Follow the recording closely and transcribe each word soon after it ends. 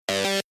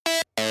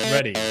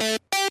Ready.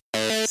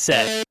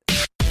 Set.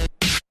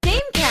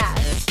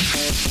 Gamecast.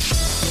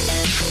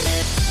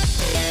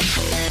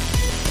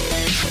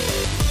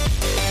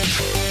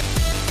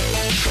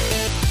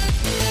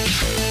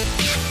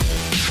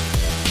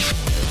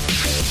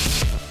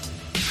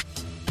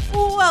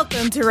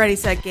 Welcome to Ready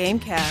Set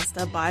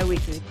Gamecast, a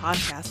bi-weekly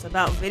podcast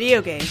about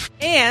video games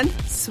and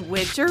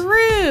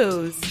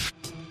switcheroos.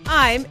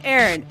 I'm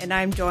Erin, and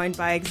I'm joined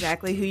by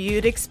exactly who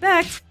you'd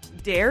expect,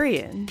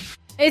 Darian.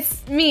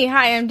 It's me.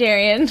 Hi, I'm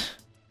Darian.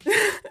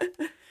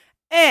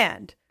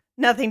 And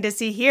nothing to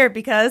see here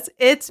because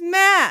it's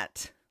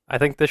Matt. I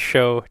think this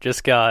show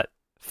just got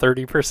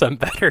 30%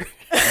 better.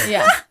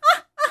 Yeah.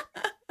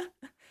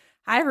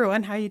 Hi,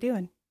 everyone. How you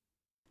doing?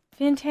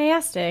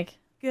 Fantastic.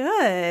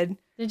 Good.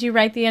 Did you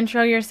write the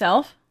intro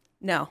yourself?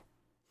 No.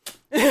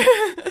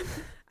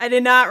 I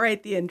did not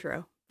write the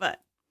intro,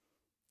 but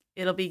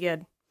it'll be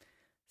good.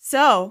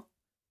 So,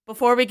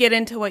 before we get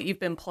into what you've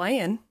been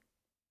playing,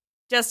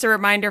 just a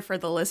reminder for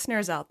the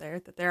listeners out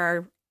there that there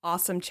are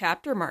awesome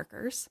chapter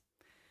markers,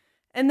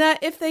 and that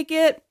if they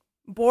get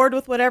bored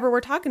with whatever we're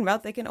talking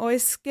about, they can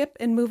always skip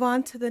and move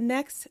on to the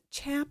next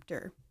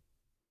chapter.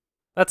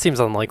 That seems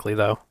unlikely,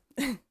 though.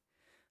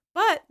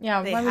 But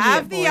Yeah, they why would you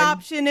have get the bored?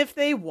 option if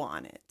they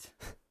want it.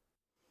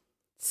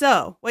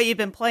 So, what you've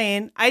been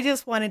playing, I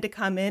just wanted to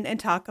come in and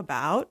talk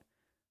about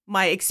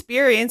my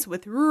experience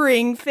with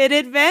Ring Fit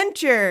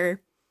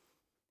Adventure.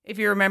 If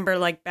you remember,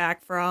 like,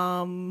 back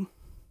from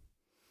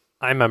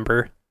I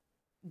remember.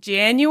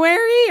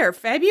 January or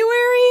February,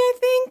 I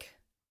think,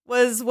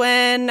 was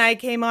when I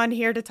came on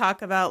here to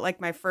talk about, like,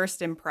 my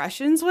first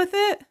impressions with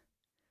it.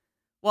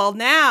 Well,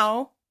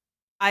 now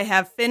I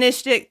have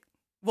finished it.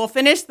 We'll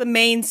finish the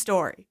main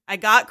story. I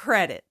got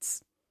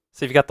credits.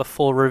 So you've got the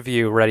full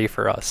review ready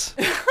for us.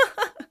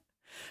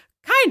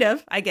 Kind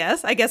of, I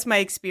guess. I guess my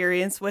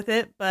experience with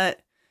it. But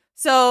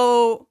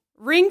so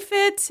Ring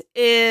Fit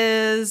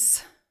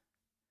is,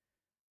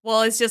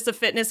 well, it's just a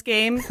fitness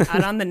game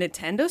out on the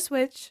Nintendo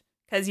Switch.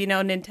 Because, you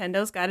know,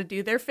 Nintendo's got to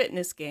do their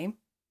fitness game.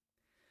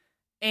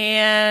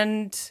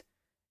 And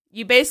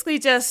you basically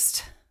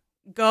just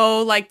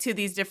go like to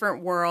these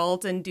different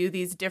worlds and do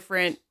these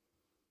different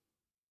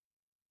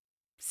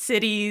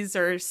cities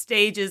or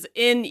stages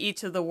in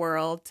each of the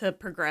world to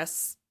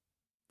progress,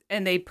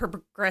 and they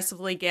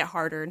progressively get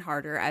harder and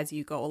harder as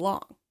you go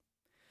along.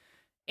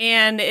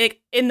 And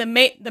it in the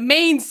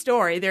main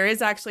story, there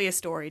is actually a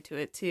story to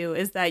it too,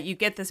 is that you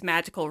get this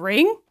magical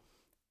ring,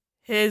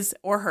 his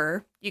or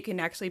her, you can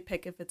actually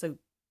pick if it's a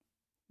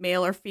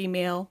male or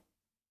female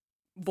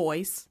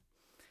voice,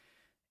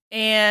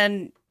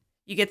 and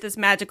you get this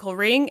magical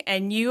ring,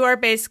 and you are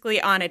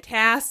basically on a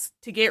task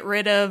to get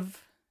rid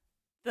of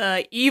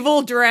the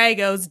evil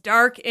Drago's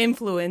dark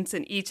influence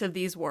in each of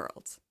these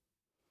worlds.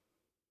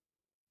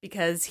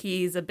 Because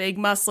he's a big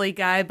muscly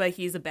guy, but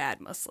he's a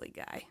bad muscly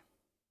guy.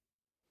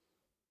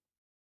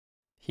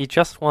 He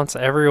just wants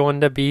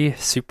everyone to be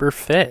super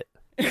fit.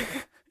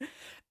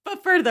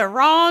 But for the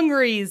wrong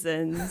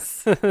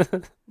reasons.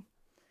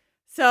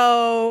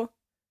 So,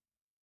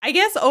 I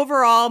guess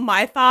overall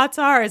my thoughts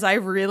is I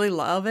really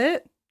love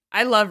it.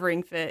 I love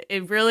Ring Fit.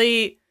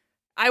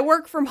 I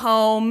work from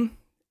home,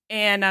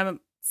 and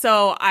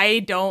so I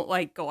don't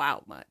like go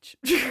out much.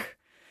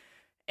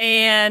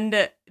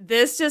 And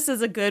this just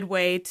is a good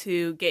way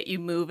to get you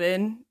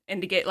moving and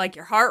to get like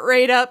your heart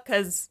rate up,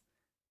 because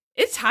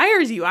it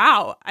tires you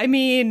out. I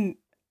mean,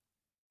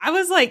 I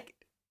was like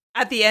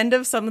at the end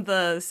of some of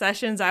the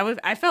sessions,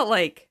 I felt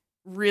like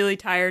really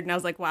tired, and I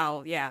was like,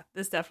 wow, yeah,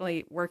 this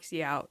definitely works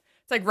you out.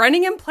 It's like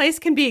running in place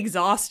can be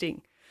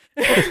exhausting.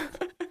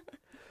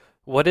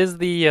 What is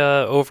the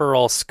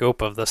overall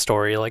scope of the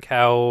story? Like,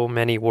 how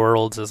many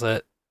worlds is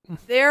it?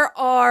 There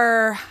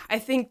are, I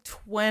think,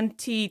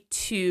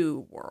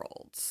 22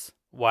 worlds.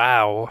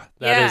 Wow.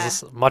 That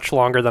is much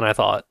longer than I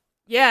thought.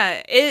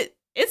 Yeah,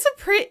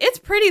 it's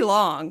pretty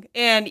long,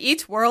 and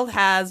each world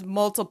has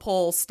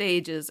multiple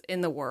stages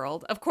in the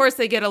world. Of course,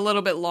 they get a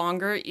little bit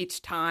longer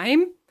each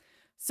time.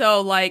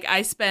 So, like,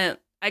 I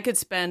could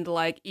spend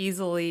like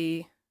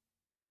easily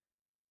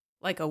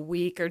like a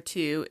week or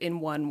two in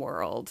one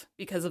world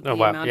because of the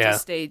amount of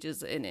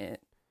stages in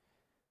it.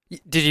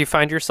 Did you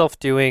find yourself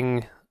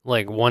doing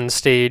like one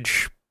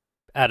stage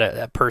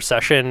per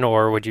session,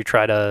 or would you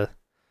try to?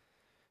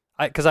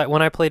 Because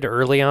when I played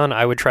early on,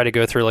 I would try to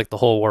go through like the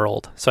whole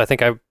world. So I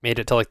think I made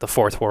it to like the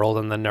fourth world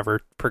and then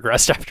never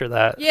progressed after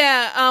that.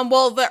 Yeah,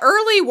 well, the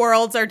early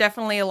worlds are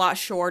definitely a lot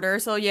shorter.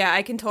 So yeah,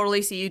 I can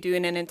totally see you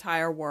doing an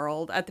entire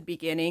world at the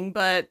beginning.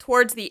 But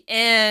towards the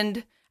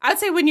end, I'd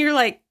say when you're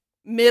like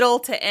middle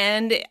to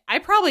end, I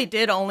probably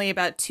did only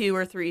about 2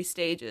 or 3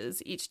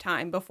 stages each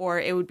time before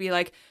it would be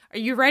like, are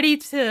you ready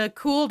to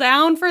cool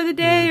down for the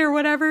day or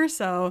whatever?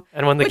 So,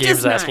 and when the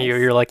game's asking you,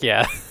 you're like,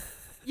 yeah.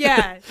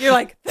 Yeah, you're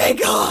like,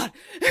 thank God.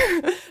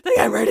 Like,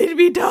 I'm ready to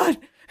be done.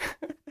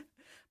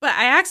 But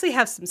I actually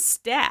have some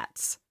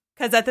stats,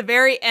 because at the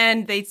very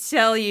end, they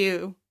tell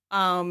you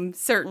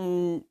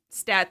certain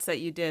stats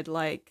that you did,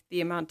 like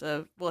the amount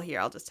of, well, here,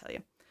 I'll just tell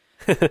you.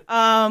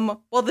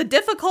 Well, the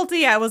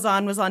difficulty I was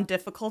on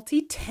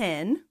difficulty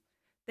 10.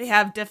 they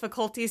have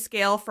difficulty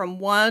scale from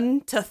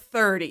 1 to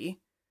 30.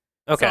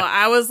 Okay. So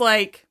I was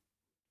like,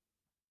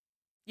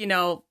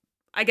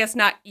 I guess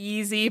not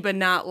easy, but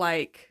not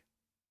like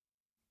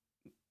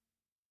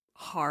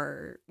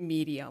hard,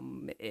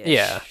 medium-ish.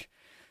 Yeah.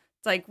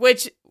 It's like,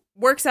 which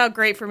works out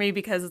great for me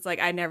because it's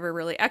like I never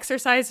really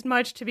exercised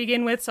much to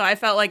begin with. So I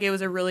felt like it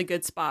was a really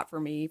good spot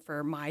for me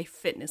for my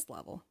fitness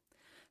level.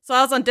 So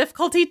I was on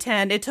difficulty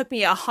 10. It took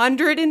me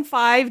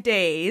 105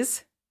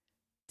 days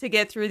to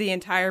get through the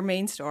entire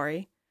main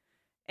story.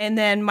 And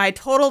then my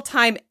total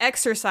time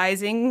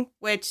exercising,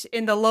 which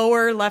in the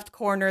lower left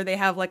corner, they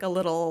have like a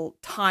little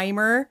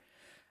timer.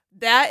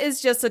 That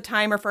is just a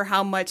timer for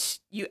how much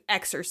you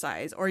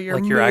exercise or you're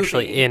like you're moving.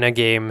 actually in a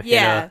game.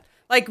 Yeah.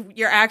 Like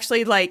you're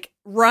actually like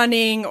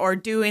running or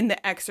doing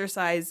the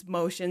exercise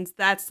motions.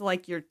 That's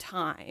like your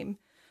time.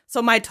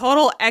 So my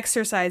total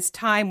exercise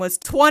time was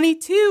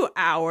 22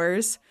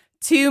 hours,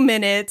 2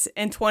 minutes,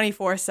 and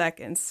 24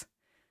 seconds.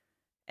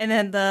 And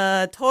then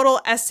the total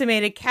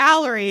estimated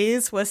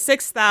calories was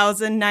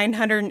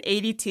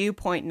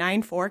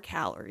 6,982.94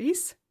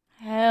 calories.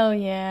 Hell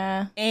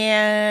yeah.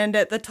 And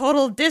the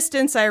total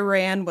distance I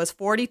ran was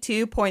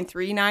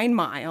 42.39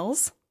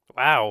 miles.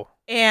 Wow.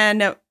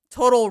 And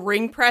total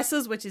ring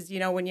presses, which is,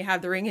 when you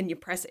have the ring and you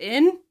press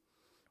in,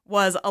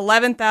 was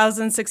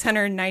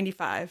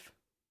 11,695.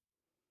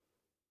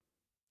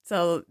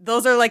 So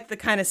those are like the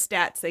kind of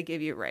stats they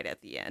give you right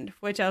at the end,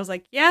 which I was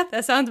like, yeah,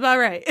 that sounds about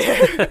right.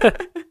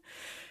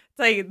 It's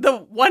like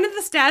one of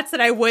the stats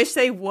that I wish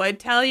they would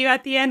tell you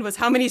at the end was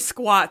how many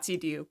squats you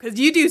do, because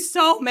you do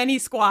so many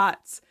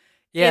squats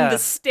in the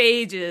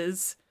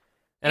stages.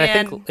 And I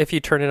think if you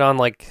turn it on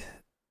like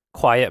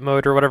quiet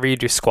mode or whatever, you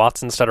do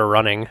squats instead of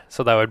running.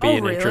 So that would be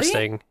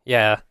interesting.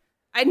 Yeah.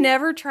 I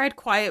never tried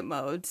quiet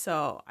mode,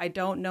 so I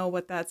don't know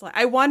what that's like.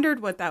 I wondered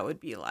what that would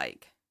be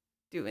like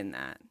doing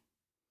that.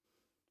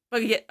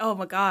 But yeah, oh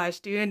my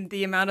gosh, dude,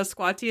 the amount of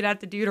squats you'd have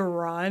to do to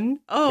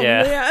run. Oh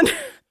man.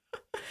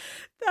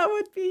 That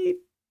would be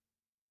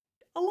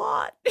a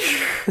lot.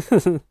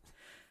 Because,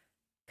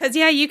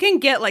 you can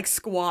get, like,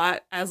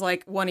 squat as,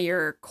 like, one of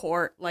your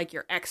core, like,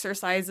 your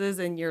exercises.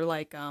 And you're,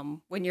 like,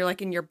 when you're,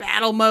 like, in your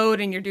battle mode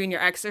and you're doing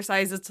your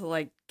exercises to,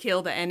 like,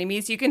 kill the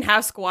enemies, you can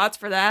have squats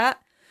for that.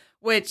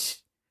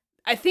 Which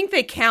I think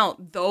they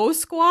count those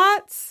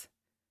squats,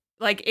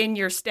 like, in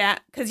your stat.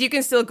 Because you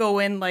can still go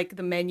in, like,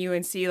 the menu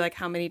and see, like,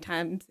 how many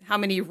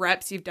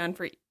reps you've done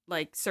for,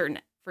 like,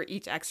 for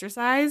each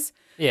exercise.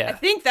 Yeah. I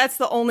think that's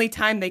the only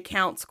time they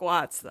count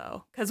squats,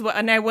 though. Because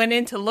when I went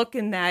in to look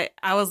in that,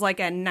 I was like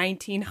at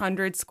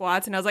 1,900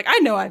 squats, and I was like, I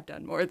know I've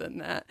done more than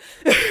that.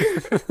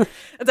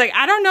 It's like,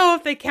 I don't know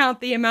if they count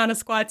the amount of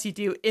squats you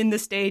do in the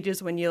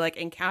stages when you like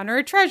encounter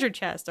a treasure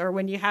chest or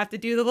when you have to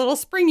do the little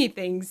springy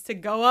things to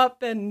go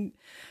up and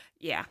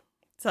yeah.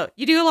 So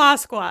you do a lot of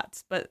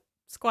squats, but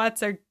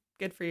squats are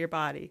good for your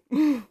body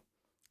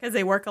because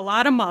they work a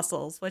lot of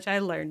muscles, which I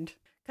learned.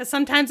 Because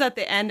sometimes at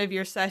the end of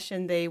your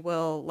session, they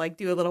will like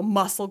do a little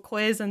muscle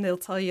quiz and they'll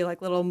tell you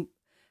like little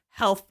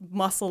health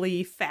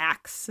muscle-y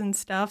facts and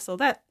stuff. So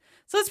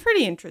it's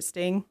pretty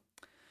interesting.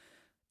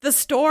 The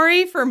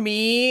story for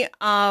me,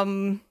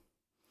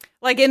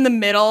 like in the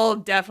middle,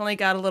 definitely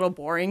got a little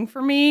boring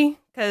for me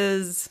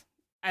because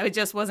I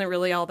just wasn't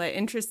really all that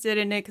interested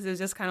in it because it was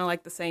just kind of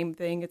like the same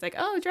thing. It's like,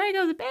 oh,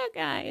 Drago's a bad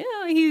guy.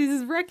 Oh,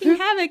 he's wreaking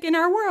havoc in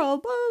our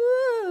world.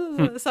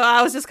 Blah, blah. So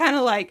I was just kind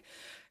of like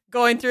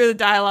going through the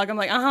dialogue. I'm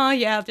like,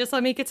 yeah, just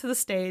let me get to the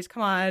stage.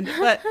 Come on.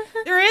 But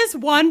there is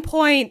one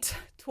point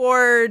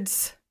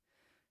towards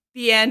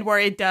the end where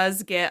it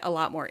does get a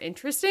lot more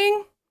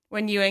interesting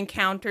when you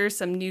encounter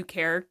some new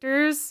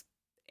characters.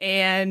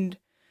 And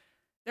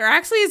there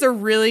actually is a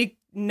really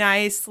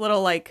nice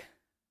little like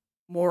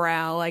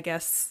morale, I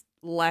guess,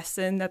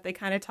 lesson that they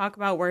kind of talk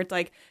about where it's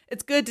like,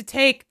 it's good to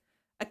take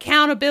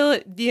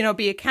accountability,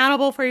 be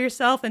accountable for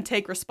yourself and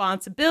take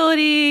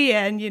responsibility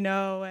and,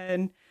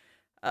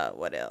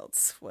 what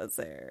else was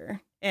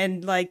there?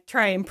 And like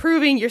try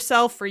improving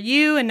yourself for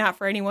you and not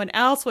for anyone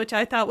else, which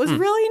I thought was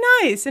really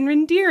nice and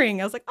endearing.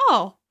 I was like,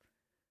 oh,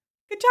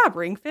 good job,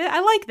 Ring Fit.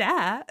 I like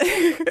that.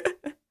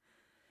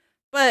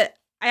 But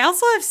I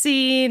also have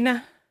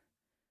seen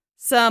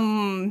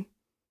since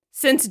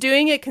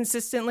doing it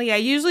consistently, I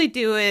usually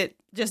do it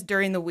just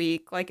during the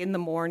week, like in the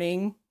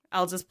morning.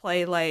 I'll just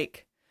play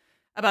like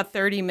about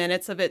 30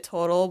 minutes of it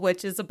total,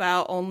 which is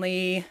about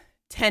only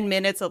 10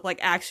 minutes of like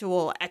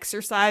actual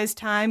exercise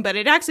time, but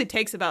it actually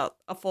takes about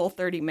a full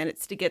 30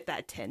 minutes to get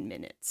that 10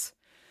 minutes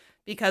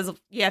because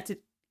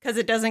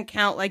it doesn't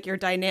count like your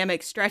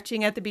dynamic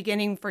stretching at the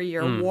beginning for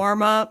your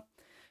warm up.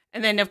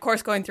 And then of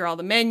course going through all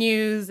the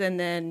menus and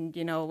then,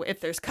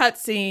 if there's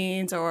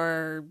cutscenes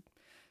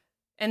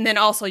and then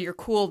also your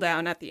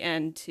cooldown at the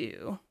end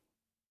too.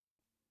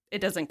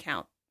 It doesn't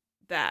count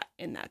that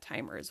in that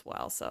timer as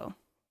well. So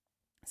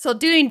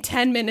doing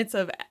 10 minutes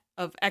of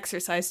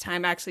exercise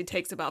time actually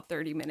takes about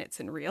 30 minutes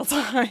in real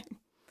time.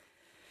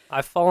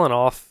 I've fallen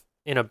off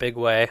in a big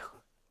way.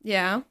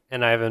 Yeah.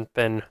 And I haven't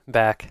been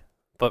back.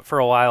 But for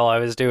a while I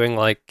was doing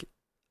like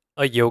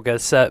a yoga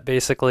set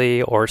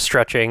basically or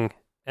stretching.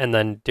 and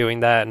then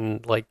doing that,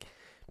 and like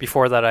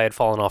before that I had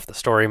fallen off the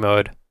story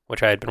mode,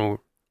 which I had been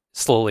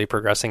slowly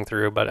progressing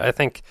through, but I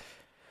think,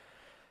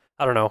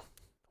 I don't know,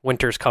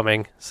 winter's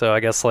coming, so I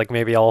guess like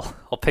maybe I'll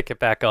pick it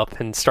back up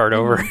and start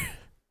over.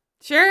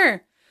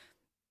 Sure.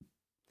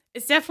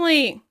 It's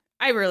definitely,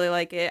 I really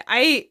like it.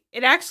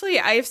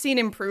 I've seen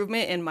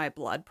improvement in my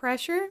blood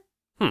pressure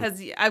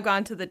because I've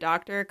gone to the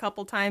doctor a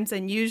couple times,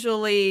 and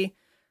usually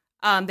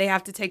they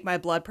have to take my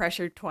blood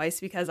pressure twice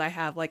because I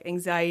have like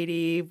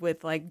anxiety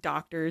with like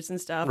doctors and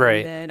stuff.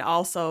 Right. And then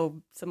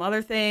also some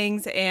other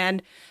things.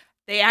 And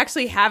they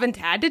actually haven't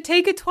had to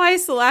take it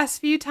twice the last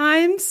few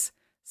times.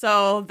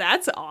 So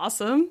that's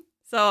awesome.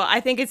 So I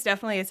think it's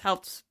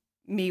helped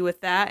me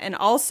with that. And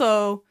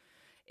also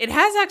it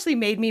has actually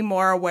made me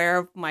more aware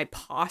of my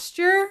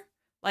posture.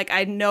 Like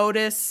I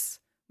notice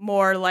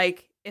more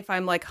like if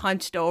I'm like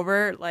hunched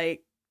over,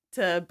 like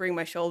to bring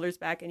my shoulders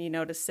back and,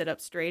 to sit up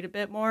straight a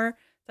bit more.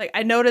 Like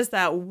I noticed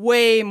that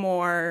way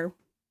more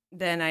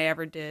than I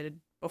ever did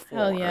before.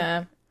 Hell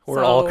yeah.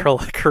 We're all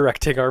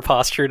correcting our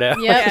posture now.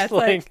 Yeah, it's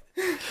like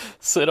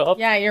sit up.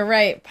 Yeah, you're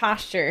right.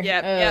 Posture.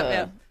 Yep.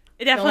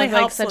 It Don't definitely look like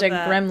helps such with a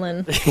that.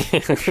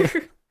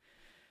 gremlin.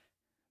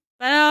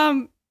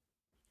 But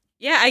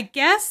yeah, I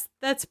guess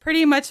that's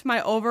pretty much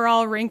my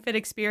overall Ring Fit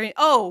experience.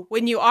 Oh,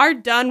 when you are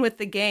done with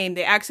the game,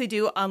 they actually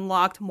do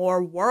unlock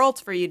more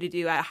worlds for you to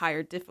do at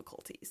higher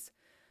difficulties.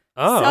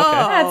 Oh, So- okay.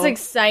 That's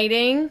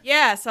exciting.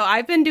 Yeah, so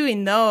I've been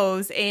doing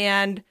those,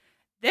 and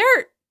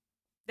they're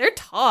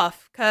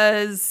tough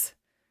because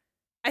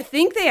I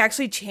think they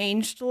actually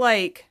changed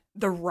like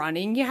the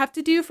running you have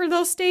to do for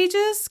those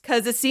stages,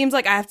 because it seems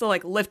like I have to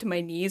like lift my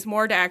knees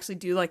more to actually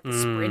do like the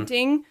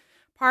sprinting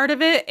part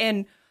of it.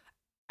 And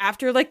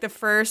after like the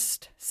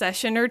first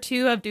session or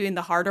two of doing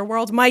the harder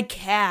worlds, my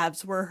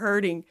calves were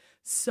hurting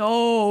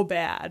so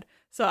bad.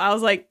 So I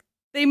was like,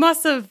 they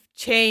must have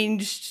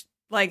changed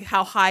like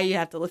how high you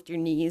have to lift your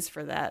knees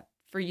for that,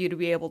 for you to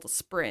be able to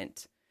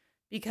sprint,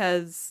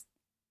 because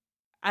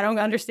I don't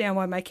understand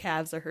why my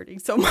calves are hurting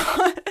so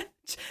much.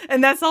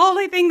 And that's the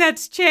only thing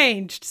that's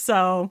changed.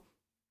 So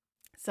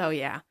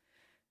yeah.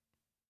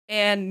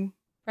 And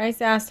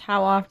Bryce asked,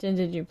 how often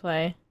did you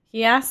play?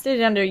 He asked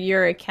it under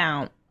your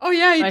account, oh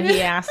yeah, you but did.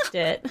 he asked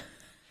it.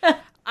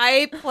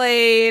 I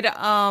played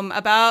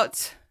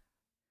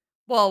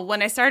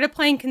when I started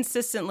playing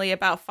consistently,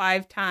 about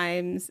 4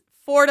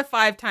 to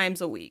 5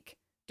 times a week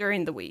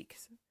during the week.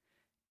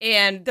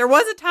 And there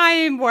was a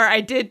time where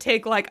I did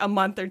take like a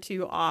month or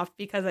two off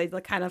because I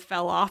like, kind of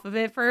fell off of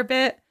it for a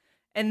bit.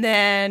 And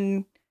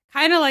then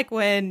kind of like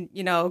when,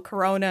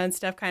 Corona and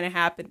stuff kind of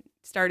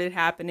started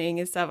happening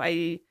and stuff,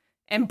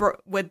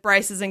 with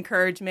Bryce's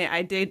encouragement,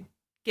 I did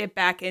get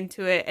back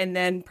into it, and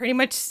then pretty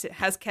much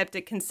has kept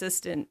it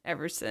consistent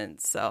ever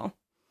since. So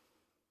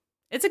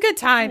it's a good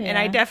time, and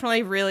I Yeah.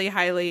 definitely really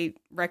highly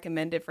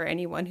recommend it for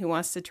anyone who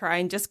wants to try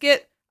and just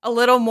get a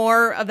little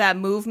more of that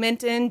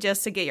movement in,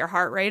 just to get your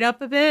heart rate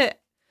up a bit.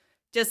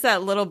 Just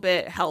that little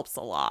bit helps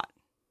a lot.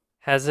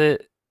 Has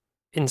it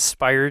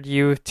inspired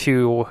you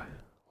to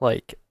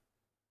like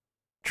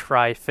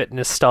try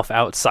fitness stuff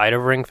outside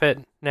of Ring Fit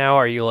now?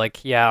 Are you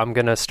like, yeah, I'm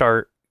gonna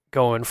start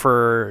going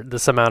for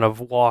this amount of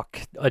walk,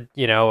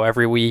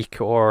 every week,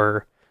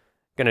 or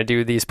gonna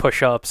do these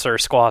push-ups or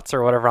squats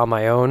or whatever on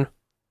my own?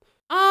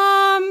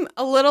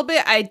 A little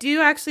bit. I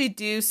do actually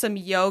do some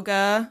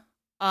yoga,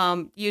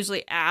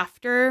 usually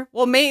after.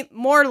 Well,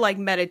 more like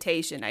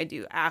meditation I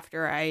do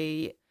after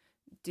I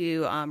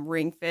do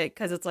Ring Fit,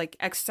 because it's like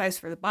exercise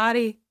for the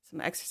body, some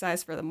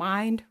exercise for the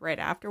mind right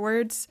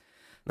afterwards.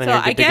 Then So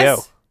you're good I to guess,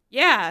 go.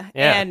 yeah,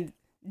 Yeah. and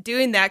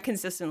doing that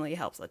consistently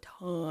helps a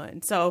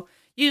ton. So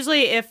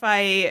usually if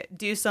I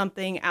do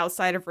something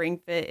outside of Ring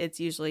Fit, it's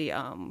usually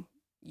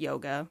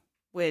yoga,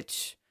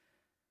 which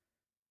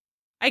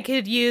I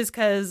could use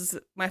because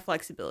my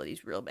flexibility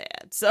is real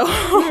bad. So,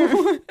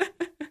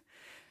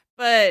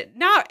 but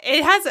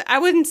I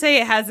wouldn't say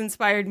it has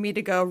inspired me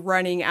to go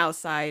running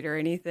outside or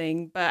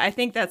anything, but I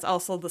think that's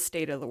also the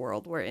state of the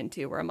world we're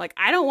into, where I'm like,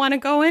 I don't want to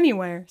go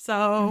anywhere.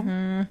 So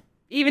Mhm.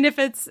 even if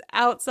it's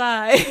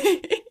outside,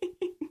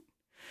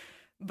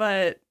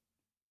 but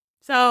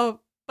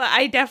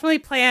I definitely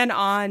plan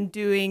on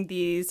doing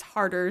these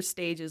harder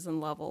stages and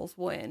levels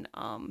when,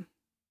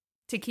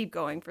 to keep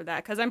going for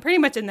that, because I'm pretty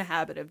much in the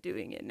habit of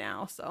doing it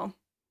now. So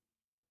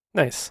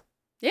Nice.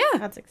 yeah,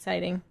 That's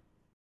exciting.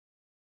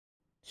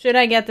 Should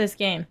I get this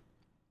game?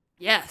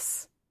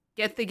 yes,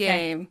 get the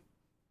game.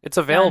 It's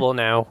available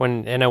now,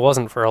 and it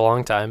wasn't for a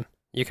long time.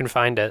 You can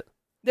find it.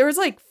 There was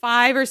like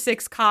 5 or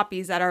 6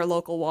 copies at our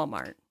local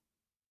Walmart,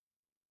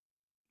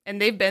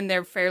 and they've been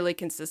there fairly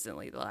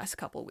consistently the last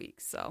couple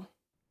weeks. So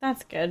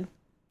That's good.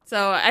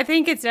 I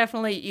think it's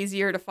definitely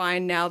easier to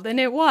find now than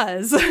it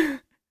was.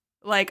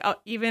 Like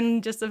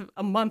even just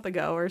a month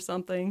ago or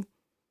something.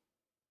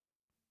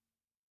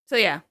 So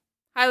yeah,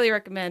 highly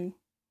recommend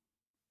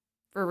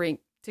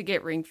to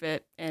get Ring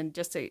Fit, and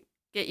just to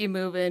get you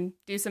moving,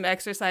 do some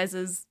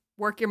exercises,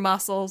 work your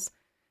muscles,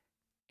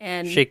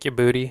 and Shake your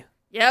booty.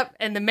 Yep,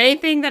 and the main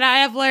thing that I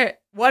have learned,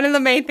 one of the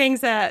main things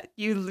that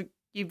you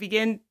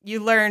you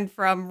learn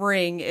from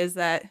Ring is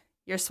that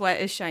your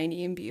sweat is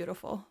shiny and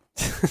beautiful.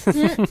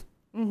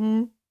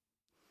 Mm-hmm.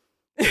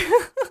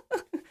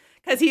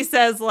 Because he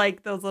says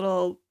like those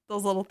little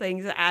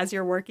things as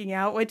you're working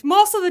out, which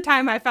most of the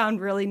time I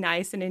found really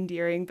nice and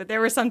endearing. But there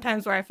were some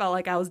times where I felt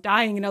like I was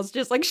dying and I was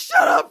just like,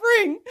 shut up,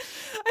 Ring!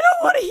 I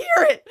don't want to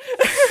hear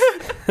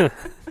it.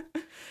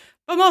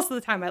 But most of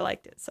the time I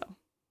liked it, so.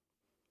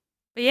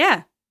 But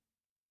yeah.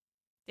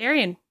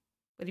 Darian,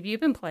 what have you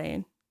been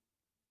playing?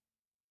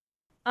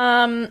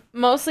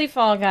 Mostly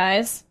Fall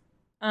Guys.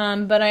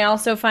 But I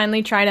also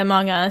finally tried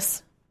Among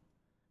Us.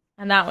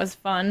 And that was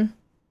fun.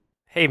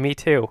 Hey, me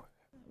too.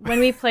 When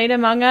we played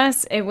Among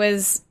Us, there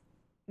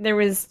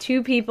was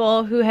 2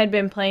 people who had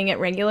been playing it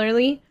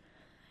regularly,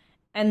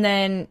 and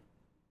then,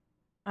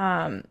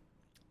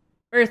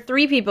 or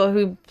 3 people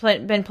who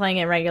been playing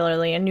it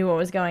regularly and knew what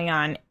was going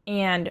on,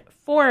 and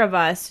 4 of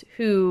us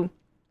who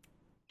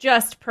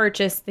just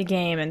purchased the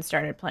game and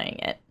started playing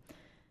it.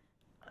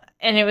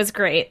 And it was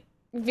great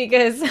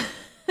because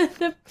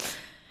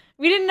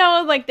we didn't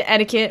know like the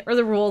etiquette or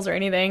the rules or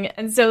anything,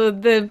 and so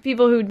the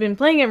people who'd been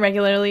playing it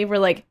regularly were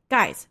like,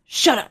 "Guys,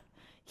 shut up!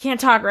 Can't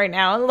talk right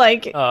now."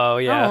 Like, oh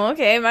yeah, oh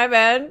okay, my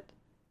bad.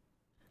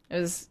 It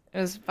was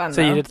fun.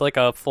 So though. you did like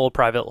a full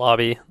private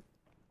lobby.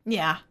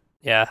 Yeah.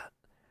 Yeah,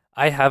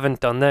 I haven't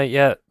done that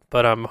yet,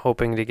 but I'm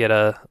hoping to get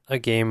a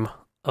game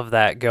of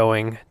that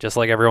going, just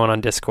like everyone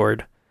on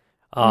Discord.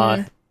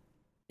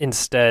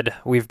 Instead,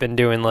 we've been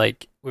doing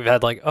we've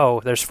had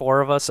oh, there's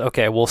 4 of us.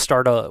 Okay, we'll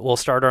start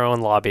our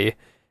own lobby,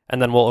 and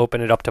then we'll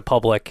open it up to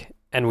public,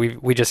 and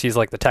we just use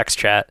the text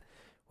chat,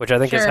 which I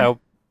think is how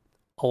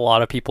a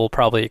lot of people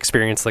probably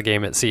experience the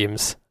game, it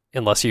seems,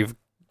 unless you've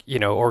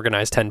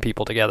organized 10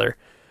 people together.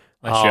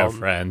 Unless you have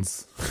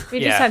friends.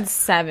 We just had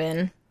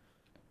 7.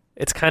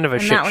 It's kind of a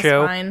and shit that was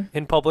show fine.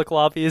 in public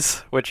lobbies,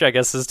 which I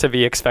guess is to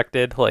be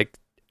expected.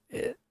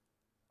 It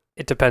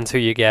depends who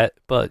you get,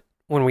 but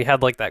when we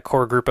had that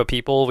core group of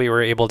people, we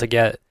were able to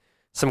get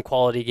some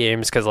quality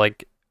games because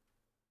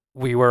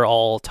we were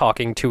all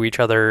talking to each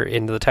other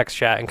into the text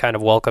chat and kind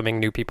of welcoming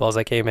new people as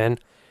they came in.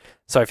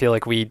 So I feel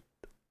like we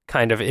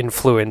kind of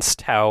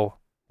influenced how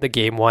the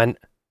game went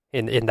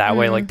in that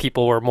way.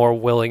 People were more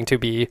willing to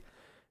be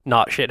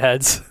not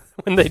shitheads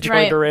when they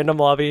joined a random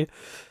lobby.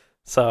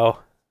 So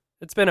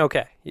it's been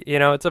okay.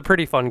 It's a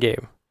pretty fun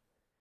game.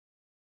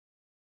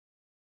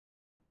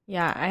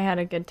 Yeah, I had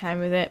a good time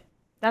with it.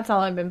 That's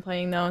all I've been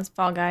playing though, is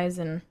Fall Guys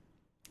and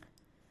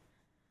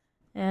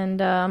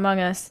Among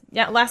Us.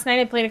 Yeah, last night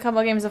I played a couple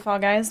of games of Fall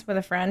Guys with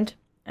a friend,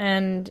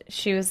 and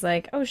she was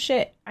like, "Oh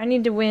shit, I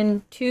need to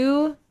win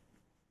 2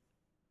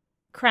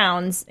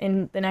 crowns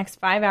in the next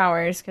 5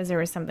 hours," because there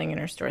was something in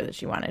her store that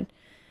she wanted.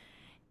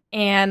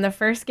 And the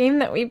first game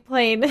that we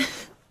played,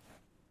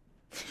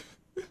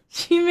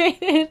 she made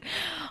it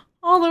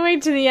all the way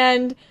to the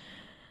end,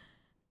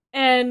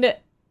 and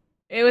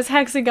it was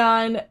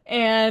Hexagon,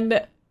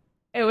 and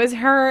it was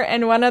her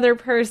and one other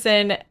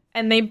person,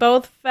 and they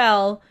both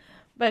fell,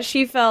 but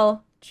she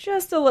fell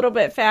just a little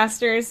bit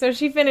faster, so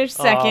she finished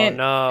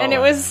second. Oh, no. And it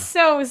was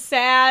so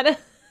sad.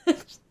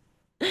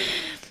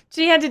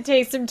 She had to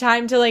take some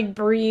time to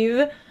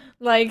breathe.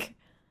 I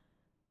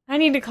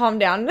need to calm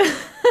down.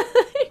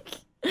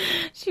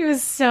 She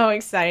was so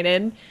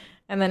excited,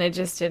 and then it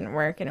just didn't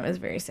work, and it was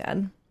very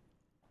sad.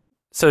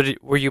 So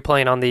were you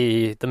playing on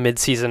the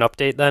mid-season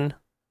update then?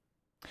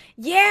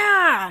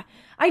 Yeah!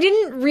 I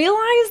didn't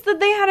realize that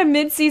they had a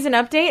mid-season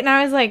update, and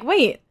I was like,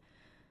 wait,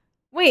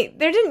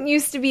 there didn't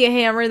used to be a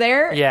hammer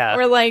there. Yeah.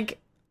 Or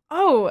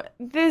oh,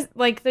 this,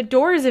 the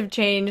doors have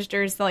changed,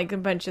 or it's a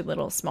bunch of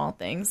little small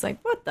things.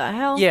 What the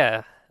hell?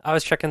 Yeah, I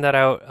was checking that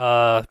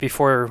out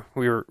before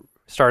we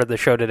started the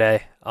show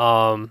today.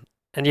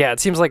 And yeah, it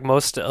seems like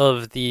most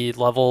of the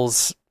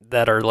levels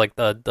that are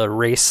the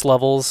race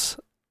levels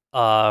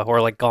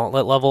or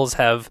gauntlet levels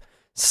have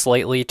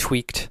slightly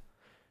tweaked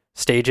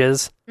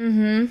stages.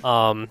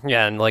 Mm-hmm.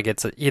 Yeah, and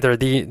it's either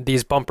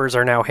these bumpers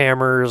are now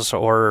hammers,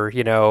 or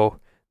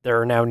there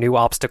are now new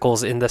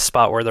obstacles in this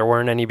spot where there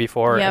weren't any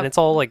before. Yep. And it's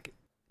all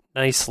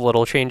nice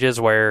little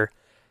changes where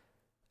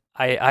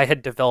I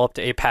had developed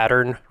a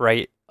pattern,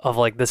 right,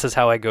 of this is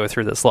how I go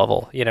through this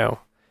level,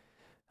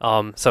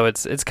 so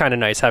it's kind of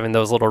nice having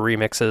those little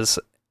remixes,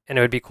 and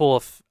it would be cool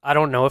if, I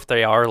don't know if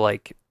they are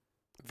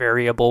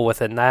variable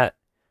within that,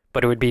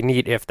 but it would be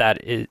neat if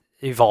that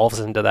evolves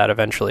into that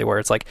eventually, where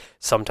it's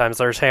sometimes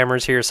there's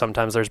hammers here,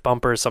 sometimes there's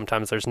bumpers,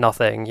 sometimes there's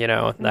nothing,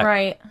 that,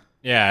 right.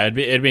 Yeah,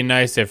 it'd be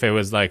nice if it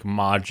was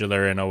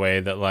modular in a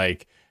way that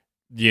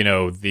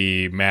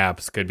the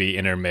maps could be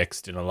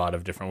intermixed in a lot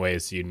of different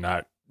ways, so you're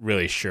not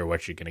really sure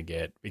what you're gonna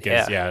get.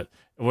 Because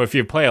if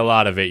you play a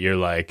lot of it,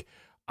 you're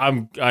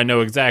I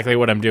know exactly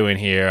what I'm doing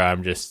here.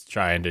 I'm just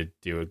trying to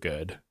do it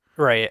good.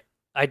 Right.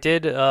 I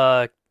did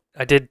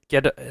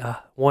get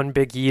one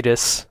Big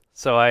Yeetus,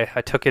 so I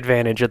took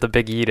advantage of the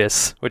Big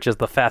Yeetus, which is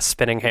the fast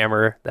spinning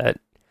hammer that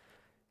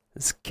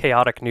is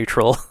chaotic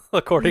neutral,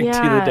 according to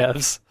the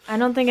devs. I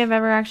don't think I've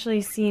ever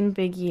actually seen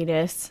Big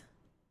Yeetus.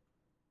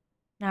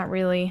 Not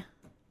really.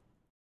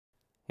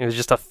 It was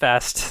just a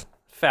fast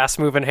fast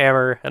moving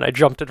hammer, and I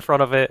jumped in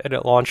front of it, and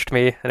it launched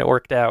me, and it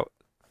worked out.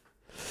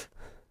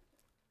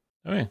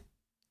 Okay.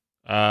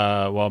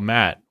 Well,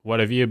 Matt, what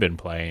have you been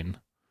playing?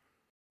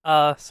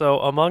 So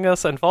Among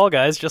Us and Fall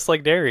Guys, just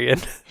like Darian.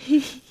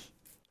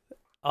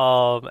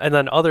 And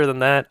then other than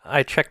that,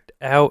 I checked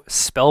out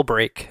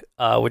Spellbreak,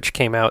 which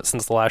came out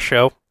since the last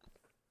show.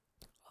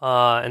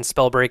 And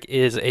Spellbreak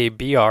is a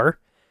BR,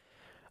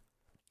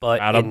 but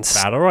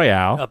Battle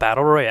Royale. A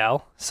battle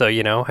royale. So,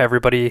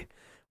 everybody,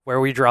 where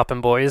we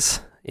dropping,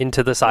 boys?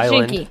 Into this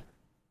island. Shinky.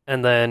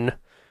 And then the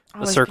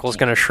Always circle's Pachinki.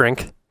 going to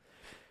shrink.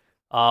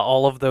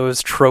 All of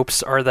those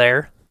tropes are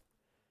there.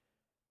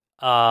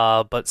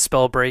 But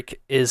Spellbreak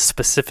is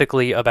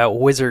specifically about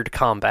wizard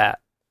combat.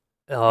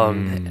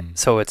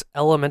 So it's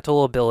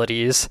elemental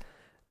abilities,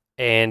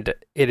 and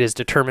it is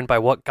determined by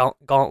what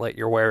gauntlet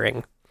you're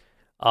wearing.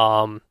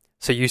 So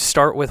you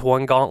start with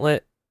one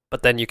gauntlet,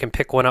 but then you can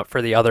pick one up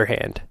for the other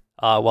hand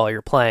while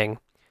you're playing,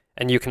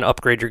 and you can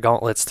upgrade your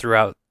gauntlets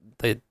throughout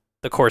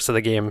the course of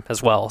the game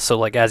as well. So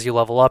like as you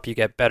level up, you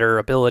get better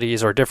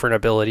abilities or different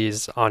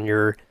abilities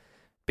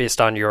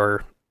based on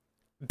your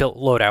built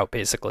loadout,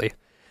 basically.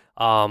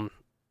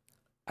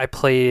 I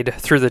played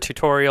through the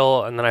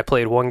tutorial, and then I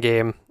played one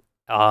game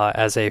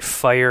as a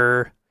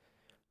fire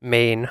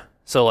main.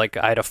 So like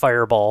I had a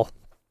fireball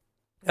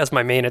as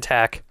my main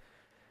attack,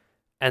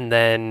 and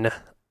then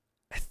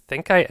I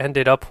think I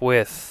ended up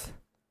with,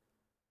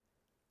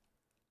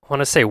 I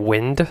want to say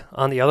wind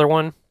on the other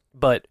one.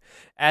 But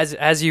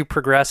as you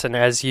progress and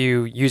as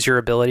you use your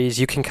abilities,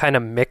 you can kind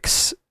of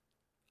mix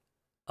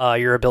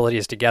your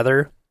abilities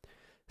together.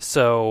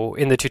 So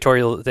in the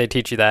tutorial, they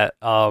teach you that.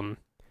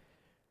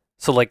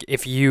 So like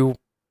if you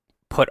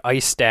put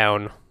ice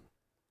down,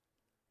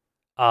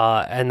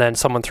 and then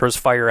someone throws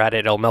fire at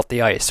it, it'll melt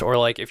the ice. Or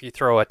like if you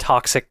throw a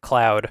toxic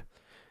cloud,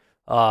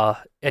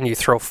 and you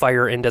throw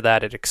fire into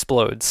that, it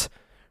explodes.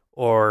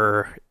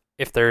 Or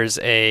if there's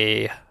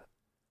a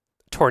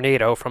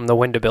tornado from the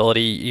wind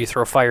ability, you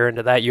throw fire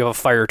into that, you have a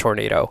fire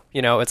tornado.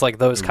 It's like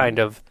those kind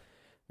of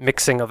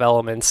mixing of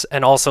elements.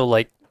 And also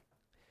like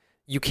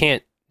you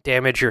can't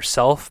damage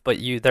yourself, but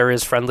there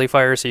is friendly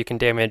fire, so you can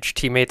damage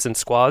teammates and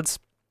squads.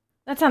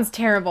 That sounds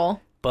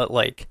terrible. But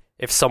like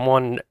if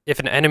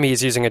an enemy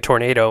is using a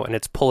tornado and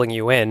it's pulling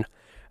you in,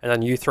 and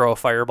then you throw a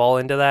fireball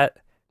into that,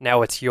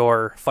 now it's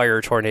your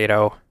fire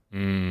tornado.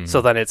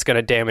 So then it's going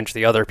to damage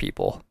the other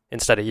people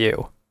instead of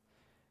you.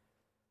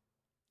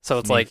 So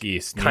it's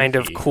Sneaky. kind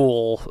of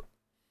cool,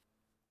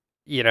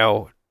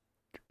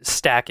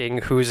 stacking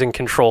who's in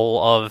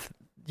control of,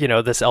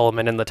 this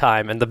element in the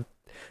time. And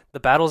the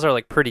battles are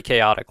like pretty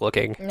chaotic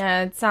looking.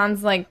 Yeah, it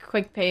sounds like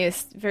quick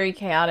paced, very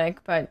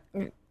chaotic, but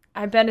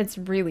I bet it's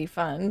really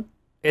fun.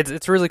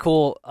 It's really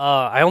cool.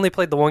 I only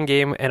played the one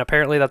game, and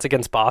apparently that's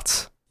against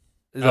bots.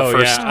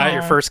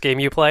 Your first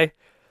game you play.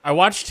 I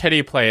watched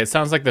Teddy play. It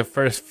sounds like the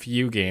first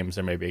few games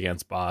are maybe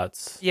against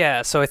bots.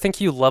 Yeah, so I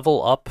think you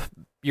level up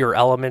your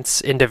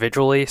elements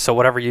individually. So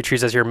whatever you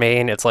choose as your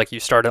main, it's like you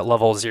start at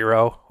level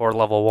 0 or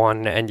level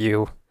 1, and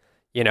you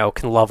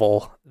can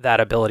level that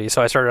ability.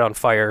 So I started on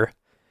fire,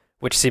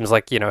 which seems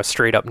like,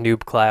 straight up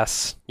noob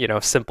class,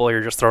 simple.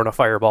 You're just throwing a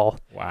fireball.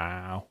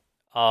 Wow.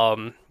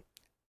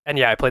 And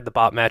yeah, I played the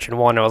bot match and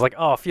won. I was like,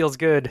 oh, feels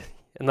good.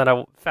 And then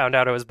I found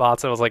out it was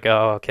bots, and I was like,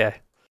 oh, okay.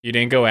 You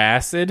didn't go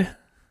acid?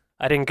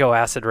 I didn't go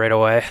acid right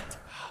away.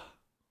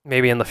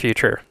 Maybe in the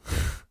future.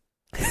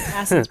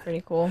 Acid's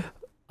pretty cool.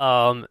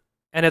 And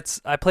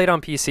I played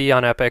on PC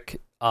on Epic.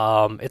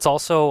 It's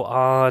also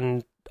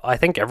on, I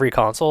think, every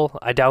console.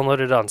 I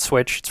downloaded it on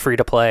Switch. It's free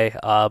to play,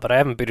 but I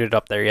haven't booted it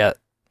up there yet.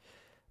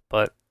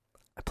 But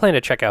I plan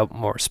to check out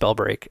more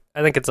Spellbreak.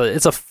 I think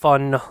it's a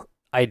fun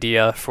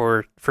idea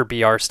for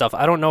BR stuff.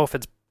 I don't know if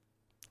it's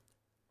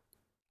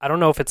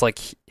like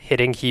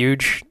hitting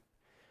huge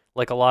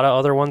like a lot of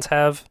other ones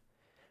have.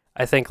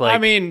 I think like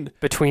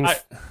between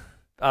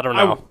I don't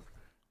know.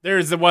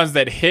 There's the ones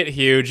that hit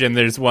huge and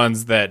there's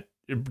ones that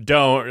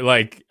don't.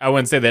 Like I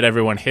wouldn't say that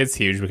everyone hits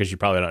huge because you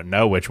probably don't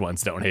know which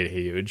ones don't hit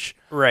huge.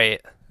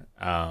 Right.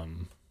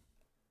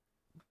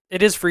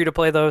 It is free to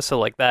play though, so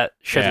like that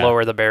should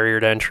lower the barrier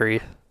to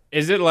entry.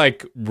 Is it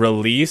like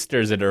released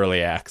or is it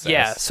early access?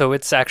 Yeah, so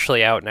it's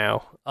actually out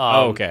now.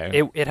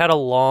 Okay. It had a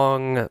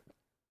long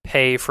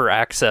pay for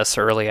access,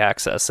 early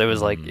access. It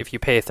was like if you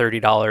pay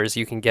 $30,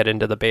 you can get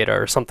into the beta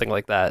or something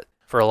like that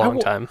for a long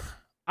time.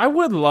 I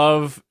would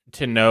love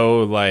to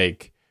know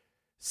like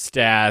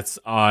stats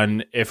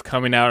on if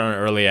coming out on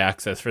early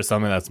access for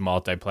something that's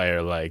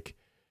multiplayer, like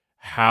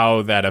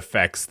how that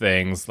affects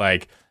things.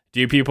 Like,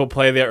 do people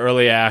play the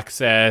early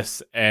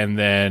access and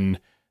then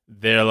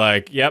they're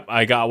like, yep,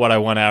 I got what I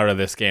want out of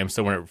this game,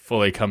 so when it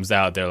fully comes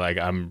out, they're like,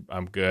 I'm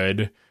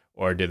good?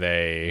 Or do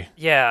they...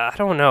 Yeah, I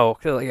don't know.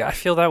 Like, I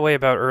feel that way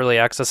about early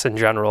access in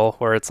general,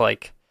 where it's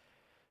like,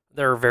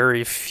 there are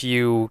very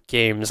few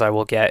games I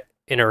will get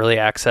in early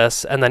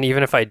access, and then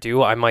even if I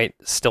do, I might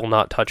still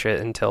not touch it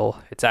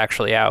until it's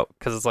actually out,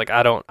 because it's like,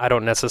 I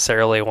don't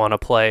necessarily want to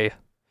play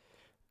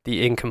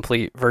the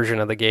incomplete version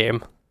of the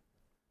game.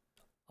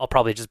 I'll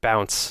probably just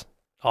bounce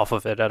off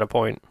of it at a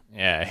point.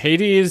 Yeah,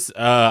 Hades,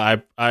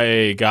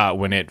 I got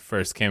when it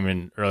first came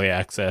in early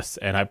access,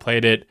 and I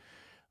played it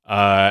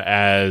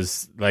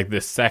as like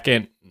the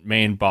second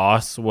main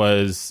boss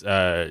was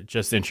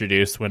just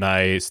introduced when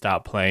I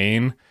stopped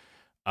playing,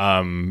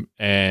 and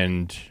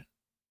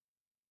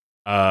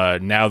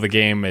now the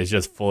game has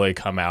just fully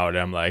come out, and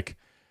I'm like,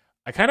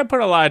 I kind of put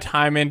a lot of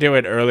time into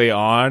it early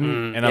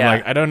on, and I'm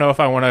like, I don't know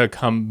if I want to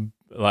come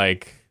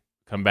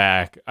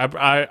back.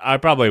 I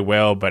probably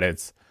will, but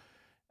it's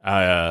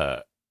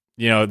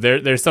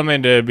there's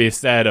something to be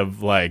said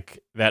of like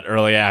that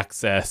early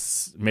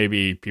access.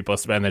 Maybe people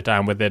spend their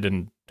time with it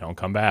and don't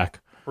come back.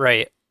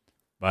 Right.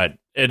 But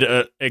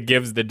it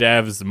gives the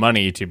devs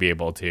money to be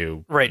able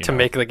to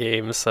make the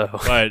game. So,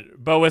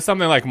 but with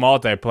something like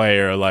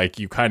multiplayer, like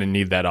you kind of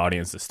need that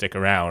audience to stick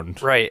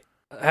around. Right.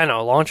 I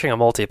know launching a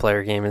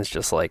multiplayer game is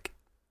just like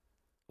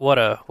what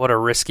a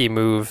risky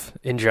move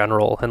in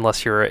general,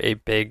 unless you're a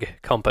big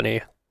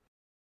company.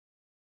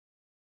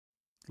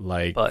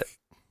 But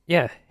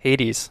yeah,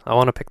 Hades. I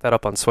want to pick that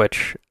up on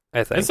Switch.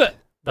 I think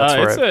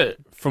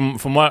from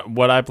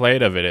what I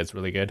played of it, it's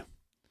really good.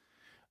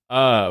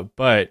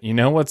 But you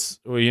know what's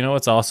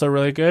also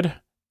really good?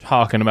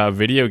 Talking about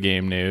video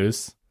game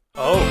news.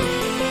 Oh,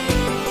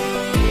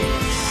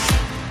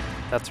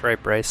 that's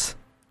right, Bryce.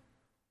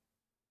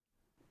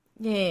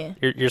 Yeah.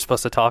 You're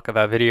supposed to talk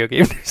about video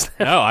game news.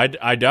 No, I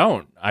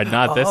don't.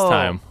 Not this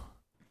time.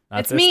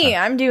 It's me.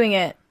 I'm doing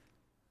it.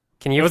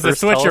 Can you it was a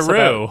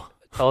switcheroo.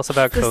 Tell us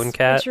about Cone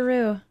Cat.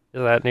 Switcheroo.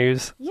 Is that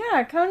news?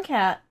 Yeah, Cone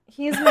Cat.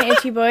 He's my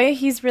itchy boy.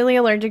 He's really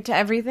allergic to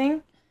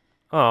everything.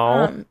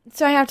 Oh.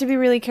 So I have to be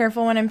really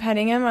careful when I'm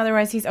petting him,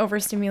 otherwise he's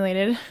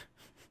overstimulated.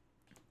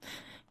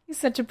 He's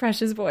such a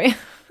precious boy.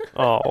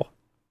 Oh.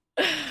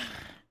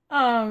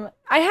 I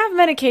have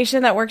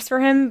medication that works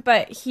for him,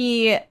 but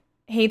he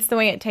hates the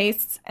way it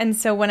tastes, and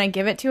so when I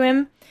give it to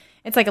him,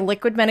 it's like a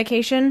liquid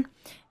medication,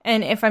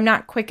 and if I'm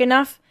not quick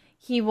enough,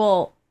 he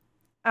will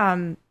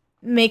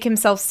make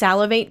himself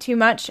salivate too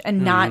much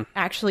and not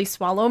actually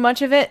swallow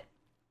much of it.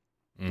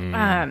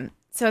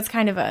 So it's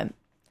kind of a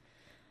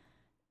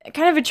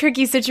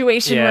tricky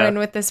situation we're in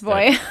with this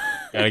boy.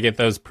 Gotta get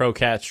those pro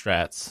cat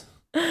strats.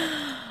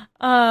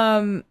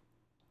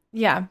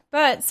 Yeah,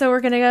 but so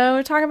we're gonna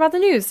go talk about the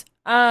news.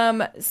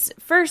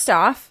 First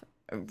off,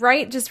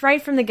 right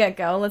from the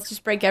get-go, let's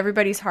just break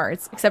everybody's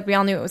hearts, except we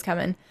all knew it was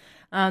coming.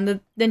 The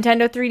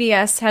Nintendo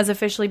 3DS has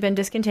officially been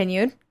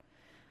discontinued.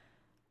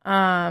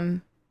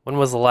 When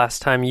was the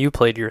last time you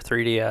played your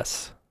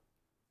 3DS?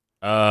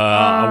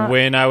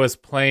 When I was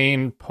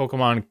playing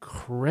Pokemon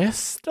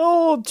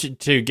Crystal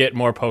to get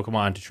more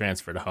Pokemon to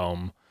transfer to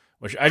home,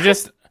 which I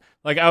just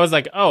I was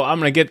like, oh, I'm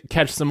gonna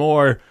catch some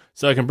more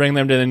so I can bring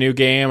them to the new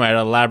game. I had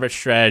an elaborate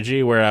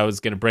strategy where I was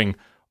gonna bring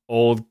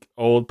old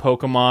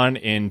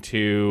Pokemon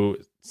into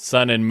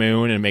Sun and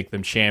Moon and make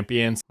them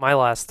champions. My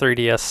last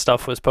 3DS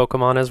stuff was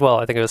Pokemon as well.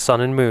 I think it was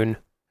Sun and Moon.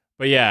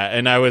 But yeah,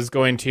 and I was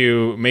going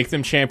to make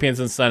them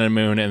champions in Sun and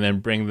Moon and then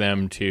bring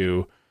them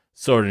to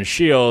Sword and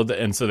Shield,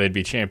 and so they'd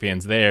be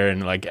champions there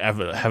and have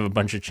a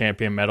bunch of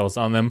champion medals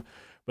on them.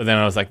 But then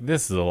I was like,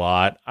 this is a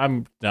lot.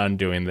 I'm done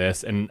doing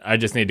this, and I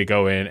just need to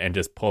go in and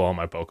just pull all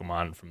my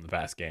Pokemon from the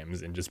past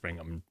games and just bring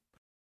them.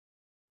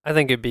 I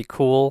think it'd be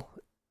cool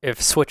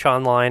if Switch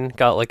Online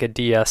got a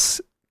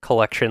DS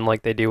collection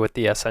like they do with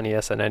the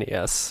SNES and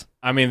NES.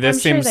 I mean, I'm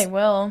sure they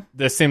will.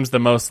 This seems the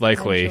most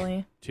likely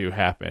eventually to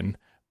happen.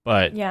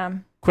 But yeah,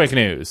 quick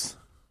news.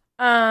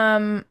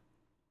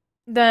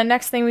 The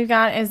next thing we've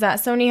got is that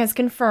Sony has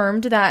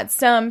confirmed that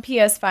some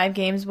PS5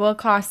 games will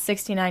cost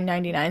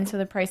 $69.99, so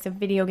the price of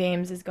video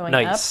games is going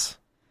up.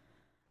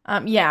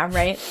 Yeah,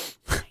 right.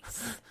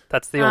 Nice.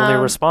 That's the only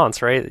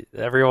response, right?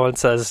 Everyone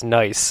says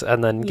nice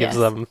and then gives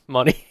them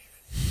money.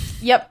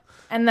 Yep.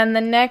 And then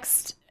the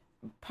next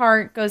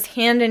part goes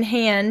hand in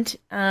hand,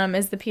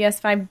 is the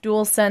PS5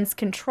 DualSense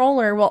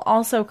controller will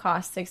also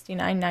cost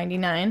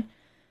 $69.99.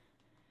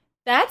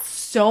 That's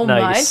so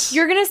much.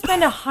 You're going to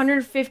spend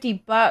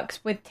 $150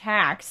 with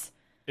tax.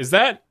 Is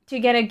that to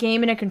get a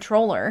game and a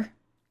controller?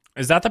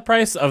 Is that the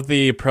price of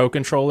the Pro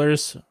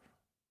controllers?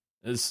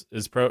 Is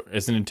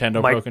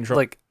Nintendo Pro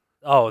controller?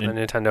 The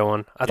Nintendo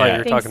one. I thought you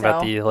were talking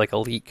about the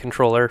Elite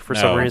controller for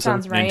some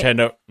reason. Sounds right.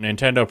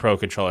 Nintendo Pro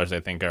controllers,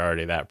 I think, are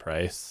already that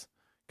price.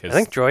 I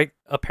think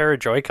a pair of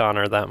Joy-Con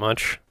are that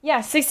much. Yeah,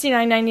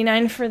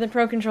 $69.99 for the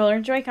Pro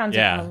controller. Joy-Cons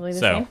are probably the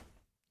same.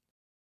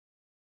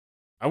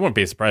 I wouldn't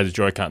be surprised if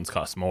Joy-Cons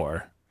cost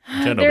more.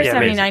 They're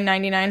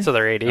 $79.99. So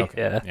they're $80.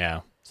 Okay. Yeah.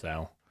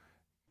 So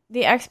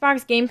the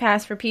Xbox Game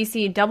Pass for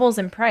PC doubles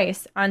in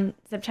price on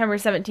September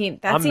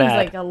 17th. That seems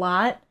like a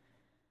lot.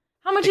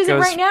 How much is it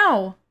right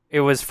now?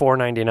 It was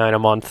 $4.99 a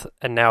month,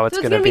 and now it's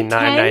going to be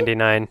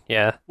 $9.99.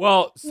 Yeah.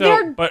 Well,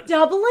 they're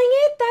doubling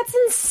it. That's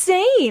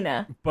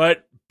insane.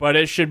 But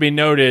it should be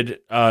noted,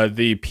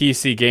 the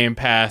PC Game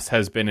Pass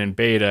has been in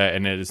beta,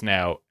 and it is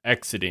now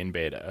exiting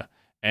beta.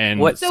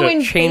 And what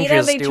in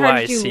changes beta, they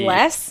charged you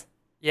less?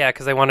 Yeah,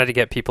 because they wanted to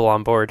get people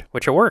on board,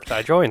 which it worked.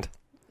 I joined.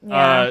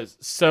 Yeah.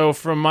 So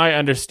from my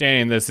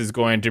understanding, this is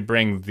going to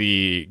bring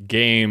the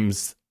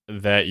games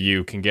that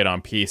you can get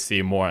on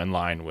PC more in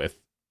line with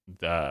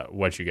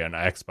what you get on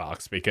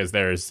Xbox, because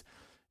there's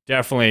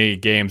definitely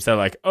games that are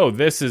like, oh,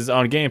 this is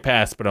on Game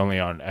Pass, but only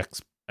on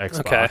Xbox.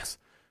 Okay.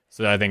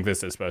 So I think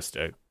this is supposed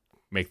to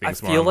make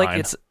things I more feel online. like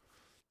it's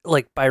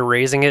like by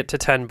raising it to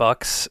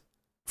 $10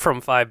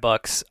 from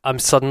 $5, I'm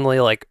suddenly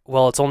like,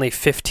 well, it's only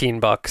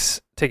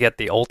 $15 to get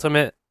the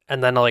ultimate,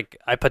 and then like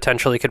I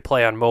potentially could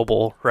play on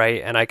mobile,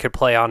 right? And I could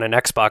play on an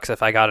Xbox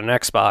if I got an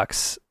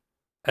Xbox,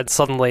 and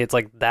suddenly it's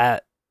like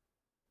that.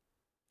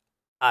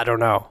 I don't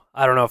know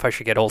if I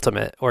should get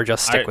ultimate or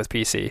just stick with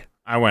PC.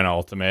 I went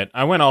ultimate.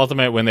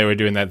 When they were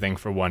doing that thing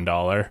for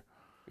 $1.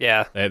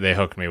 Yeah, They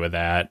hooked me with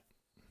that.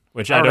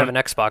 Which I don't have an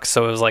Xbox,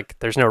 so it was like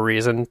there's no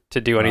reason to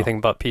do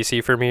anything but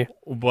PC for me.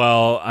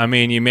 Well, I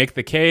mean, you make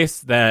the case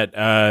that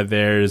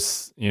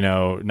there's,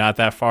 not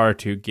that far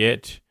to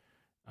get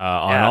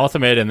on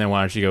Ultimate, and then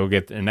why don't you go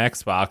get an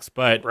Xbox?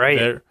 But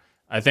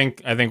I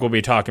think we'll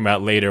be talking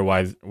about later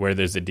where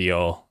there's a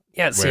deal.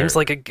 Yeah, it seems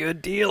like a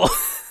good deal.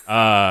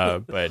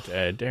 But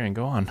Darren,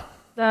 go on.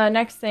 The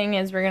next thing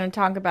is we're going to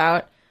talk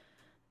about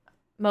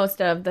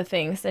most of the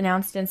things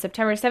announced in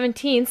September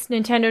 17th,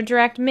 Nintendo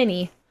Direct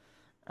Mini.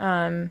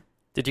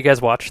 Did you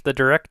guys watch the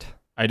Direct?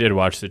 I did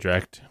watch the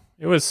Direct.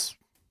 It was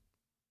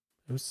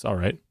all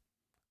right.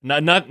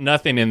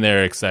 Nothing in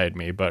there excited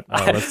me, but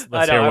let's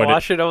I know, hear what I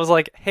watched it. I was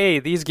like, hey,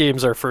 these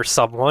games are for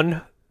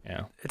someone.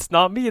 Yeah. It's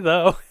not me,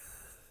 though.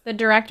 The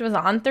Direct was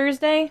on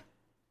Thursday.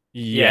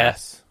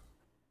 Yes.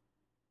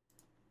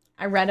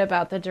 I read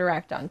about the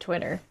Direct on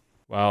Twitter.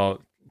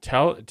 Well,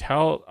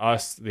 tell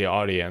us, the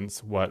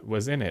audience, what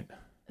was in it.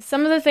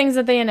 Some of the things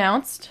that they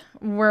announced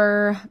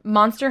were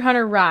Monster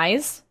Hunter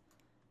Rise.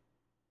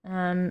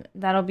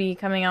 That'll be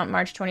coming out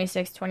March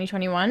 26,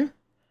 2021.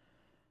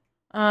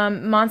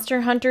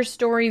 Monster Hunter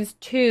Stories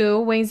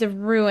 2, Ways of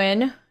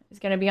Ruin is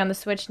going to be on the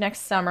Switch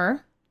next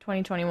summer,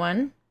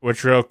 2021.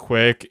 Which, real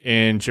quick,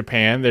 in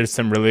Japan, there's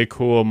some really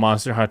cool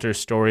Monster Hunter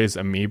Stories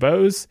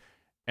amiibos,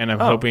 and I'm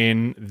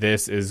hoping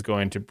this is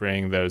going to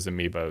bring those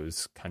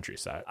amiibos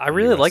countryside. I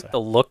really like the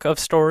look of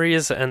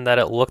Stories, and that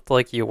it looked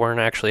like you weren't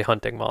actually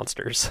hunting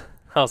monsters.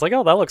 I was like,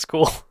 oh, that looks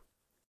cool.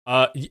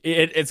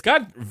 It's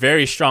got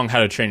very strong How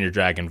to Train Your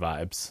Dragon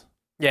vibes.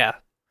 Yeah.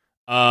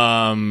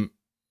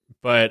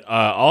 But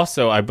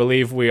also, I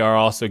believe we are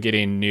also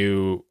getting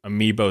new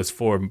amiibos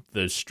for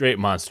the straight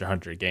Monster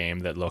Hunter game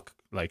that look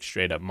like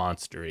straight up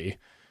monstery.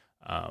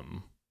 I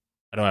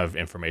don't have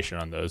information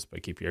on those,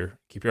 but keep your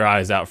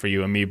eyes out for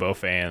you amiibo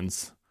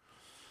fans.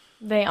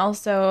 They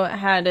also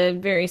had a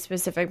very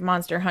specific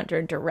Monster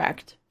Hunter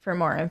Direct for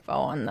more info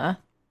on the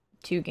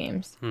two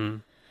games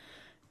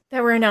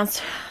that were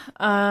announced.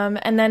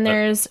 And then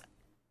there's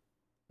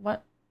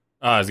what?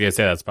 Oh, I was gonna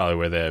say that's probably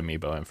where the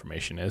amiibo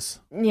information is.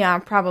 Yeah,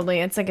 probably.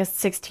 It's like a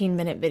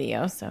 16-minute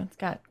video, so it's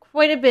got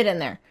quite a bit in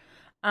there.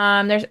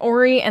 There's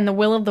Ori and the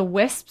Will of the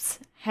Wisps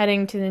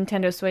heading to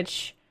Nintendo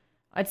Switch.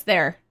 It's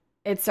there.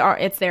 It's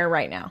there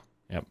right now.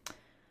 Yep.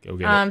 Go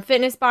get it.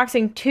 Fitness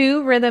Boxing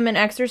 2, Rhythm and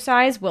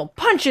Exercise will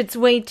punch its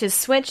way to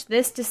Switch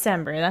this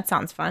December. That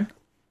sounds fun.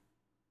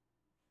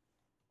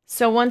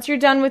 So once you're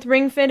done with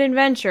Ring Fit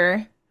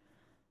Adventure,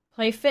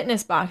 play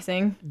Fitness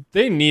Boxing.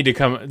 They need to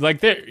come,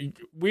 like,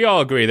 we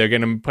all agree they're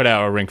going to put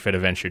out a Ring Fit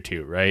Adventure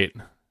 2, right?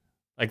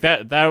 Like,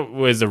 that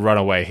was a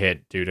runaway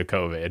hit due to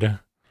COVID.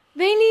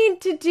 They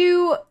need to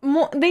do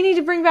more. They need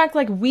to bring back,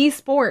 like, Wii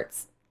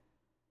Sports.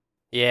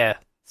 Yeah.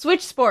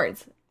 Switch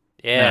Sports.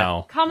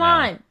 Yeah. Come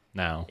on.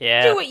 No.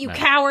 Yeah. Do it, you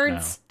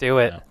cowards. No. Do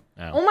it.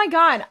 No. Oh my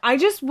god. I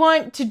just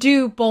want to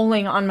do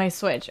bowling on my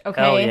Switch,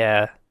 okay? Oh,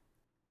 yeah.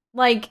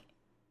 Like,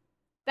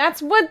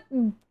 that's what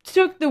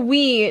took the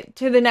Wii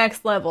to the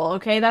next level,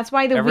 okay? That's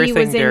why the Everything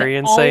Wii was in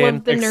Darian's all saying.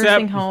 of the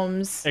nursing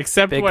homes.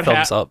 Except Big what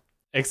thumbs up.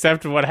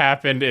 Except what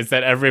happened is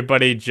that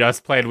everybody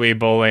just played Wii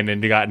Bowling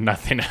and got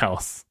nothing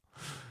else.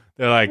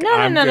 They're like,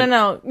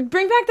 No.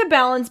 Bring back the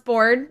balance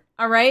board,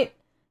 all right?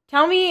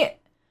 Let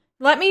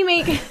me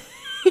make...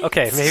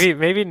 Okay,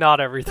 maybe not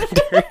everything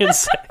Darian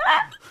said.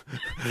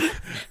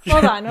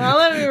 Hold on, well,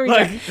 let me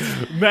read.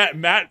 Like,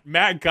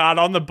 Matt got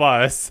on the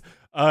bus.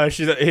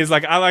 He's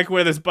like, I like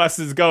where this bus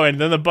is going.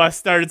 Then the bus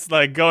starts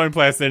like going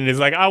places, and he's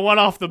like, I want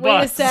off the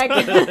bus. Wait a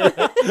second.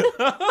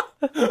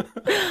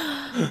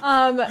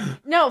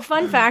 No,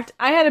 fun fact.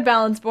 I had a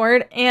balance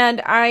board,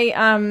 and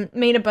I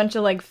made a bunch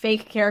of like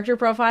fake character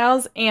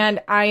profiles, and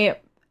I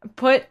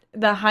put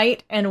the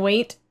height and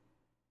weight,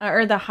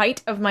 or the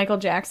height of Michael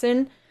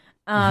Jackson.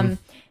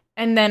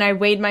 And then I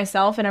weighed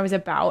myself, and I was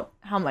about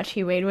how much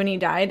he weighed when he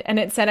died, and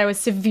it said I was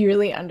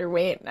severely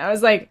underweight. And I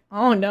was like,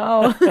 oh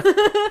no.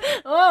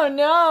 Oh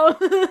no.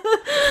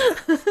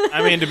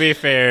 I mean, to be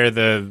fair,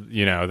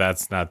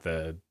 that's not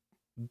the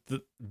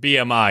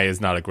BMI is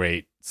not a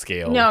great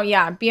scale. No,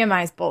 yeah,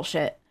 BMI is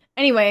bullshit.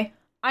 Anyway,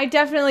 I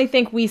definitely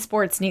think Wii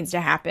Sports needs to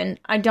happen.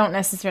 I don't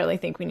necessarily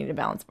think we need a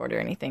balance board or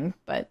anything,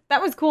 but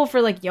that was cool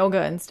for like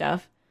yoga and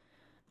stuff.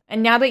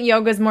 And now that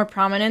yoga is more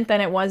prominent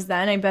than it was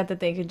then, I bet that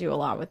they could do a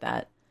lot with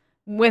that.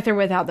 With or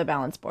without the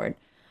balance board.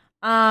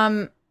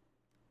 Anyway,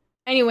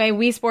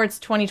 Wii Sports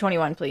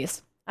 2021,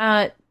 please.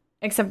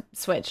 Except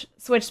Switch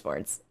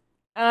Sports.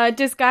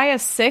 Disgaea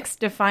 6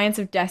 Defiance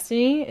of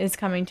Destiny is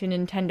coming to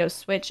Nintendo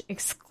Switch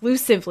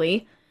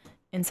exclusively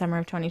in summer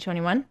of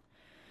 2021.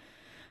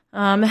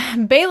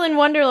 Balan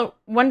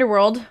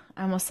Wonderworld,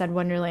 I almost said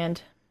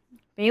Wonderland.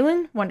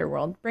 Balan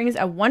Wonderworld brings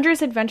a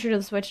wondrous adventure to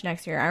the Switch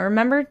next year. I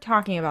remember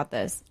talking about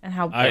this and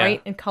how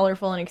bright and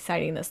colorful and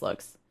exciting this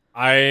looks.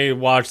 I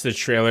watched the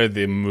trailer.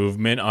 The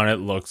movement on it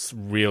looks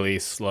really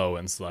slow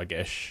and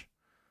sluggish.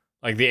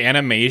 Like, the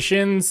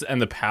animations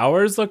and the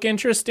powers look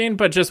interesting,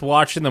 but just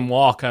watching them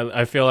walk,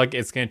 I feel like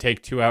it's going to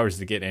take 2 hours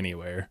to get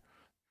anywhere.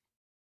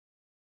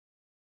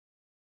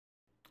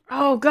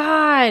 Oh,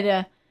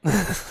 God.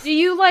 Do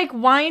you,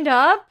 wind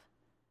up?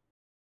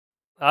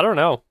 I don't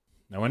know.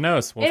 No one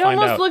knows. We'll it find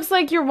almost out. looks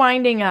like you're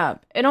winding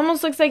up. It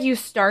almost looks like you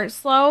start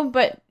slow,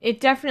 but it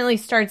definitely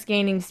starts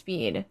gaining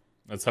speed.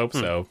 Let's hope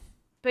so.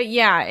 But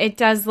yeah, it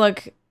does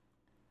look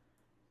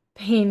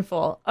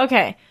painful.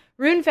 Okay.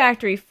 Rune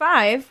Factory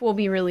 5 will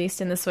be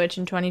released in the Switch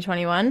in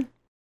 2021.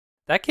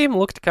 That game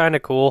looked kind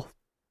of cool.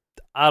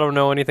 I don't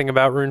know anything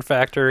about Rune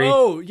Factory.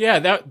 Oh, yeah,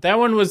 that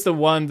one was the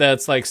one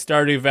that's like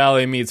Stardew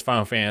Valley meets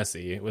Final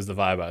Fantasy. It was the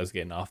vibe I was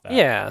getting off that.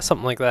 Yeah,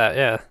 something like that,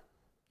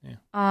 yeah.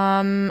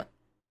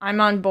 I'm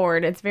on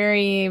board. It's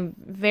very,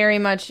 very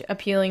much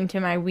appealing to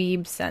my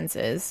weeb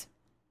senses.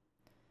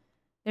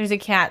 There's a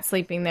cat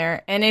sleeping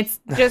there, and it's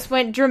just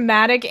went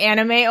dramatic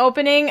anime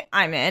opening.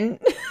 I'm in.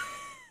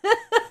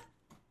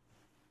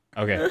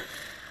 Okay.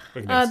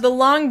 Quick news. The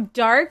Long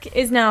Dark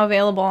is now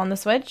available on the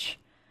Switch.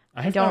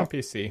 I have it on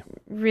PC.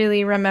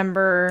 Really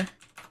remember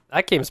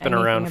That game's been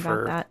anything around about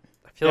for, that.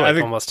 I feel Yeah, I like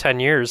think- almost 10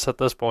 years at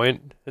this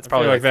point. It's I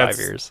probably feel like that's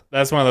 5 years.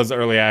 That's one of those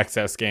early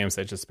access games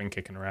that's just been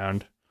kicking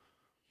around.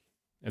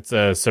 It's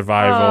a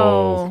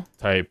survival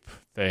type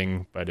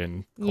thing, but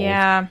in cold.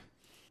 Yeah.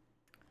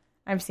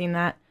 I've seen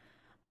that.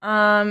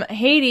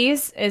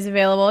 Hades is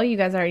available. You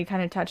guys already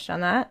kind of touched on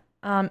that.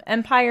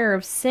 Empire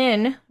of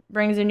Sin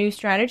brings a new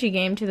strategy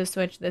game to the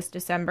Switch this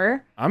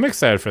December. I'm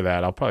excited for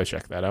that. I'll probably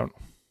check that out.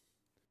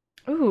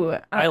 Ooh.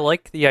 I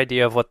like the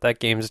idea of what that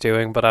game's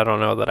doing, but I don't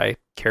know that I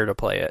care to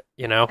play it,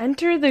 you know?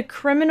 Enter the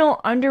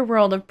criminal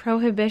underworld of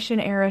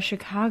Prohibition-era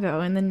Chicago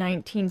in the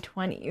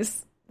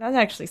 1920s. That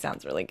actually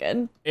sounds really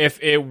good.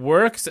 If it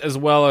works as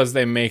well as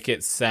they make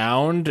it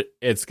sound,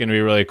 it's going to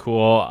be really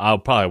cool. I'll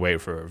probably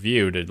wait for a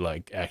review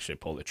to actually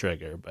pull the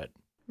trigger, but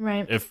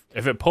Right. if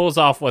it pulls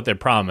off what they're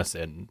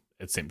promising,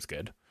 it seems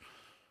good.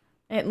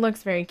 It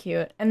looks very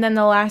cute. And then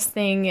the last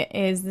thing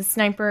is the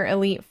Sniper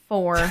Elite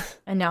 4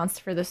 announced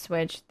for the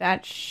Switch.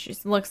 That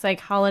looks like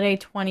holiday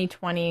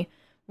 2020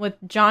 with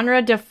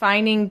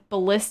genre-defining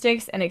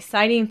ballistics and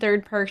exciting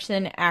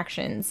third-person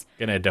actions.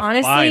 Gonna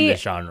define Honestly, the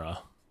genre.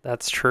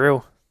 That's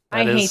true.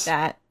 I That hate is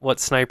that. what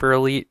Sniper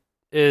Elite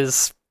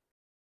is.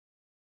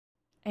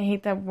 I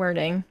hate that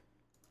wording.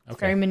 It's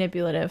Okay. very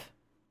manipulative.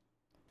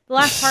 The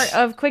last part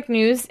of quick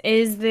news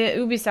is the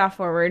Ubisoft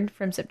Forward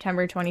from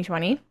September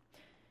 2020.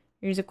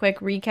 Here's a quick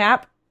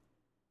recap.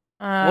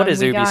 What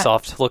is we got-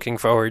 Ubisoft looking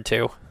forward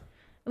to?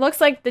 It looks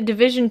like the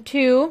Division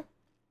 2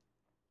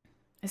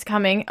 is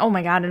coming. Oh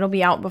my god, it'll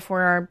be out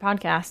before our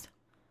podcast.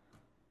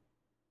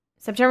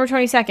 September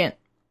 22nd.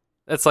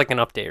 It's like an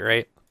update,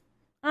 right?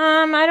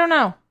 I don't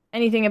know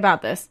anything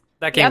about this.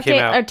 That The game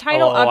came update, out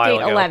title a while update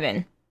ago.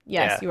 11.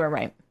 Yes, Yeah. you are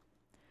right.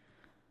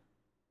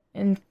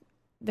 And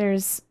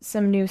there's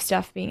some new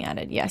stuff being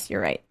added. Yes,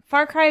 you're right.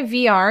 Far Cry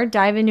VR,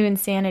 Dive into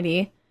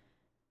Insanity,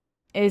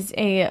 is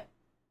a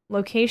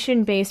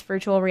location-based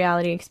virtual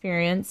reality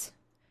experience.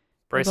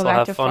 Bryce Go will back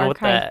have to fun Far with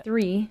Cry that.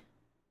 3.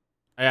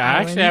 I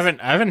actually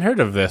Islands. I haven't heard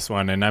of this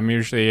one, and I'm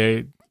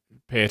usually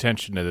pay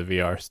attention to the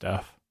VR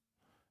stuff.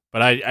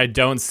 But I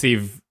don't see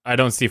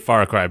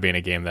Far Cry being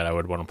a game that I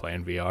would want to play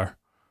in VR.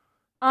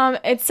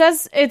 It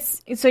says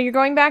so you're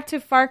going back to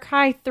Far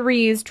Cry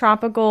 3's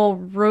tropical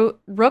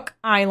Rook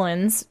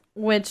Islands,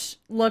 which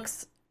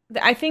looks,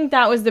 I think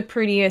that was the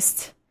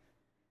prettiest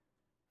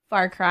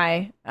Far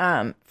Cry.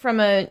 From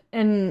a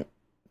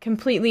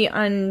completely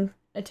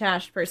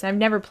unattached person. I've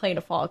never played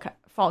a Fall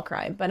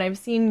Cry, but I've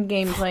seen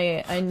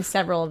gameplay in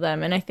several of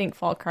them, and I think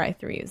Fall Cry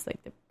 3 is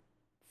like the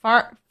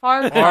Far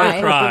Far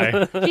Cry. Cry.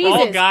 Jesus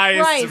All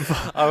guys.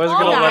 Christ. I was Fall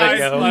going to let Guys.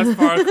 it go. Let's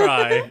Far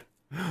Cry.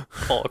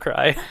 Fall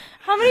Cry.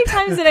 How many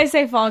times did I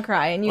say Fall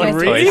Cry and you guys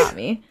Three? stop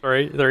me?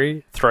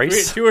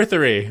 Thrice. 2 or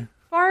 3.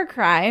 Far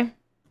Cry.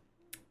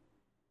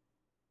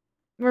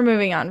 We're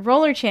moving on.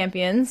 Roller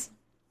Champions.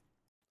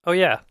 Oh,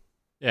 yeah.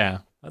 Yeah,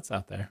 that's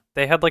out there.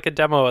 They had like a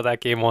demo of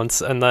that game once,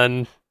 and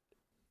then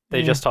they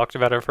Yeah. just talked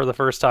about it for the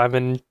first time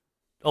in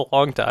a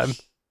long time.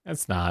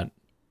 That's not.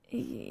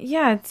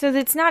 Yeah, so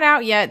it's not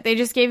out yet. They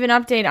just gave an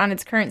update on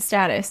its current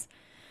status.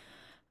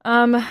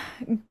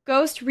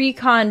 Ghost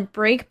Recon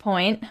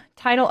Breakpoint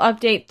title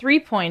update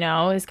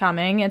 3.0 is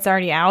coming. It's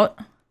already out.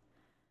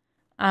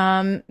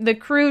 The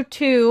Crew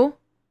 2,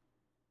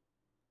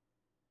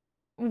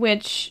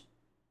 which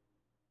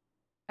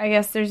I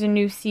guess there's a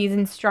new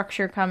season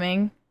structure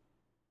coming.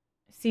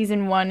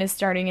 Season 1 is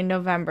starting in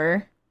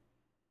November.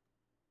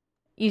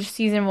 Each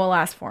season will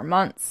last 4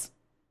 months,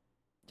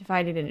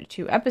 divided into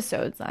 2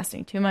 episodes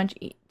lasting 2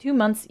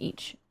 months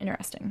each.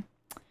 Interesting.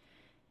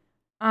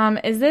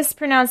 Is this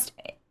pronounced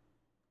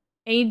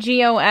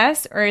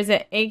Agos or is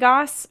it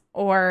Agos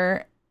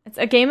or it's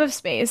a game of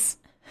space?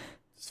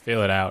 Just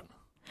feel it out.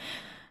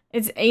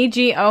 It's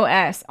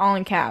Agos, all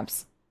in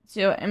caps.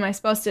 So am I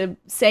supposed to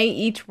say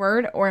each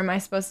word or am I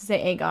supposed to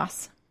say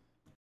Agos?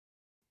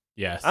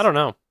 Yes. I don't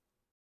know.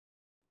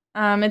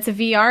 It's a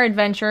VR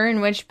adventure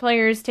in which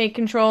players take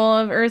control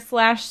of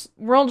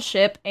Earth/world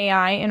ship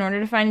AI in order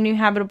to find a new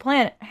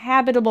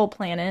habitable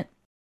planet.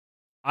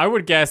 I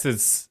would guess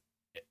it's.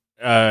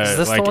 Is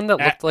this like the one that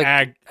looked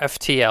like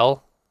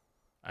FTL?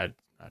 I'm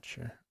not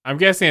sure. I'm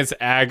guessing it's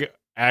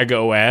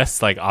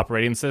AgOS, like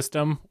operating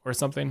system or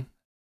something.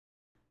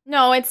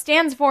 No, it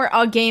stands for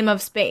a game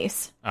of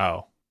space.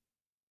 Oh.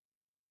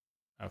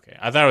 Okay.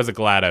 I thought it was a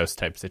GLaDOS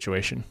type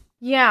situation.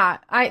 Yeah,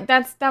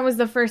 that was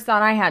the first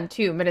thought I had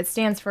too, but it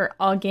stands for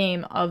a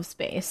game of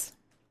space.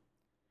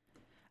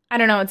 I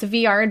don't know, it's a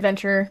VR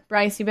adventure.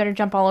 Bryce, you better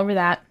jump all over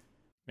that.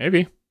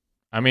 Maybe.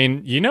 I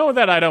mean, you know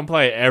that I don't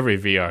play every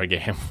VR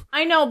game.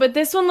 I know, but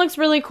this one looks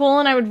really cool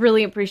and I would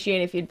really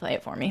appreciate if you'd play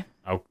it for me.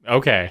 Oh,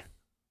 okay.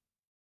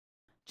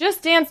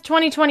 Just Dance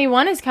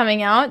 2021 is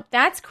coming out.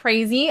 That's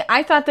crazy.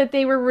 I thought that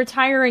they were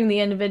retiring the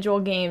individual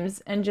games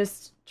and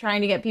just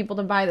trying to get people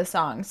to buy the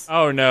songs.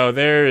 Oh no,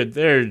 they're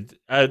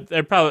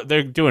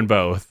doing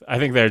both. I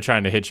think they're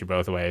trying to hit you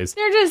both ways.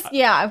 They're just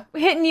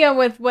hitting you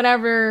with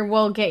whatever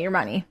will get your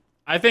money.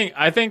 I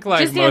think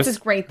like Just Dance is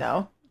great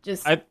though.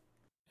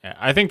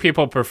 I think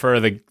people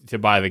prefer to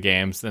buy the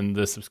games than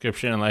the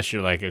subscription unless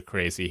you're like a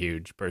crazy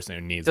huge person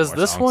who needs. Does more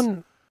this songs.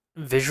 one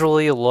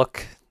visually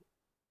look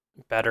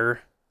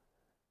better?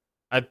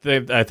 I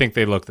think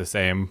they look the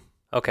same.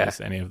 Okay.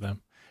 As any of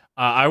them.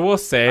 I will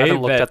say I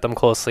haven't looked that at them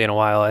closely in a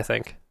while, I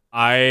think.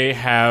 I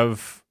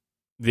have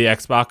the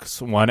Xbox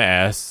One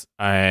S,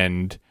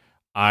 and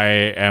I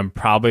am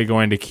probably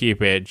going to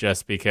keep it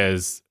just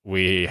because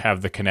we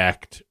have the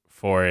Kinect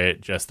for it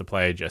just to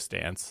play Just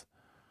Dance.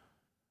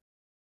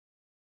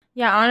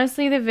 Yeah,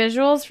 honestly, the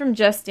visuals from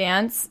Just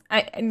Dance,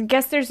 I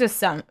guess there's just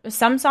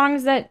some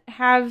songs that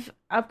have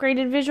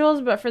upgraded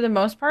visuals, but for the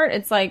most part,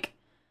 it's like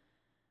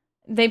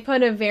they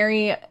put a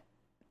very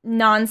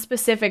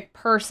non-specific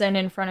person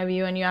in front of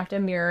you and you have to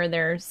mirror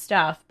their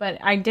stuff. But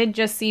I did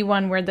just see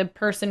one where the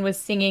person was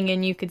singing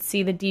and you could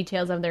see the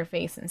details of their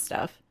face and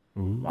stuff.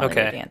 while they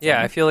were Okay. dancing.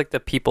 Yeah, I feel like the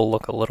people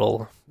look a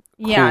little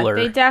Yeah, cooler.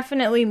 they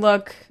definitely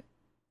look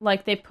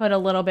like they put a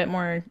little bit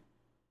more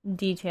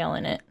detail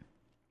in it.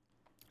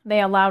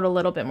 They allowed a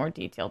little bit more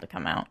detail to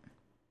come out.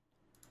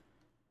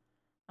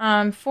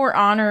 For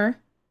Honor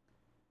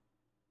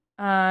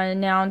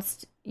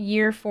announced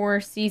Year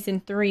 4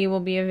 Season 3 will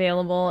be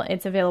available.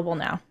 It's available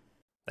now.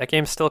 That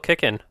game's still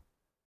kicking.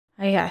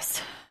 I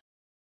guess.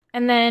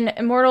 And then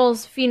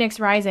Immortals Phoenix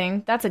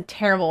Rising. That's a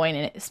terrible way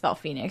to spell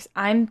Phoenix.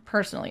 I'm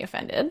personally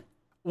offended.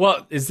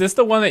 Well, is this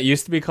the one that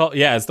used to be called...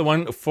 Yeah, it's the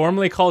one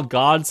formerly called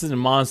Gods and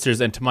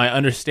Monsters, and to my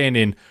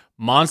understanding,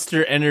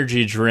 Monster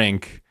Energy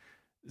Drink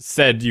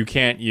said you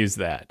can't use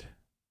that.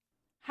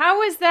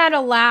 How is that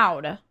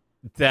allowed?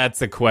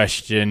 That's a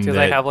question. Do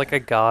they have like a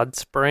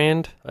Gods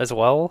brand as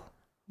well?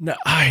 No,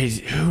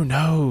 who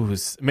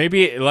knows?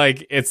 Maybe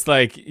like it's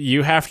like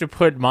you have to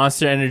put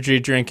Monster Energy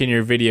Drink in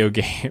your video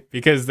game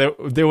because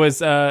there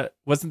was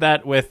wasn't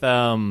that with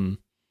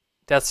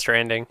Death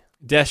Stranding.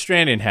 Death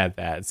Stranding had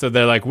that. So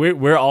they're like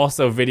we're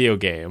also video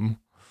game.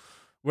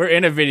 We're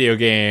in a video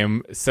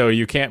game, so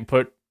you can't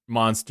put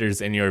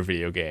monsters in your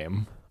video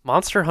game.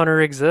 Monster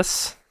Hunter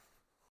exists.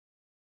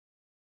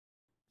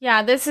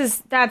 Yeah,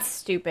 that's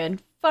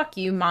stupid. Fuck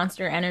you,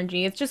 Monster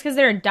Energy. It's just because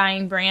they're a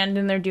dying brand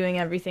and they're doing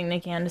everything they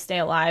can to stay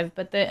alive.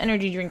 But the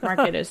energy drink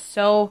market is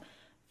so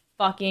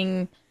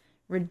fucking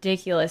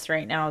ridiculous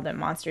right now that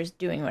Monster's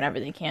doing whatever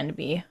they can to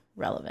be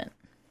relevant.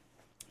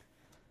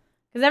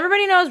 Because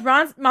everybody knows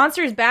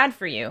Monster is bad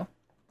for you.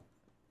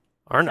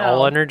 Aren't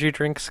all energy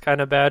drinks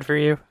kind of bad for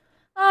you?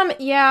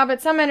 Yeah,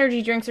 but some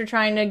energy drinks are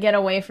trying to get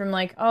away from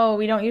like, oh,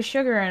 we don't use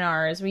sugar in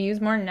ours. We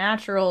use more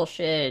natural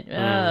shit.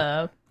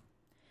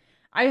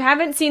 I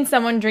haven't seen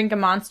someone drink a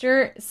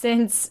Monster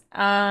since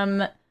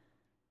one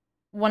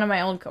of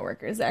my old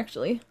coworkers,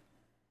 actually.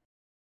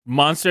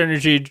 Monster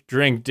Energy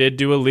Drink did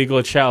do a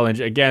legal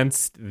challenge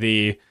against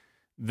the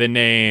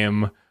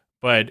name,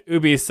 but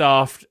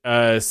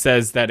Ubisoft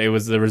says that it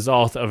was the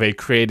result of a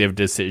creative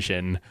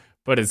decision.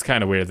 But it's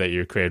kind of weird that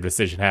your creative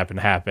decision happened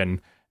to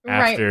happen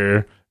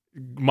after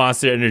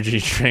Monster Energy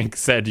Drink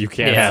said you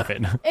can't have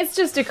it. It's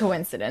just a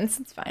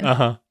coincidence. It's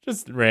fine.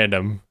 Just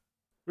random.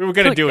 We were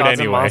gonna do it Gods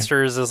anyway. and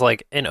Monsters is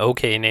like an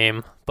okay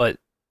name, but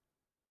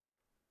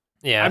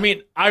yeah. I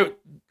mean,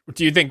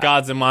 do you think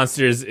Gods and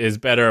Monsters is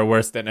better or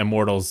worse than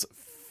Immortals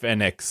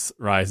Phoenix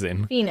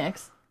Rising?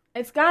 Phoenix.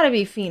 It's got to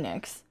be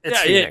Phoenix. It's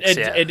Phoenix,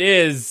 it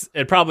is.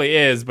 It probably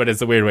is, but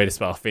it's a weird way to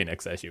spell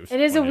Phoenix, as you. It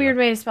is a weird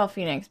way to spell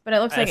Phoenix, but it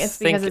looks like it's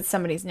because it's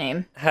somebody's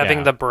name.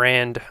 Having the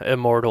brand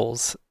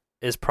Immortals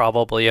is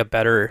probably a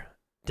better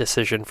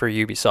decision for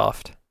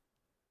Ubisoft.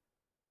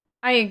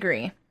 I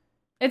agree.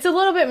 It's a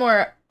little bit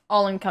more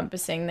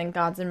all-encompassing than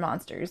gods and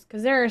monsters,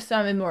 because there are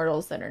some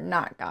immortals that are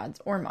not gods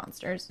or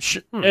monsters.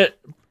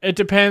 It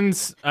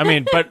depends. I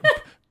mean,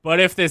 but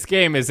if this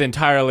game is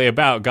entirely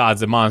about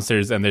gods and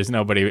monsters and there's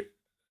nobody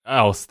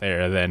else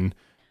there, then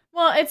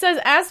Well, it says,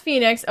 as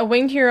Phoenix, a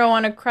winged hero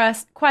on a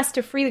quest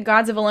to free the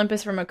gods of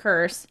Olympus from a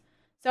curse.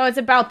 So it's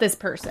about this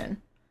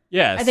person.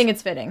 yes, I think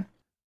it's fitting.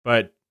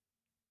 But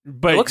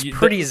It looks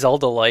pretty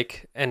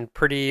Zelda-like and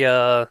pretty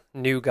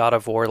new God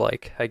of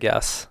War-like, I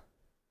guess.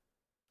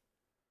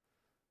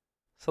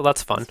 So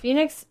that's fun. Is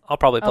Phoenix I'll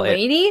probably a play it.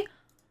 lady?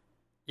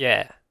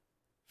 Yeah.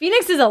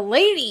 Phoenix is a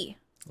lady.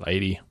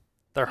 lady.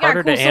 They're Yeah,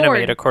 harder cool to animate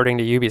sword. according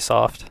to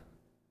Ubisoft.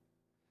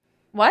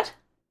 What?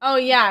 Oh,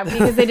 yeah,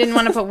 because they didn't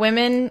want to put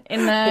women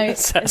in the...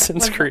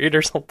 Assassin's what's- Creed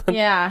or something.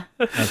 Yeah.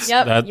 That's,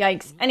 Yep. that-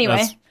 Yikes.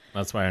 Anyway.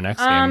 that's why our next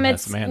game has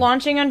It's a man.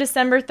 launching on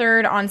December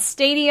 3rd on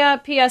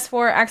Stadia,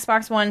 PS4,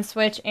 Xbox One,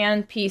 Switch,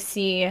 and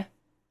PC,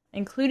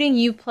 including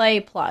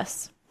Uplay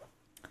Plus.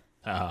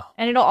 Oh.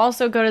 And it'll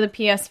also go to the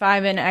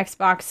PS5 and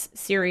Xbox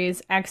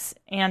Series X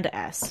and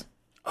S.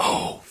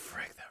 Oh,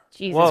 frick!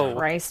 Jesus Whoa.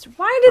 Christ!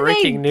 Why did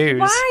Breaking news.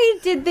 Why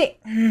did they?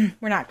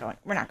 We're not going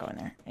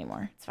there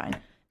anymore. It's fine.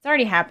 It's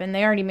already happened.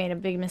 They already made a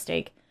big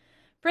mistake.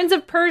 Prince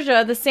of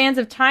Persia: The Sands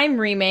of Time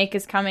remake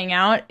is coming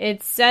out.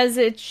 It says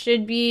it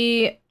should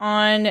be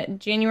on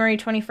January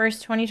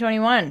 21st,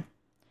 2021.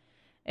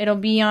 It'll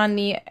be on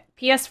the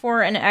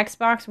PS4 and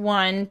Xbox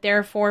One,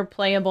 therefore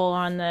playable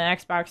on the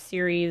Xbox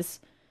Series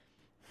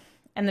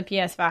and the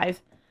PS5.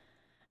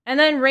 And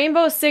then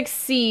Rainbow Six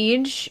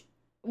Siege,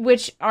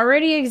 which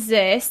already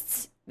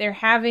exists. They're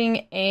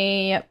having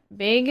a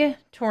big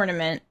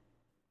tournament.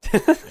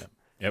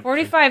 Yep.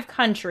 45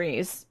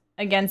 countries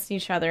against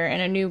each other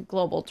in a new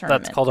global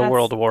tournament. That's called a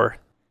world war.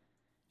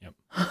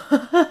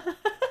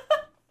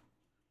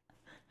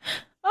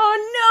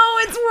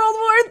 Oh no, it's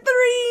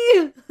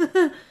World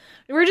War III!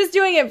 We're just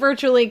doing it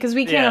virtually because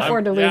we can't Yeah,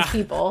 afford to lose yeah.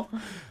 people.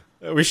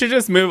 We should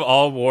just move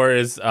all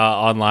wars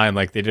online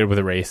like they did with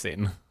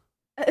racing.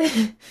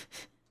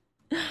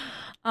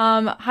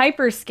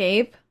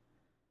 Hyperscape.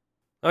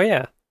 Oh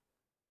yeah.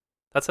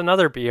 That's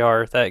another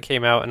BR that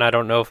came out and I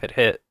don't know if it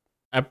hit.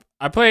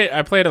 I played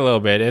a little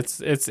bit.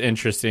 It's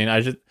interesting.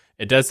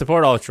 It does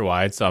support ultra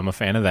wide, so I'm a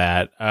fan of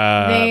that.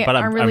 They but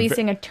are I'm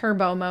releasing a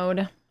turbo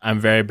mode. I'm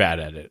very bad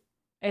at it,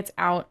 It's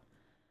out.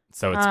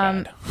 so it's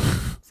bad.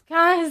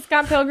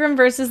 Scott Pilgrim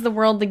versus the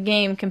World, the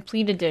game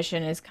complete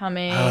edition is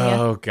coming.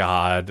 Oh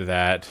God,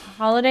 that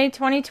Holiday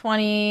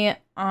 2020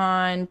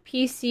 on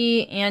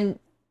PC and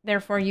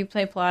therefore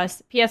Uplay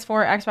Plus,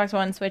 PS4, Xbox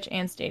One, Switch,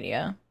 and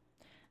Stadia.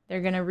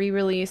 They're going to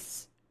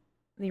re-release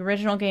the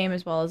original game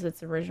as well as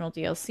its original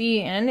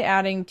DLC and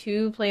adding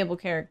 2 playable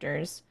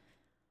characters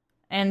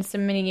and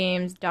some mini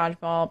games,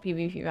 dodgeball,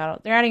 PvP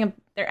battle. They're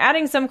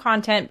adding some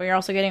content, but you're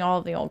also getting all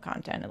of the old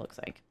content. It looks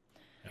like.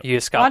 You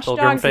a Scott Watch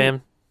Pilgrim Dogs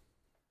fan?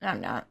 I'm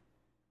not.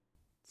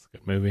 it's a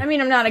good movie. I mean,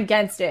 I'm not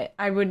against it.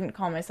 I wouldn't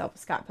call myself a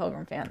Scott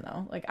Pilgrim fan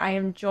though. Like I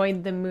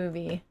enjoyed the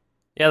movie.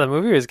 Yeah, the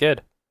movie was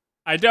good.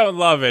 I don't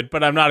love it,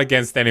 but I'm not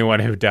against anyone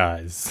who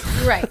does.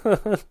 Right.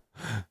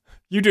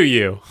 You do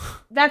you.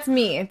 That's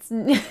me. It's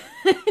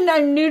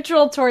I'm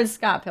neutral towards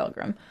Scott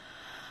Pilgrim.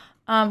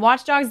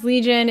 Watch Dogs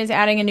Legion is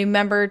adding a new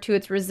member to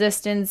its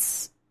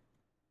resistance.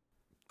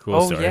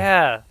 Cool story.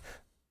 Yeah.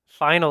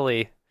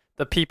 Finally.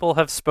 The people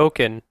have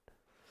spoken.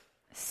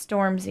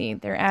 Stormzy.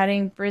 They're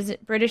adding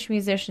British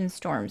musician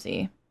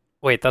Stormzy.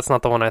 Wait, that's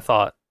not the one I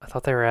thought. I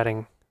thought they were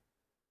adding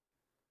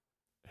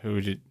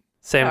Who did?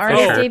 Sam The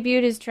artist Fisher.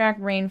 debuted his track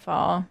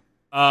Rainfall.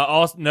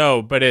 Also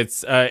no, but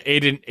it's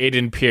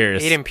Aiden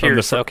Pierce. Aiden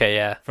Pierce. from Okay,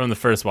 yeah. from the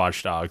first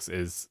Watch Dogs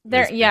is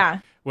There, yeah.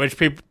 Which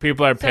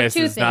people are So pissed.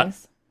 2 It's not.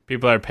 things.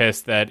 People are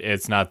pissed that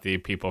it's not the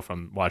people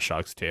from Watch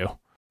Dogs 2.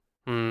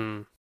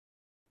 Hmm.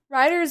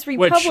 Riders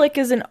Republic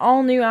is an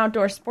all-new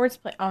outdoor sports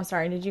play. Oh,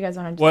 sorry. Did you guys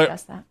want to What-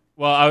 discuss that?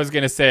 Well, I was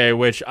gonna say,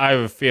 which I have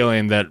a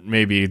feeling that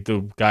maybe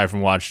the guy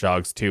from Watch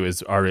Dogs 2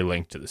 is already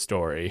linked to the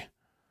story,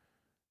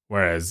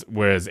 whereas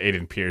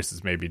Aiden Pierce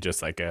is maybe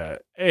just like a,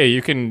 hey,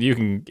 you can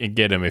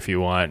get him if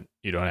you want,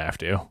 you don't have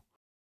to.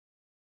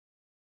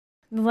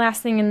 The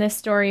last thing in this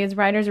story is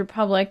Riders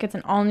Republic. It's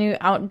an all-new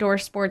outdoor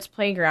sports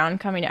playground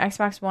coming to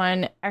Xbox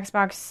One,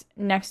 Xbox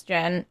Next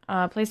Gen,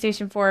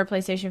 PlayStation 4,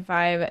 PlayStation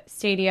 5,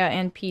 Stadia,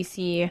 and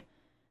PC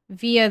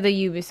via the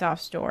Ubisoft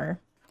Store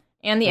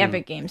and the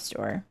Epic Games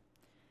Store.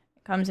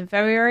 It comes in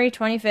February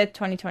 25th,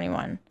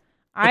 2021.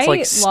 It's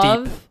like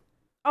steep.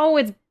 Oh,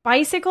 it's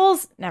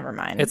bicycles? Never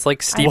mind. It's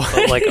like steep,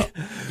 but like,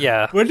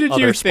 yeah. What did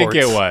other you think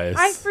it sports. was?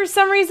 I, for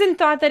some reason,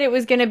 thought that it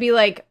was going to be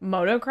like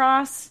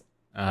motocross,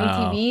 Oh.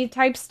 ATV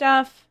type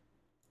stuff.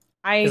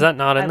 Is that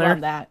not in I there?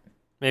 love that.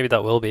 Maybe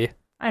that will be.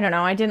 I don't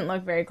know. I didn't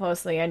look very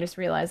closely. I just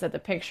realized that the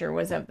picture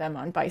was of them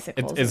on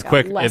bicycles. It's and got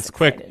quick. less It's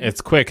quick. excited.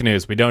 It's quick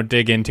news. We don't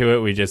dig into it.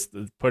 We just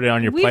put it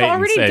on your We've plate.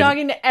 already and say, dug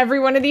into every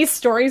one of these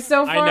stories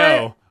so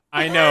far.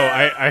 I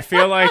know. I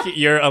feel like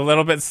you're a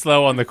little bit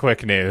slow on the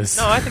quick news.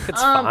 No, I think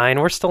it's fine.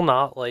 We're still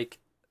not like.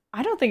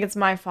 I don't think it's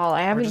my fault.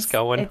 I haven't. just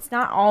going. It's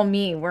not all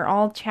me. We're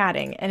all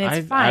chatting, and it's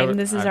I fine. would-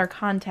 This is our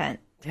content.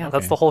 Yeah, Okay.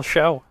 that's the whole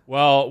show.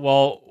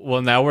 Well.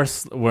 Now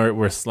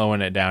we're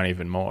slowing it down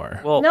even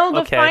more. Well, No,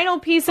 the okay. final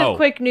piece of Oh.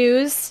 quick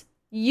news.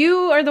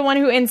 You are the one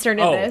who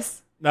inserted Oh.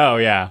 this. Oh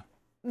yeah.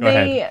 Go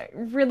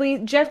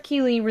ahead. Jeff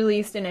Keighley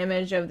released an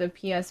image of the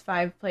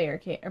PS5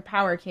 or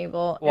power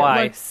cable. Why?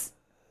 It looks,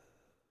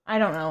 I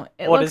don't know.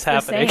 It What looks is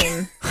happening? the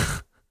same.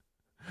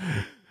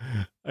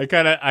 I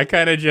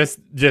kind of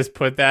just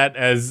put that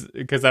as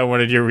because I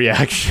wanted your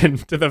reaction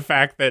to the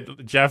fact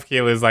that Jeff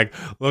Keighley is like,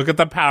 look at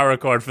the power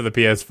cord for the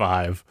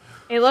PS5.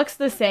 It looks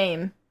the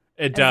same.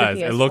 It the does.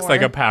 It looks PS4.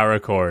 like a power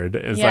cord.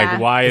 It's Yeah. like,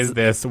 why is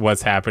this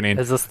what's happening?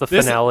 Is this the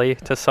This- finale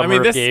to Summer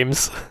of this-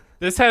 Games?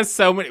 This has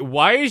so many.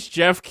 Why is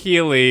Jeff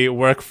Keighley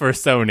work for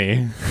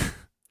Sony?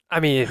 I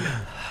mean,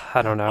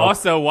 I don't know.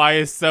 Also, why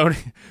is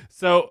Sony?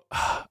 So,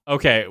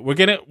 okay,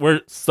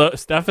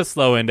 stuff is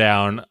slowing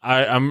down.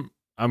 I'm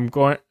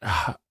going.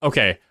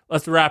 Okay,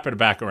 let's wrap it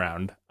back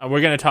around.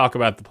 We're gonna talk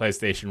about the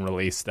PlayStation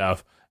release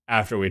stuff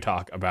after we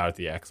talk about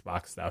the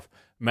Xbox stuff.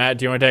 Matt,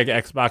 do you want to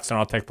take Xbox and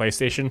I'll take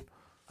PlayStation?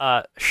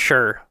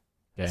 Sure.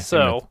 Okay,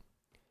 So,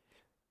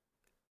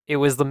 it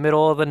was the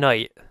middle of the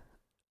night.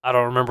 I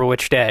don't remember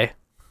which day.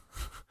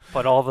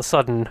 But all of a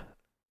sudden,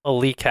 a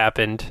leak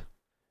happened.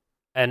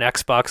 And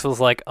Xbox was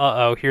like,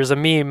 uh-oh, here's a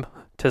meme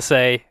to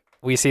say,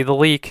 we see the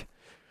leak.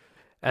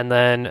 And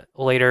then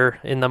later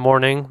in the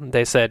morning,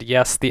 they said,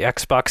 yes, the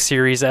Xbox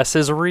Series S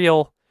is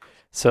real.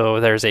 So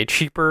there's a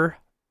cheaper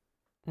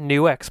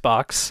new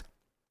Xbox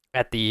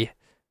at the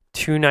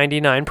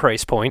 $299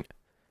 price point.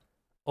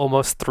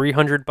 Almost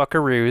 300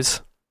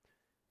 buckaroos.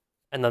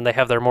 And then they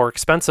have their more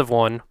expensive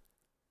one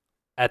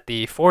at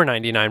the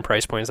 $499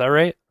 price point. Is that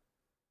right?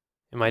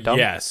 Am I dumb?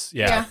 Yes,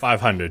 Yeah.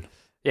 500.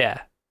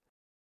 Yeah.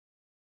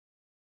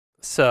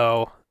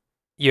 So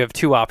you have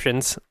two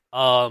options.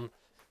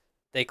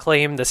 They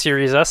claim the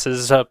Series S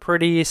is a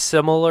pretty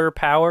similar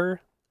power,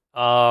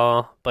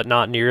 but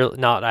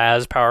not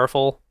as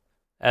powerful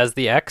as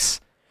the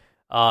X.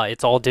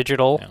 It's all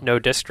digital, Yeah. no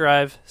disk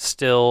drive,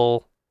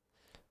 still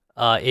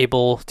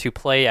able to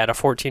play at a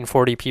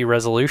 1440p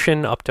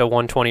resolution up to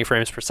 120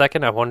 frames per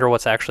second. I wonder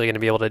what's actually going to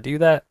be able to do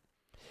that.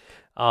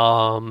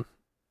 Stardew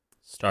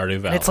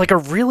Valley. It's like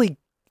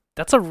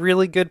that's a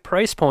really good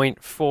price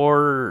point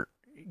for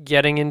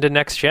getting into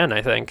next gen,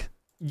 I think.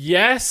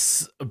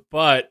 Yes,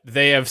 but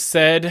they have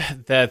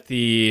said that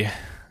the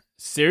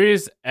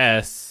Series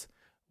S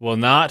will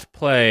not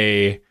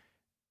play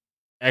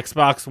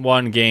Xbox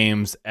One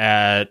games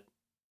in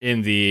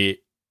the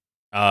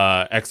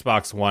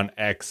Xbox One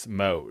X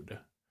mode.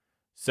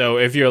 So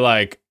if you're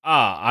like,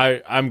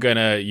 I'm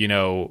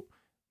gonna,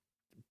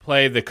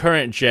 play the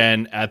current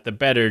gen at the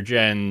better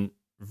gen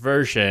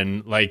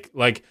version, like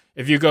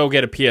if you go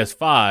get a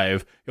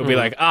PS5, you'll be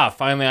like,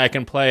 finally I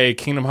can play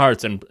Kingdom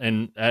Hearts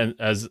and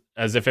as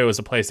if it was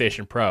a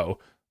PlayStation Pro.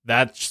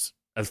 That's,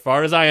 as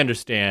far as I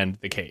understand,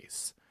 the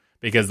case,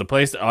 because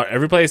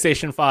every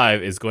PlayStation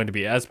 5 is going to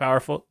be as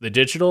powerful. The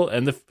digital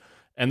and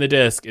the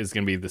disc is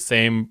going to be the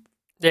same.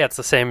 Yeah, it's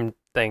the same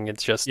thing.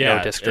 It's just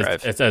no disk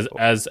drive. It's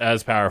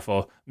as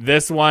powerful.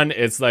 This one,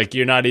 it's like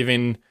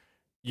an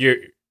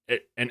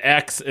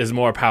X is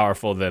more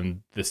powerful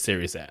than the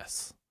Series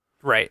S.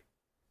 Right.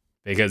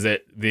 Because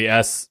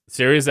the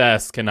Series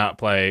S cannot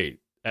play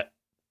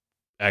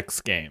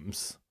X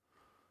games.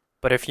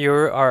 But if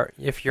you're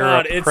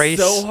God, a price,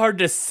 it's so hard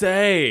to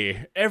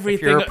say. if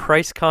you're a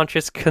price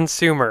conscious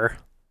consumer,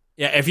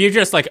 Yeah, if you're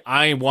just like,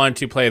 I want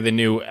to play the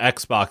new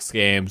Xbox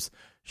games,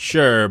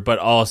 sure, but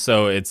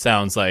also it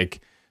sounds like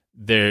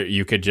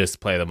you could just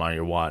play them on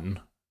your One.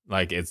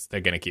 Like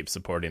they're gonna keep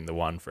supporting the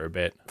One for a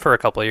bit. for a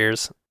couple of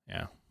years.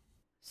 Yeah.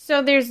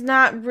 So there's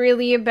not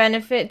really a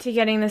benefit to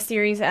getting the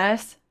Series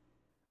S?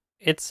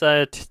 It's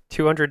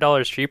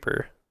 $200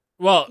 cheaper.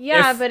 Well,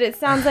 Yeah, but it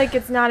sounds like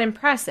it's not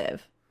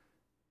impressive.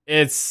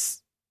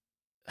 it's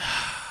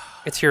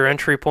It's your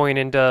entry point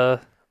into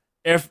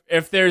if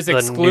there's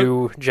the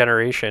new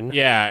generation.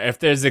 Yeah, if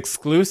there's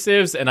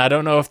exclusives, and I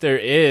don't know if there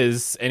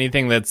is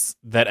anything that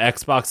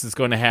Xbox is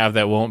going to have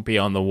that won't be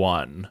on the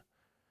One.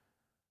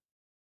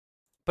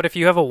 But if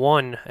you have a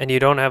One and you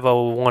don't have a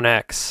One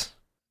X,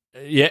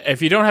 Yeah,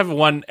 if you don't have a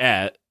One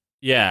S,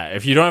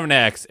 if you don't have an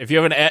X, if you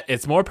have an S,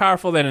 it's more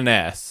powerful than an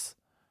S,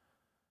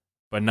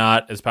 but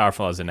not as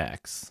powerful as an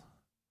X.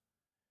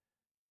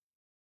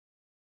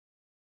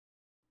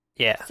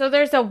 yeah. So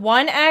there's a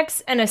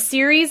 1X and a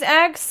Series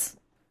X?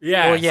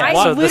 Yeah, Well, yeah, I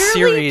so the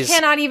literally series-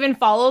 cannot even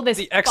follow this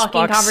the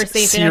fucking Xbox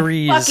conversation.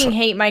 Series- I fucking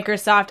hate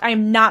Microsoft. I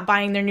am not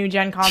buying their new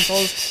gen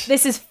consoles.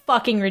 This is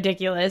fucking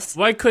ridiculous.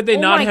 Why could they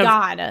Oh not my have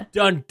God.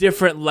 done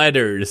different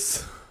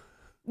letters?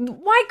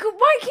 Why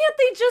can't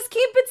they just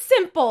keep it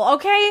simple,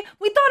 okay?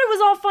 We thought it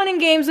was all fun and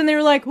games and they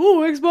were like, oh,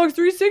 Xbox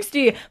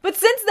 360. But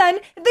since then,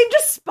 they've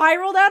just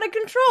spiraled out of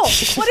control.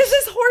 What is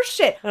this horse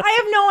shit? I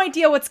have no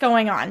idea what's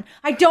going on.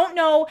 I don't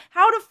know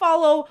how to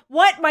follow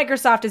what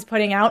Microsoft is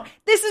putting out.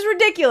 This is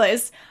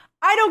ridiculous.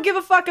 I don't give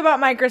a fuck about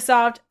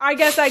Microsoft. I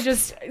guess I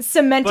just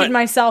cemented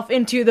myself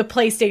into the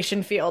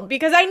PlayStation field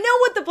because I know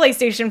what the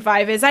PlayStation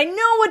 5 is. I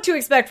know what to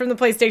expect from the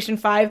PlayStation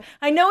 5.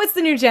 I know it's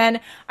the new gen.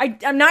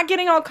 I'm not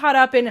getting all caught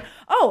up in,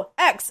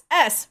 X,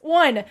 S,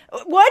 1.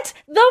 What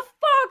the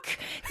fuck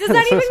does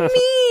that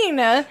even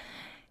mean?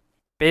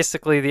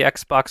 Basically, the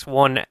Xbox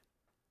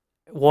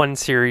One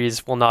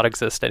series will not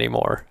exist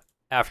anymore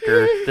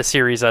after the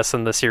Series S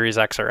and the Series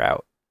X are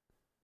out.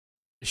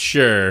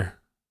 Sure.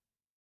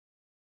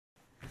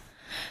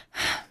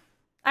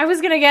 I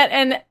was gonna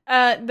get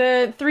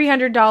the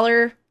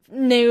 $300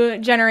 new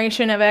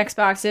generation of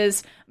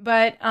Xboxes,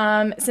 but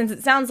since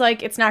it sounds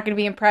like it's not going to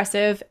be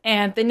impressive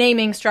and the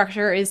naming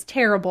structure is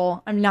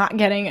terrible, I'm not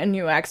getting a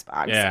new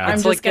Xbox. Yeah. I'm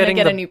It's just like gonna getting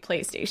get a new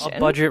PlayStation. A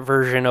budget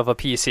version of a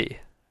PC,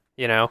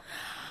 you know?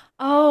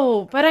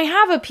 Oh, but I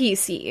have a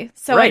PC,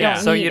 so Right, I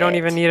don't so need you don't it.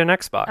 even need an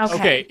Xbox.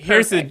 Okay,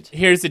 here's perfect.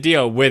 the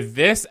deal. With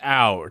this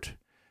out,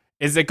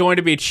 is it going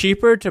to be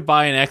cheaper to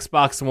buy an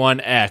Xbox One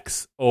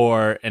X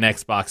or an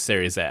Xbox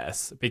Series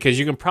S? Because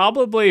you can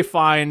probably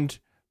find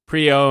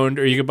pre-owned,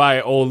 or you can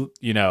buy old,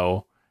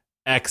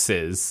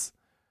 X's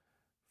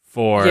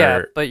for.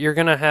 Yeah, but you're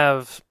gonna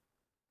have.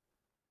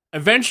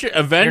 Eventually,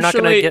 You're not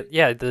gonna get.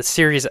 Yeah, the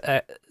Series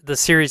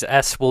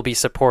S will be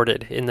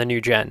supported in the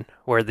new gen,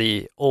 where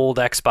the old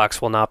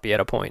Xbox will not be at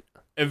a point.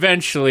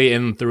 eventually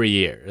in 3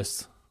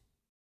 years.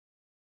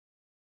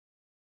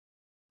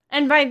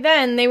 And by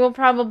then, they will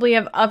probably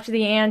have upped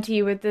the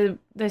ante with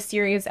the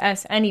Series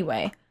S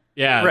anyway.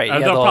 Yeah, Right, yeah,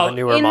 they'll they'll have a prob-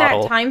 newer In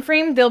model. that time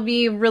frame, they'll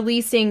be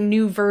releasing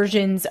new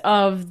versions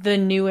of the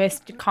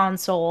newest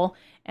console,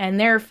 and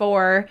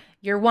therefore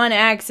your One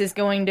X is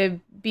going to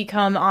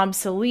become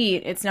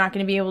obsolete. It's not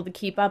going to be able to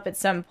keep up at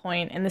some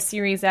point, and the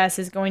Series S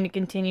is going to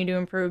continue to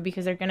improve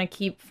because they're going to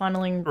keep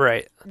funneling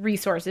Right.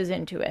 resources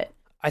into it.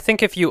 I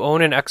think if you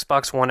own an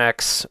Xbox One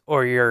X,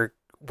 or you're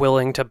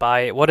willing to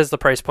buy, what is the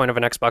price point of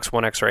an Xbox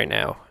One X right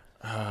now?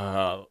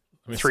 let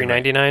me see.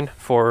 $399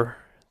 for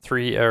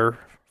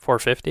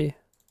 $450.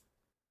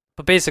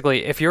 But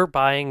basically, if you're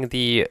buying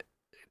the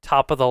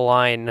top of the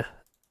line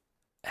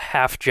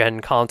half gen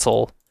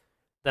console,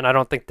 then I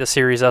don't think the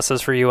Series S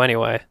is for you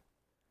anyway.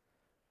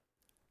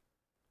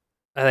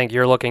 I think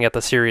you're looking at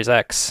the Series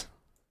X.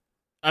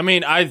 I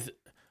mean,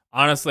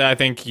 honestly, I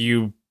think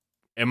it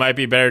might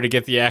be better to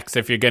get the X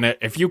if you're gonna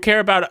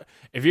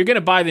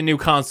buy the new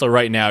console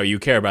right now. You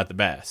care about the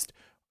best.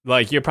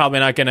 Like, you're probably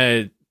not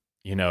gonna,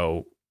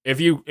 if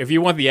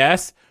you want the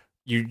S,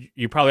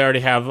 you probably already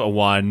have a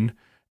one,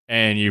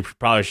 and you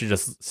probably should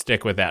just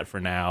stick with that for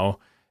now.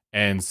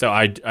 And so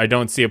I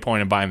don't see a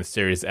point in buying the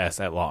Series S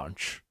at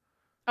launch.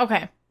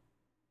 Okay.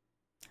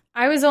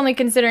 I was only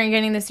considering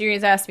getting the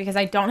Series S because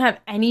I don't have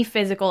any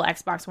physical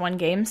Xbox One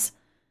games.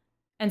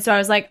 And so I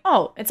was like,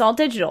 it's all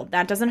digital.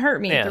 That doesn't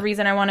hurt me. Yeah. The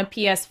reason I want a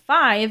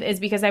PS5 is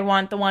because I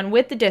want the one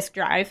with the disc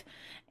drive,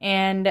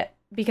 and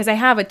because I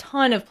have a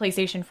ton of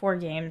PlayStation 4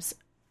 games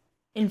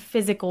in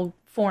physical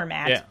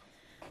format. Yeah.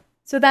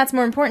 So that's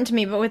more important to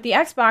me. But with the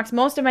Xbox,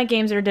 most of my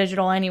games are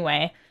digital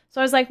anyway. So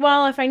I was like,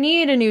 well, if I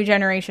need a new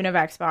generation of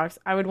Xbox,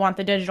 I would want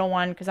the digital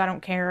one because I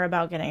don't care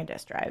about getting a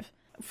disc drive.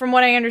 From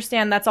what I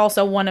understand, that's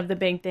also one of the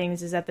big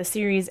things, is that the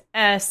Series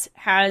S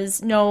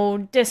has no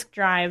disc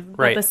drive, but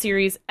Right. the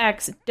Series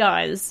X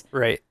does.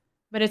 Right.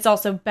 But it's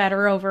also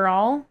better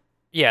overall.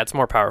 Yeah, it's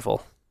more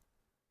powerful.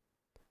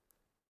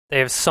 They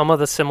have some of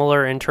the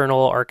similar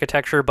internal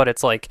architecture, but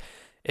it's like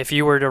if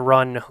you were to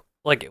run,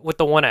 like with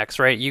the One X,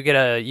 right? You get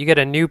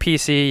a new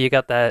PC, you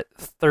got that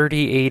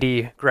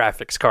 3080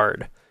 graphics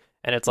card,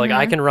 and it's like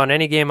I can run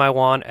any game I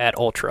want at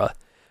ultra.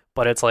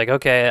 But it's like,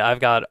 okay,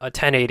 I've got a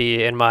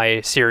 1080 in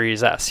my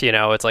Series S,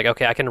 It's like,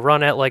 okay, I can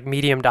run at like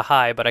medium to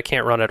high, but I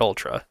can't run at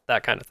ultra,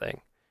 that kind of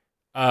thing.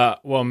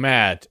 Well,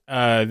 Matt,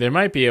 there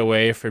might be a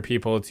way for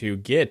people to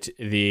get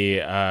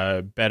the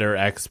better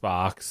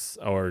Xbox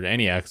or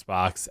any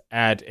Xbox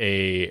at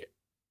a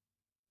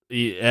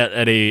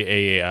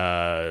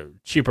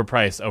cheaper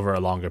price over a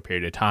longer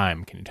period of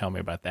time. Can you tell me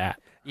about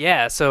that?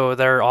 Yeah, so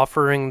they're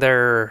offering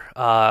their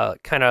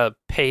kind of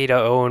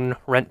pay-to-own,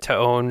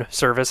 rent-to-own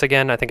service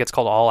again. I think it's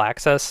called All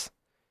Access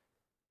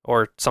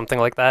or something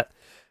like that.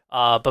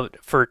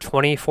 But for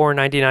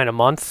 $24.99 a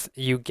month,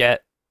 you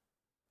get...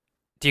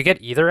 Do you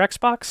get either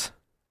Xbox?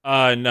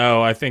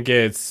 No, I think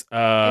it's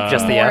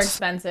Just the more S?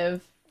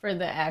 expensive for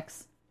the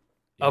X.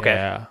 Okay.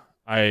 Yeah,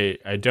 I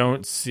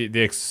don't see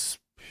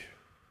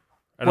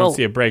I don't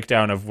see a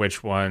breakdown of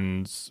which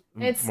one's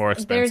It's more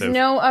expensive. There's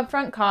no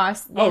upfront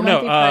cost. The Oh, no,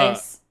 monthly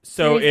price.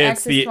 so Series it's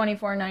X the- is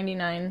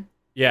 $24.99.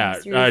 Yeah,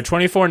 Series-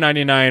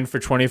 $24.99 for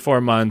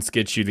 24 months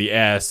gets you the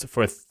S.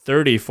 For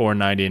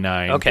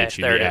 $34.99 Okay, gets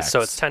you there the it X. is.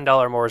 So it's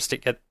 $10 more to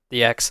get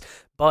the X,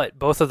 but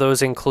both of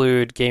those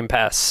include Game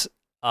Pass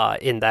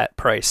in that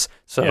price.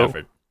 So yeah,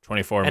 for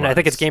 24 and months. I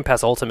think it's Game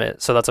Pass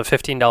Ultimate, so that's a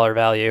 $15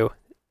 value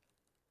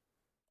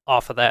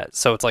off of that.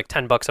 So it's like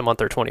 $10 a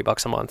month or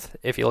 $20 a month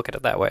if you look at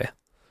it that way.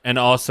 And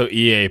also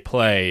EA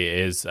Play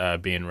is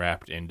being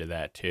wrapped into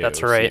that too. That's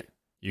So right.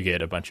 you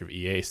get a bunch of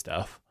EA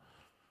stuff.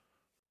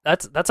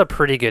 that's a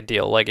pretty good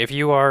deal. Like if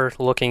you are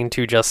looking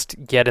to just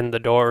get in the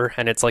door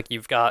and it's like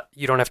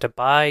you don't have to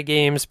buy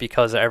games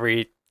because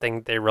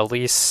everything they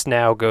release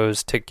now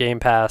goes to Game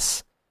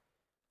Pass.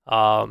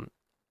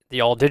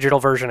 The all digital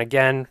version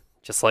again,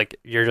 just like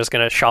you're just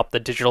gonna shop the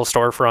digital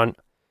storefront.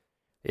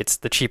 It's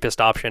the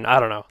cheapest option. I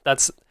don't know.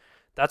 That's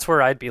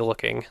where I'd be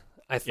looking,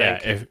 I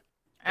think. Yeah, if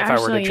I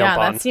were to jump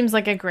on. That seems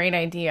like a great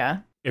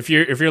idea. if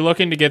you're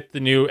looking to get the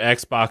new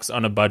Xbox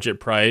on a budget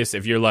price,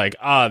 if you're like,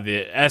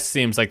 the S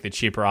seems like the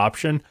cheaper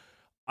option,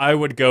 I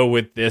would go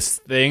with this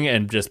thing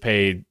and just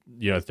pay,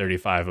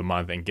 $35 a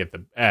month and get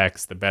the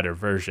X, the better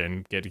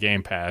version, get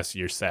Game Pass,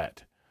 you're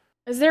set.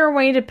 Is there a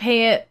way to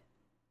pay it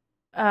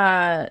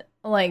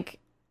like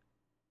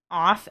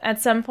off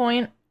at some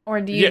point? Or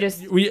do you pay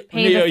the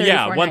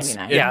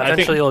 $34.99? Yeah,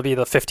 eventually it'll be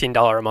the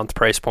 $15 a month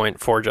price point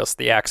for just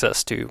the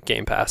access to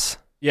Game Pass.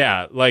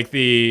 Yeah, like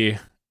the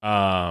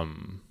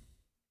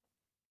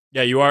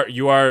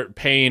you are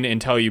paying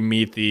until you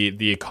meet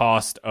the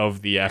cost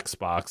of the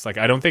Xbox. Like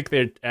I don't think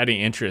they're adding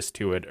interest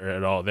to it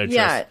at all.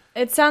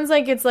 It sounds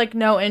like it's like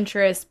no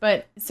interest,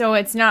 but so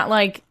it's not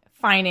like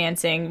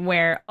financing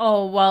where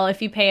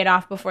if you pay it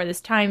off before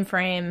this time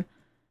frame.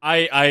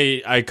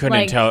 I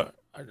couldn't tell.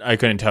 I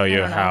couldn't tell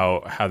you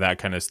how that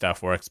kind of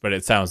stuff works, but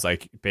it sounds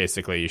like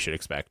basically you should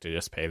expect to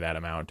just pay that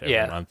amount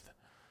every month.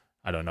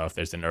 I don't know if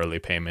there's an early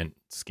payment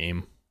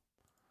scheme.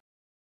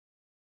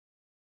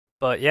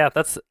 But yeah,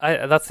 that's the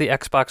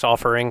Xbox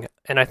offering,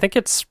 and I think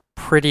it's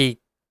pretty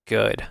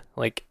good.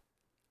 Like,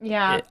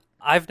 I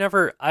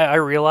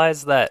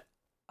realized that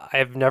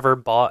I've never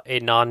bought a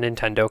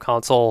non-Nintendo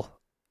console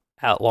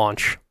at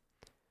launch.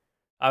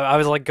 I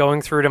was like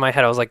going through it in my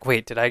head. I was like,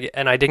 wait,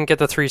 and I didn't get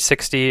the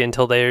 360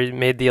 until they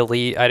made the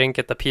Elite. I didn't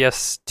get the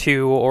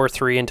PS2 or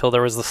 3 until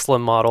there was the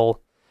Slim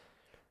model.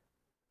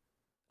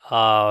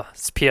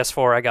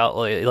 PS4 I got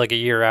like a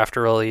year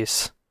after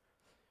release.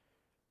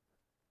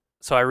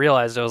 So I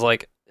realized I was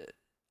like,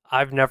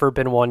 I've never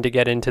been one to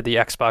get into the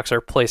Xbox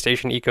or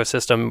PlayStation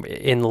ecosystem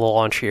in the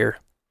launch year.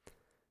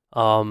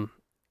 So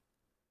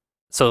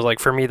like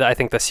for me, I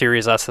think the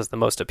Series S is the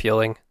most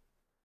appealing.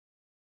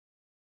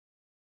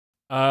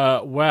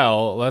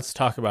 Well, let's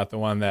talk about the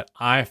one that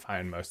I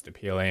find most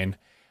appealing.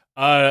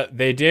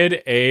 They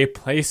did a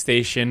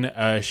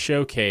PlayStation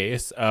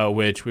showcase,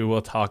 which we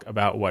will talk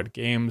about what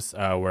games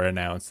were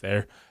announced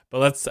there. But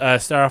let's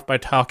start off by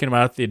talking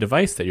about the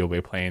device that you'll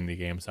be playing the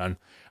games on.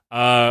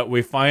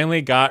 We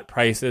finally got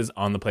prices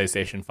on the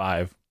PlayStation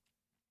 5.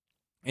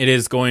 It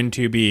is going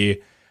to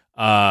be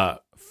 $500,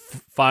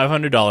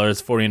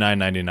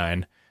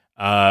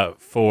 $49.99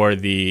 for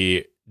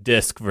the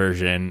disc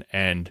version,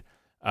 and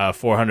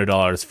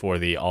 $400 for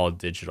the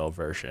all-digital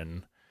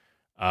version,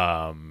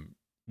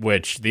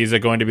 which these are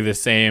going to be the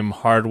same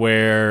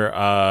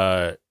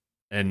hardware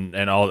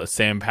and all the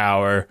same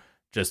power,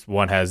 just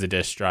one has a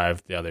disc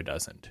drive, the other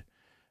doesn't.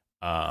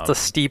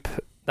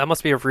 That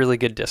must be a really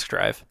good disc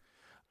drive.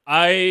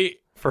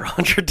 For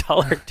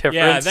 $100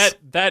 difference. Yeah,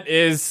 that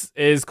is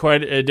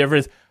quite a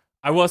difference.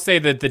 I will say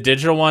that the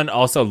digital one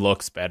also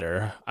looks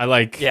better.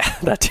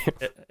 That too.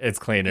 It's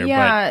cleaner.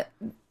 Yeah,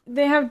 but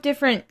they have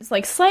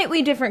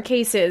slightly different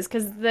cases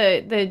because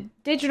the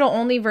digital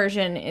only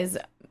version is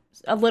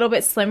a little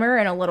bit slimmer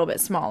and a little bit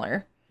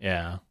smaller.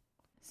 Yeah.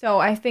 So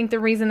I think the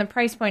reason the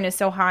price point is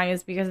so high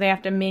is because they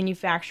have to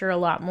manufacture a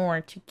lot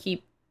more to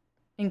keep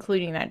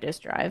including that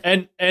disc drive.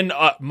 And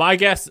my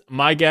guess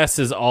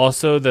is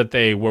also that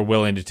they were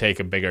willing to take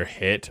a bigger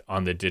hit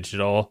on the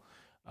digital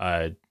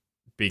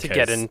because to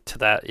get into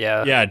that,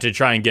 to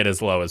try and get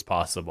as low as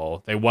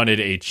possible. They wanted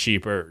to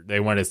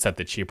set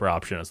the cheaper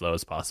option as low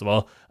as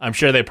possible. I'm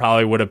sure they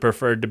probably would have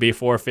preferred to be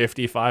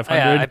 $450, $500.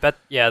 I bet.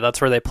 Yeah, that's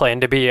where they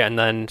planned to be, and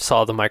then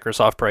saw the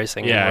Microsoft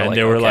pricing. Yeah, and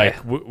they were like,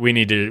 we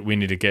need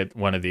to get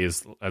one of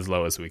these as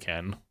low as we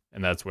can,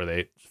 and that's where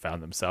they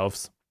found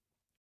themselves.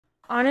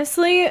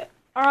 Honestly,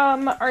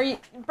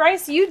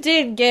 Bryce? You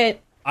did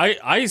get.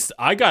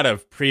 I got a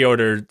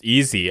pre-order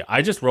easy.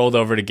 I just rolled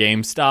over to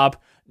GameStop.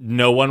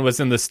 No one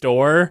was in the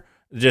store,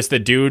 just a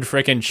dude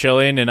freaking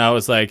chilling, and I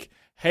was like,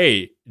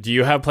 hey, do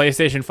you have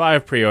PlayStation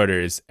 5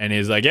 pre-orders? And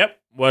he's like, yep,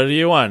 what do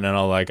you want? And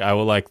I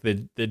will like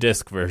the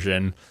disc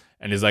version.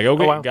 And he's like,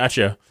 okay, wow.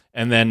 Gotcha.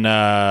 And then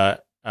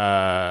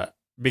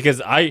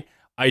because I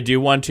do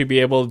want to be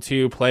able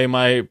to play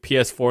my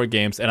PS4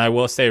 games, and I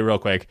will say real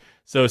quick,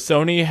 so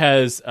Sony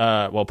has,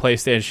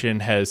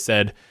 PlayStation has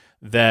said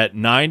that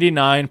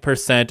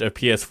 99% of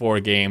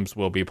PS4 games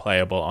will be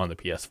playable on the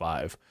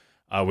PS5.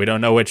 We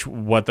don't know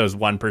what those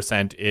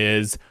 1%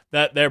 is.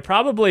 That they're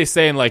probably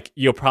saying like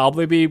you'll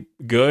probably be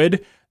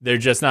good. They're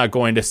just not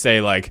going to say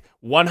like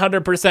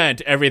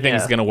 100%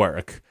 everything's going to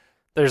work.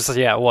 There's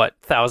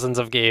thousands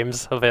of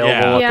games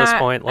available at this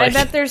point. I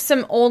bet there's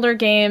some older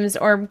games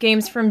or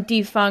games from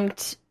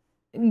defunct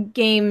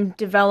game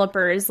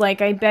developers.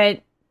 Like I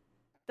bet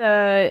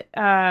the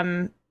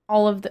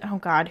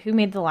who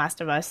made The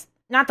Last of Us?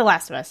 Not The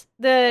Last of Us.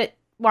 The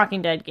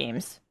Walking Dead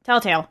games.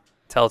 Telltale.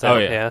 Oh,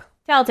 yeah.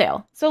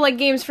 Telltale. So, like,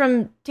 games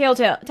from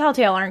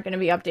Telltale aren't going to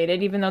be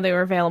updated, even though they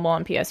were available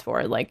on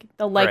PS4. Like,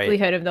 the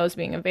likelihood of those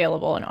being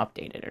available and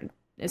updated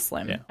is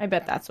slim. Yeah. I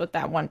bet that's what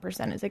that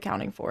 1% is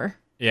accounting for.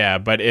 Yeah,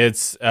 but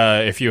it's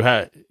if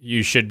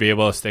you should be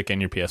able to stick in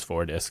your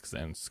PS4 discs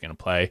and it's gonna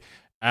play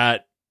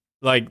at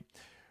like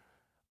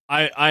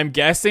I'm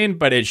guessing,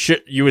 but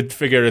you would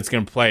figure it's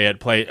gonna play at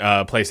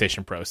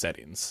PlayStation Pro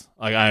settings.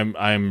 Like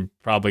I'm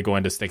probably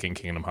going to stick in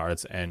Kingdom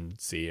Hearts and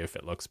see if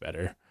it looks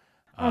better.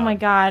 Oh my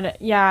god,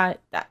 yeah.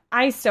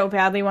 I so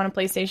badly want a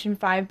PlayStation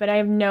 5, but I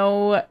have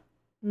no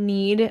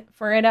need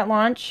for it at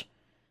launch.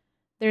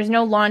 There's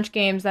no launch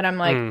games that I'm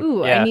like,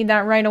 I need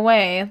that right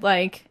away.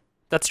 Like,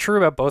 that's true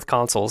about both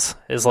consoles.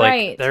 Is like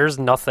Right. there's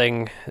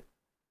nothing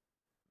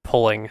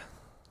pulling.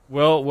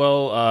 We'll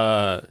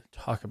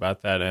talk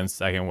about that in a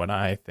second. What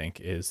I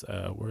think is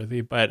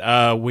worthy,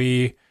 but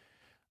we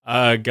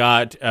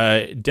got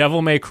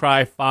Devil May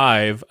Cry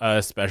 5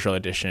 special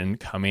edition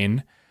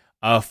coming.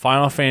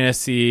 Final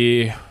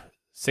Fantasy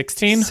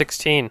 16,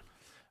 16.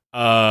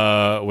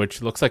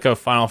 Which looks like a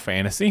Final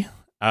Fantasy.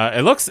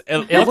 It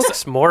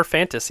looks more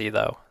fantasy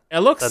though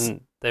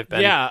than they've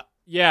been.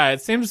 Yeah.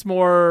 It seems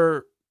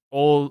more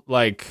old,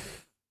 like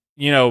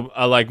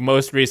like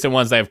most recent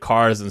ones. They have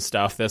cars and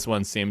stuff. This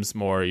one seems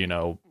more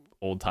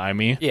old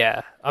timey.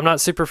 Yeah, I'm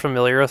not super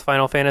familiar with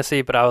Final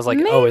Fantasy, but I was like,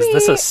 oh, is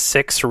this a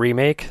 6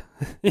 remake?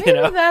 Maybe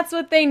that's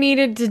what they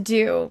needed to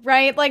do,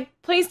 right? Like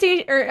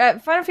PlayStation or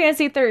Final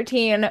Fantasy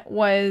 13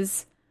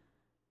 was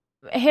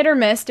hit or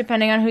miss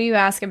depending on who you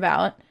ask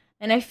about,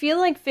 and I feel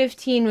like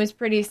 15 was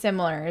pretty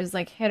similar. It was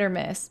like hit or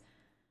miss.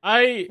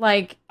 I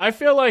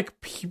feel like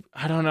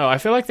I don't know. I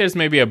feel like there's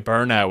maybe a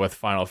burnout with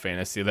Final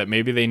Fantasy that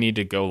maybe they need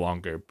to go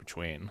longer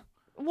between.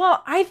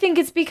 Well, I think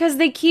it's because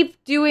they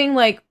keep doing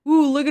like,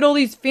 ooh, look at all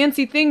these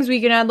fancy things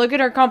we can add. Look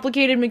at our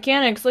complicated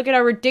mechanics. Look at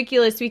how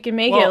ridiculous we can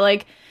make it.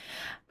 Like,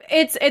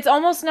 it's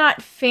almost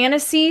not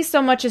fantasy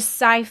so much as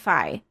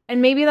sci-fi,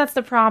 and maybe that's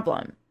the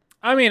problem.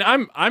 I mean,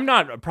 I'm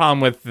not a problem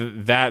with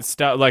that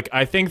stuff. Like,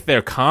 I think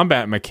their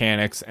combat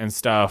mechanics and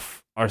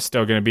stuff are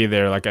still going to be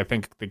there. Like, I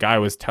think the guy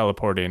was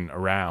teleporting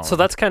around. So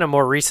that's kind of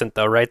more recent,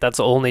 though, right? That's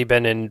only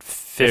been in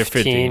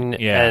 15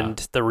 yeah.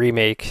 and the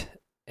remake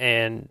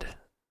and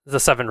the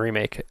 7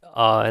 remake,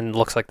 and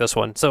looks like this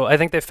one. So I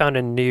think they found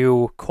a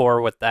new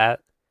core with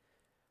that,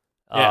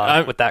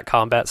 with that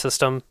combat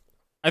system.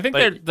 I think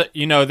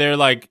they're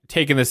like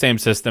taking the same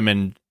system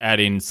and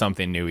adding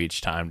something new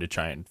each time to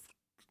try and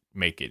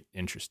make it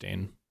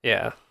interesting.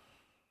 Yeah.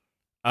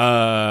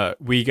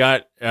 We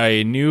got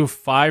a new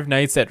Five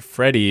Nights at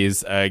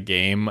Freddy's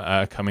game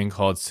coming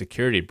called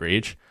Security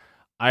Breach.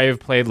 I have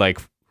played like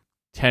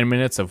 10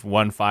 minutes of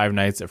one Five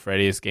Nights at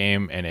Freddy's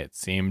game, and it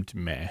seemed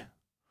meh.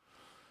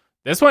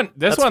 This one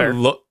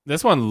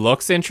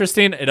looks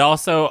interesting. It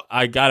also,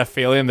 I got a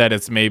feeling that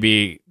it's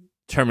maybe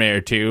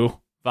Terminator 2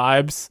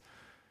 vibes.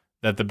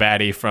 That the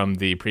baddie from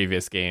the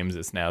previous games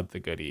is now the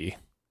goodie.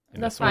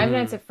 The Five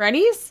Nights at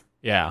Freddy's?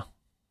 Yeah.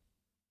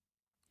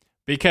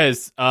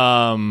 Because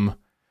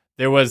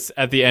there was,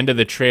 at the end of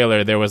the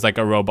trailer, there was like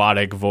a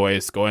robotic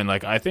voice going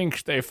like, I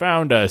think they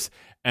found us.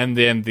 And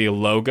then the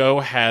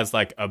logo has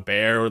like a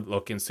bear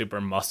looking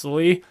super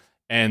muscly.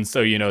 And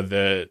so,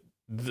 the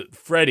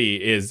Freddy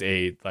is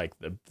the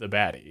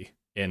baddie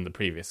in the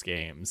previous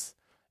games.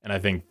 And I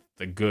think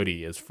the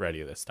goodie is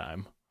Freddy this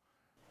time.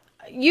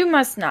 You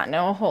must not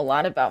know a whole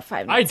lot about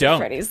Five Nights at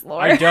Freddy's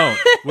lore. I don't.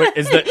 Wait,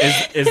 is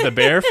the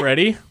bear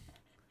Freddy?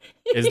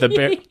 Is the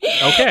bear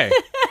okay?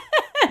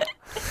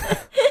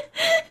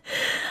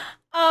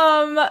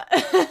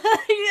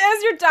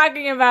 As you're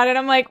talking about it,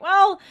 I'm like,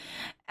 well,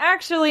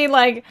 actually,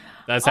 like,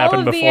 that's all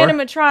happened of before. The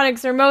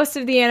animatronics, or most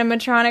of the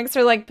animatronics,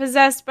 are like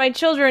possessed by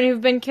children who've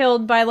been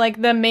killed by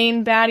like the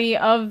main baddie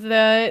of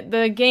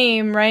the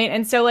game, right?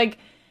 And so like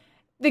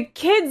the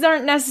kids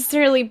aren't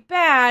necessarily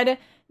bad.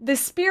 The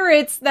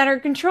spirits that are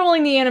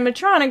controlling the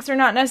animatronics are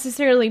not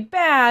necessarily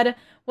bad.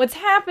 What's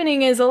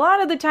happening is a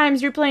lot of the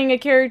times you're playing a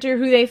character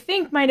who they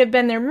think might have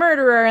been their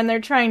murderer and they're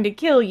trying to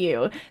kill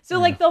you.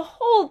 So like the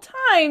whole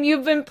time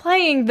you've been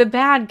playing the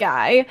bad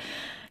guy,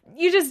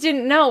 you just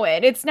didn't know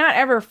it. It's not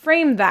ever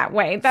framed that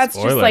way. That's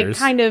Spoilers. Just like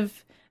kind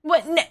of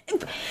what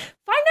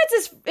Five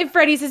Nights at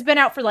Freddy's has been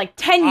out for like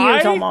 10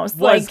 years almost.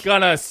 I was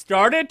gonna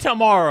start it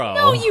tomorrow.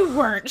 No, you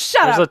weren't.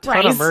 Shut There's up, a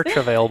ton Bryce. of merch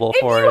available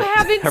for it. If you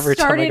haven't every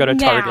time I go to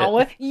started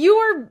Target. now,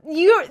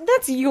 you're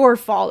that's your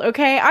fault,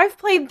 okay? I've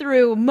played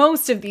through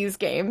most of these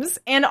games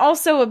and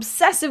also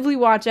obsessively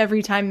watch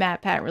every time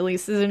MatPat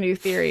releases a new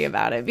theory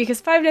about it because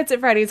Five Nights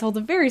at Freddy's holds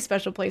a very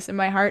special place in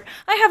my heart.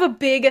 I have a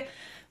big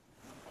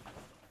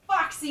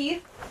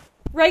Foxy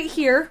right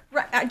here,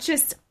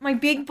 just my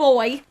big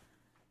boy.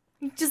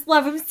 I just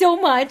love him so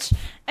much.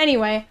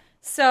 Anyway,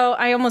 so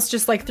I almost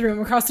just like threw him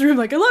across the room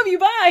like, I love you,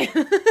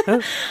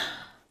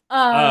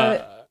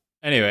 bye.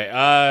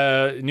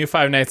 Anyway, new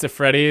Five Nights at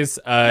Freddy's.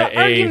 The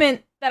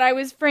argument that I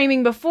was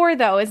framing before,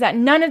 though, is that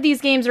none of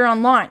these games are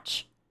on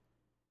launch.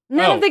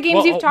 None of the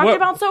games you've talked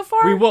about so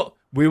far?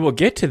 We will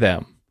get to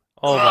them.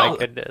 Oh my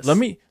goodness.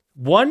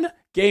 One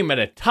game at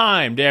a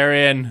time,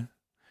 Darren.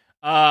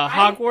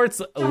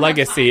 Hogwarts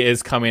Legacy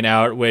is coming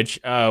out, which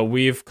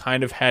we've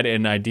kind of had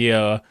an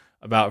idea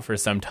about for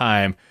some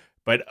time.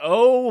 But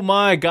oh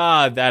my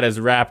god, that is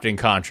wrapped in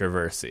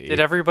controversy. Did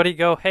everybody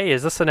go, hey,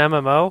 is this an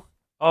MMO?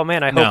 Oh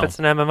man, I hope it's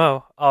an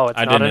MMO. Oh, it's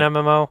not an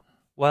MMO?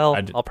 Well,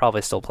 I'll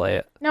probably still play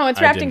it. No, it's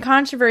wrapped in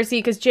controversy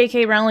because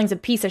J.K. Rowling's a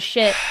piece of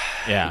shit.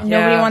 Yeah.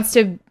 Nobody wants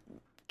to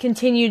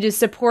continue to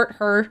support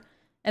her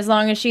as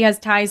long as she has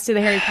ties to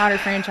the Harry Potter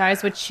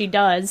franchise, which she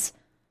does.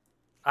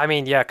 I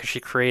mean, yeah, because she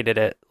created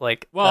it.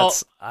 Like, well,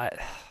 that's,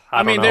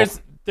 I mean,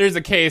 there's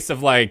a case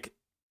of like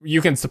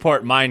you can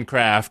support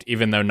Minecraft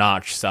even though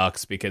Notch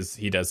sucks because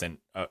he doesn't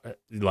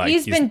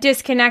He's been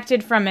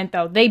disconnected from it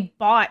though. They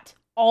bought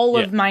all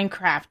of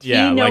Minecraft.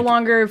 He no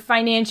longer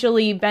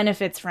financially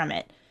benefits from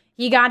it.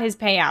 He got his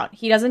payout.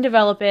 He doesn't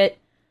develop it.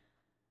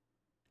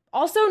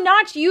 Also,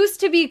 Notch used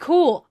to be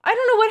cool. I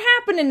don't know what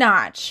happened to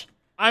Notch.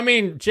 I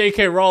mean,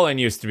 J.K. Rowling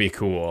used to be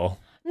cool.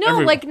 No,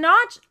 like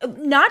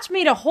Notch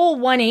made a whole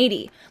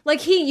 180.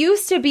 Like he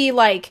used to be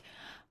like,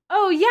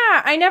 oh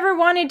yeah, I never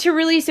wanted to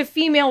release a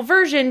female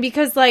version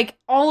because like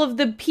all of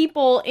the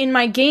people in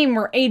my game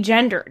were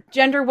agendered.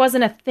 Gender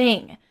wasn't a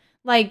thing.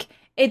 Like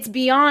it's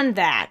beyond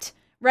that.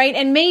 Right?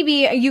 And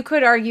maybe you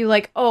could argue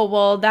like, oh,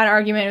 well, that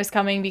argument was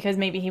coming because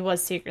maybe he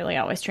was secretly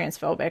always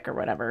transphobic or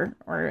whatever,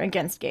 or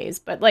against gays.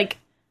 But like,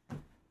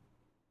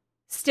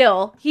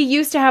 still, he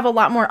used to have a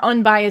lot more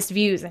unbiased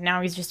views and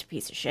now he's just a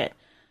piece of shit.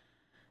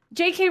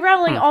 J.K.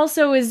 Rowling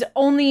also is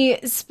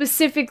only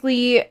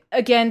specifically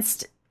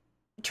against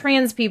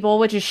trans people,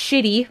 which is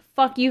shitty.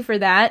 Fuck you for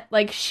that.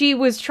 Like, she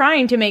was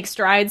trying to make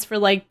strides for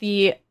like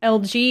the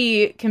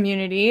LG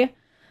community.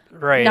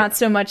 Right. Not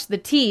so much the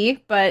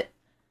T, but...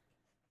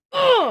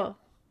 Oh.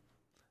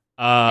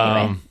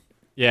 Anyway.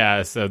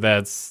 Yeah, so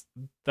that's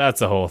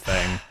a whole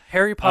thing.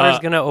 Harry Potter's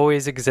gonna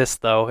always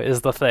exist, though,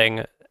 is the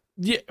thing.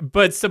 Yeah,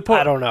 but support.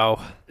 I don't know.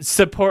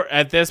 Support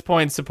at this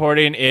point.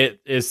 Supporting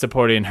it is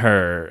supporting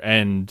her,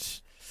 and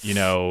you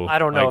know. I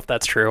don't know if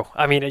that's true.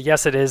 I mean,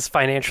 yes, it is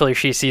financially.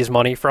 She sees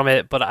money from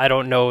it, but I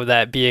don't know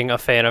that being a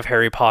fan of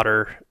Harry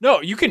Potter.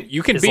 No, you can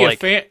be a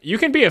fan. You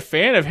can be a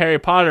fan of Harry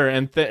Potter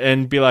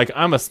and be like,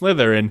 I'm a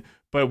Slytherin.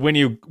 But when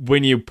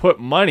you put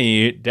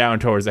money down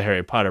towards a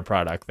Harry Potter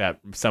product,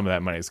 that some of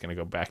that money is going to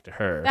go back to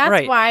her.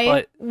 That's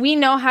why we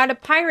know how to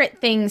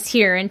pirate things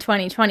here in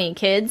 2020,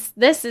 kids.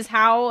 This is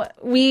how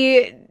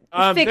we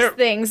fix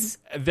things.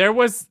 There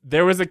was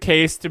a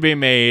case to be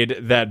made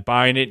that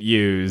buying it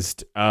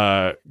used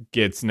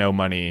gets no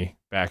money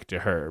back to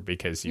her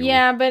because you.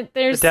 Yeah, but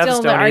there's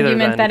still the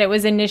argument that it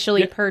was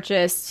initially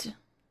purchased.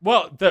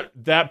 Well,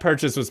 that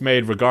purchase was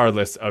made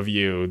regardless of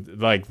you.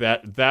 Like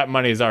that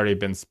money's already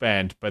been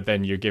spent, but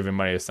then you're giving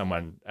money to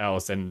someone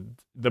else, and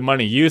the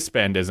money you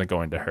spend isn't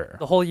going to her.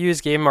 The whole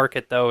used game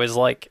market, though, is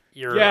like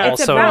you're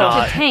also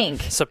not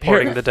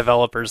supporting the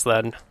developers.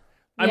 Then,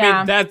 I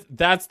mean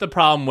that's the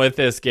problem with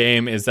this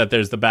game is that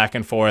there's the back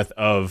and forth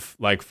of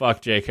like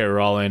fuck J.K.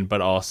 Rowling,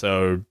 but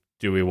also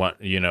do we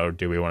want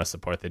to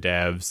support the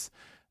devs,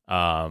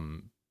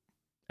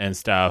 and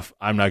stuff.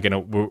 I'm not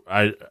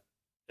gonna.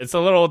 It's a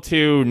little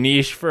too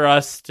niche for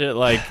us to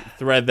like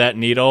thread that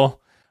needle.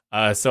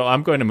 So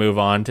I'm going to move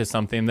on to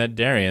something that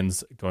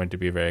Darian's going to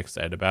be very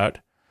excited about.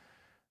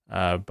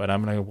 But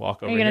I'm going to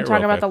walk over here. Are you going to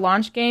talk about the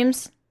launch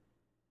games?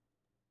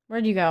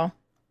 Where'd you go?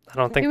 I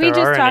don't think Can we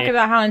just talk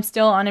about how I'm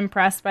still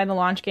unimpressed by the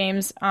launch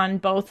games on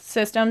both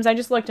systems? I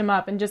just looked them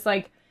up and just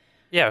like...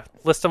 Yeah,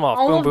 list them off.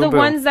 All of the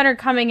ones that are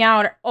coming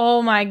out,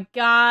 oh my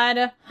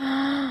god.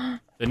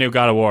 The new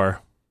God of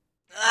War.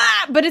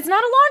 But it's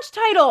not a launch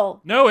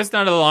title. No, it's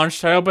not a launch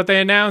title, but they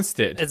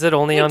announced it. Is it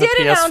only on the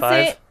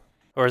PS5?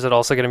 Or is it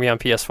also going to be on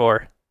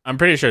PS4? I'm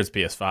pretty sure it's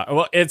PS5.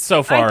 Well, it's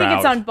so far out. I think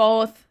it's on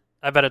both.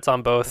 I bet it's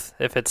on both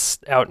if it's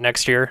out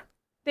next year.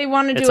 They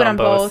want to do it on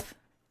both.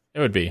 It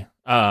would be.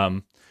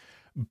 But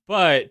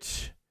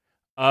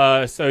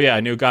so yeah,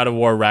 new God of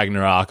War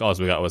Ragnarok. All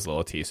we got was a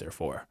little teaser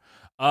for.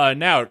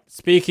 Now,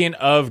 speaking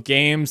of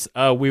games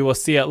we will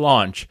see at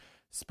launch,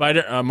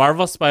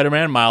 Marvel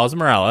Spider-Man Miles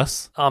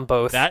Morales. On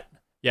both. That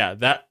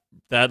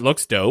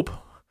looks dope.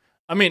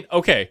 I mean,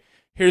 okay,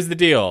 here's the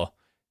deal.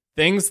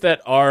 Things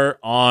that are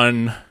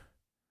on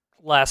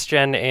last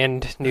gen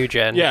and new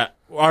gen. Yeah,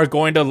 are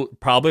going to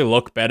probably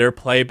look better,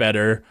 play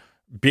better,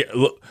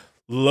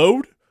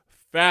 load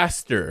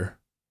faster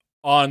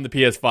on the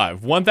PS5.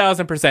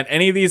 1000%.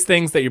 Any of these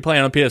things that you're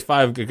playing on PS5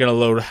 are going to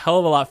load a hell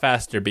of a lot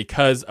faster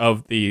because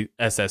of the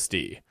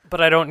SSD.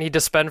 But I don't need to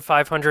spend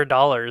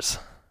 $500.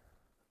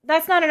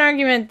 That's not an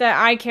argument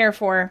that I care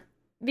for.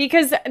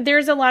 Because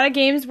there's a lot of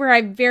games where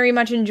I very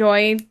much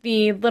enjoy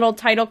the little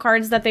title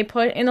cards that they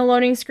put in the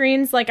loading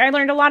screens. Like, I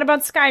learned a lot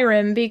about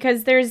Skyrim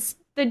because there's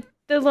the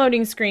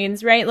loading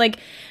screens, right? Like,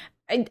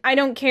 I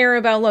don't care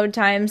about load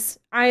times.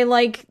 I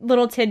like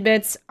little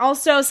tidbits.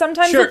 Also,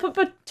 sometimes Sure. they'll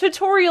put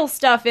tutorial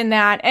stuff in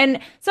that. And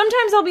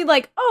sometimes I'll be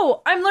like,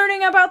 oh, I'm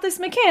learning about this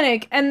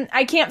mechanic and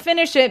I can't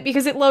finish it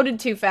because it loaded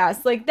too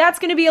fast. Like, that's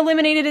going to be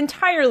eliminated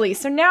entirely.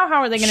 So now how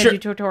are they going to Sure.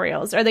 do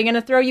tutorials? Are they going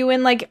to throw you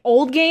in like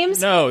old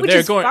games? No, which they're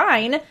is going-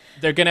 fine.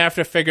 They're going to have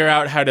to figure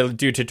out how to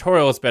do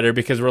tutorials better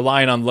because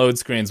relying on load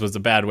screens was a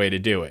bad way to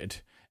do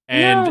it.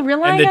 And, No,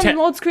 relying and the on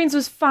load screens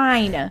was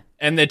fine.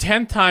 And the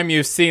 10th time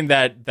you've seen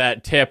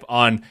that tip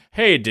on,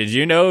 hey, did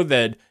you know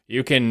that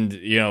you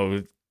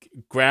can,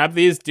 grab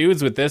these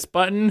dudes with this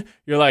button?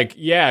 You're like,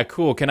 yeah,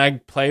 cool. Can I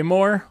play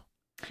more?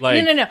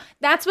 Like, No.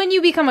 That's when you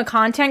become a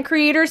content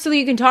creator so that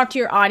you can talk to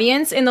your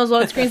audience in those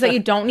load screens that you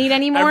don't need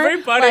anymore.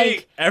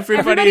 Everybody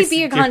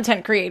be a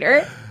content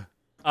creator.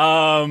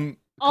 All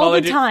Call the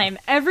of Du- time.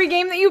 Every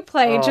game that you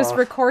play, just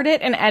record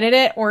it and edit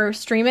it or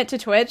stream it to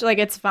Twitch. Like,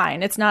 it's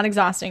fine. It's not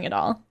exhausting at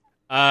all.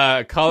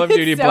 Call of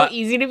Duty It's so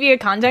easy to be a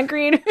content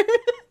creator.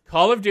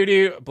 Call of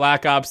Duty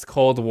Black Ops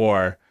Cold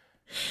War.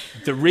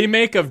 The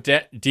remake of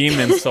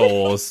Demon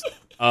Souls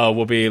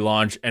will be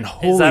launched, and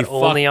holy Is that fuck,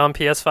 only on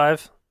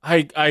PS5?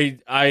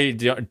 I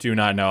do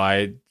not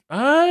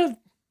know.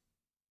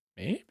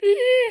 Maybe.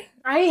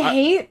 I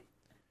hate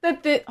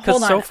that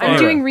hold on. so far, I'm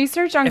doing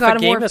research on If God a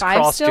of game War is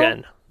 5 still.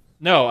 cross-gen,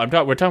 No,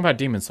 we're talking about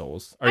Demon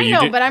Souls. I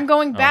know, but I'm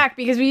going back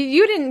because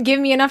you didn't give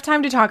me enough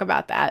time to talk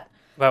about that.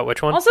 about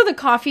which one? Also, the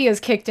coffee is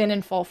kicked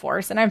in full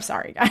force, and I'm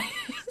sorry,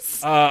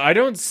 guys. I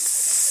don't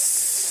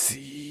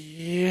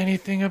see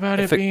anything about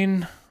If it it-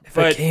 being. If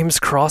But a game's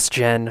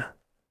cross-gen,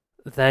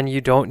 then you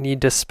don't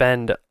need to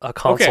spend a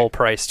console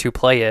price to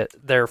play it.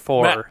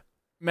 Therefore,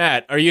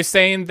 Matt, are you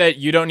saying that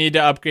you don't need to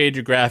upgrade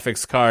your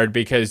graphics card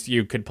because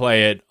you could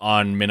play it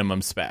on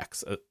minimum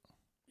specs?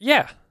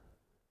 yeah.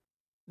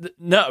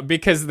 No,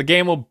 because the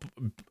game will.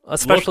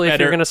 Especially if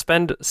better. you're going to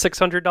spend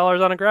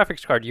 $600 on a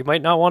graphics card, you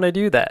might not want to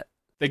do that.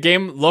 The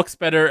game looks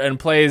better and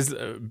plays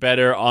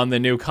better on the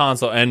new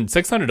console, and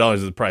 $600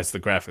 is the price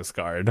of the graphics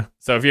card.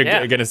 So if you're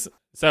gonna,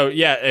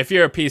 if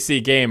you're a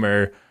PC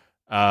gamer,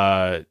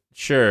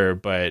 sure,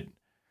 but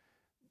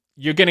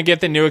you're gonna get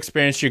the new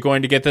experience. You're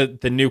going to get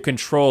the new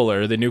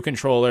controller. The new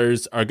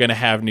controllers are gonna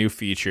have new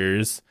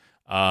features.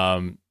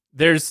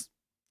 There's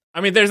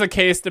a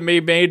case to be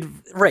made,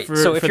 Right. For,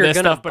 so if for you're this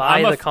going to stuff, but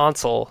buy I'm the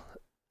console,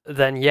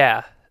 then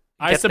yeah,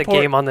 I get the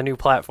support- game on the new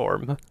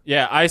platform.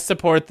 Yeah, I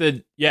support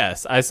the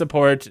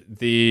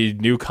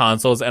new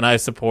consoles, and I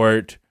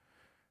support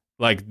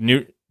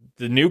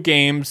the new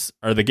games,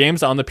 or the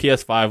games on the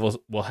PS5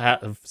 will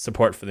have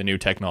support for the new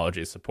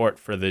technology, support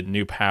for the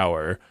new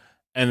power,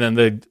 and then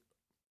the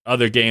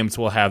other games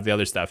will have the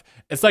other stuff.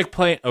 It's like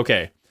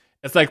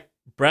it's like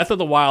Breath of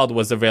the Wild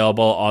was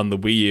available on the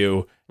Wii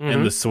U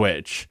and the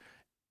Switch.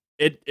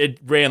 It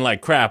ran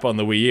like crap on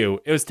the Wii U.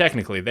 It was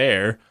technically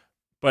there,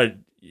 but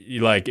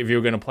if you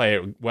were going to play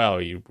it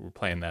well, you were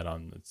playing that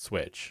on the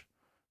Switch.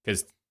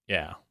 Because,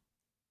 yeah.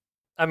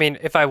 I mean,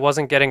 if I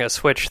wasn't getting a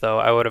Switch, though,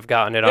 I would have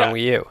gotten it on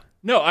Wii U.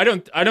 No, I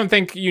don't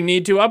think you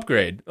need to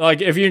upgrade.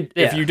 Like, if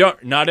you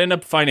don't, not in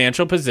a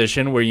financial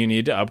position where you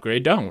need to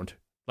upgrade, don't.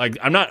 Like,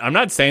 I'm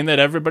not saying that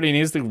everybody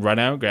needs to run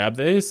out and grab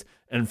these.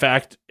 In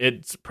fact,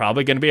 it's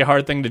probably going to be a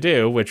hard thing to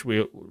do, which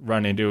we'll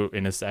run into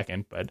in a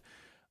second. But,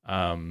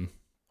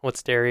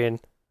 What's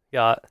Darian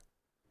got?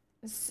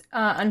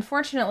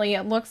 Unfortunately,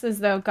 it looks as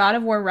though God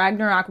of War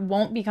Ragnarok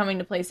won't be coming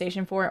to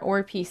PlayStation 4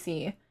 or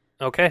PC.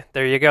 Okay,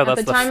 there you go. That's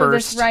At the the time of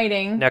first this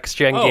writing,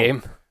 next-gen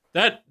game.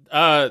 That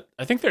I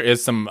think there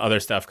is some other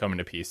stuff coming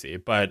to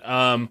PC, but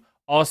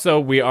also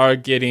we are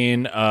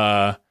getting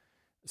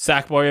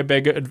Sackboy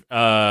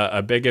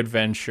a big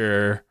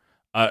adventure.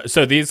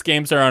 So these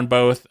games are on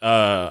both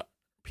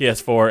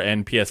PS4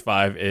 and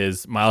PS5.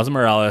 Is Miles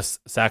Morales,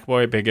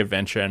 Sackboy: Big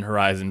Adventure, and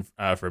Horizon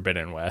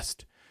Forbidden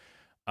West.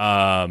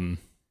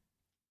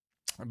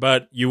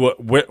 But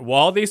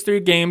while these three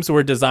games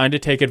were designed to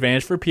take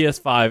advantage for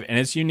PS5 and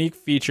its unique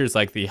features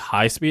like the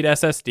high-speed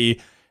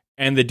SSD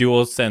and the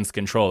DualSense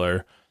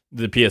controller,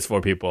 the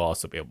PS4 people will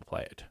also be able to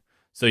play it.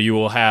 So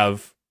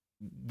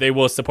they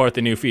will support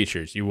the new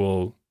features. You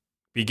will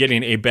be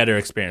getting a better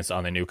experience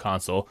on the new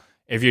console.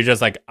 If you're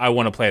just like, I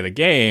want to play the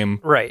game,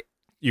 Right.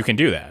 you can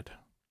do that.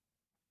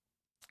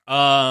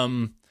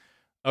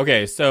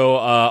 Okay, so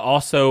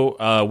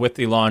also with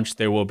the launch,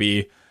 there will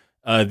be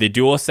the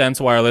DualSense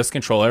wireless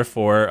controller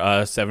for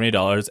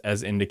 $70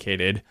 as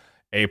indicated,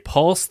 a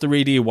Pulse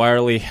 3D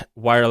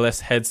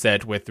wireless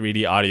headset with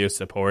 3D audio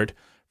support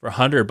for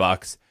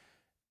 $100,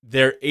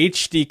 their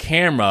HD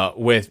camera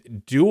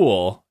with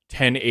dual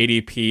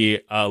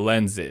 1080p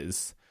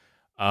lenses,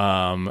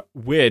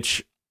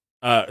 which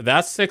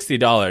that's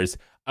 $60.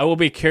 I will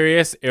be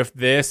curious if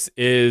this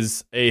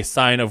is a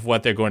sign of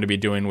what they're going to be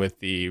doing with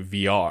the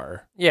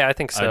VR. Yeah, I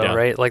think so, don't-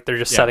 right? Like they're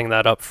just Yeah. setting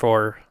that up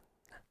for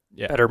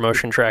Yeah. better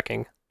motion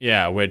tracking.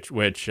 Yeah,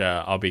 which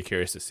I'll be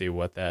curious to see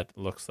what that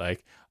looks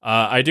like.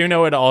 I do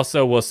know it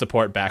also will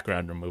support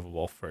background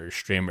removable for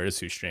streamers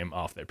who stream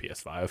off their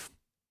PS5.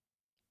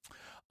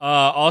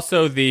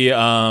 Also, the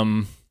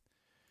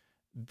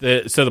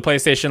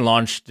PlayStation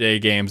launch day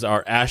games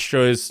are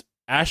Astro's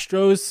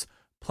Astro's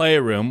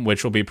Playroom,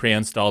 which will be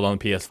pre-installed on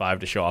the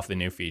PS5 to show off the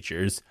new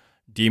features.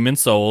 Demon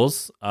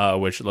Souls,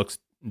 which looks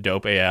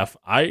dope AF.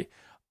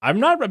 I'm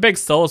not a big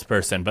Souls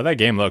person, but that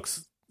game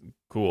looks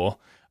cool.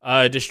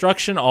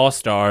 Destruction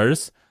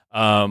All-Stars,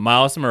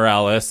 Miles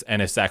Morales,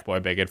 and a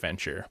Sackboy Big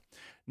Adventure.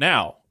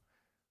 Now,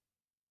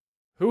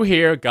 who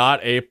here got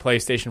a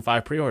PlayStation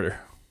 5 pre-order?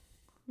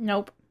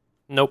 Nope.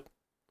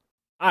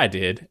 I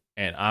did,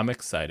 and I'm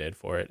excited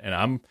for it.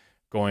 And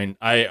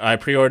I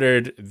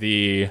pre-ordered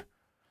the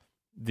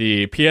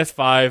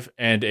PS5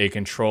 and a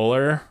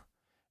controller,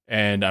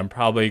 and I'm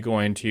probably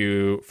going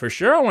to, for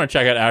sure, I want to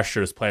check out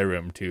Astro's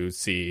Playroom to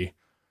see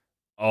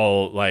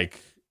all Yeah,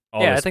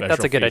 the I think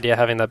that's a good idea,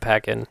 having that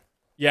pack in.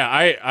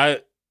 Yeah,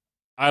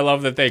 I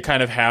love that they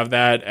kind of have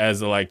that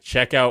as a, like,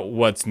 check out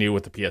what's new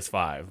with the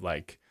PS5,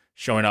 like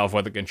showing off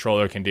what the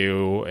controller can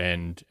do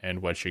and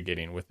what you're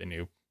getting with the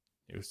new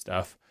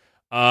stuff.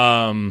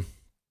 And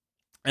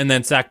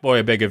then Sackboy: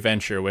 A Big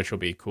Adventure, which will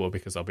be cool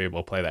because I'll be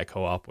able to play that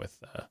co-op with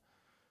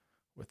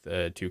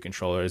the two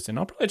controllers, and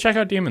I'll probably check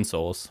out Demon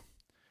Souls.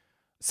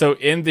 So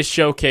in the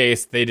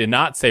showcase, they did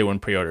not say when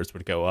pre-orders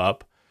would go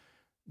up.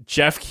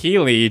 Jeff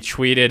Keighley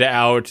tweeted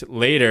out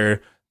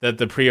later that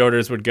the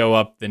pre-orders would go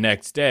up the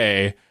next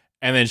day,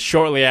 and then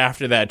shortly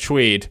after that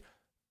tweet,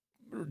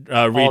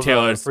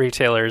 retailers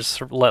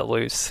let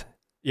loose.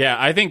 Yeah,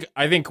 I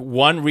think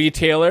one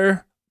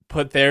retailer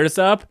put theirs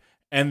up,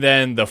 and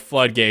then the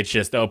floodgates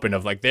just opened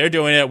of like, they're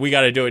doing it, we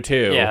got to do it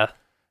too. Yeah.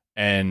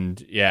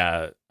 And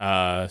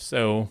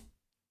so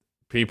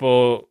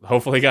people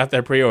hopefully got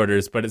their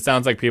pre-orders, but it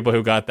sounds like people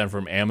who got them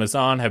from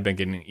Amazon have been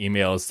getting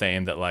emails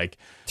saying that, like,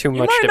 too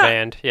much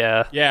demand.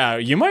 Yeah,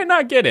 you might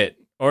not get it,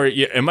 or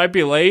it might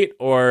be late,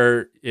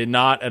 or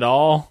not at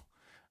all.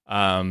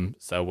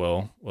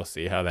 So we'll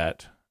see how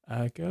that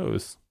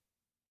goes.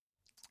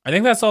 I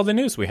think that's all the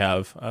news we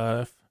have.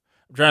 I'm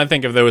trying to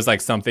think if there was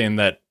like something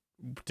that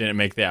didn't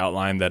make the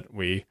outline that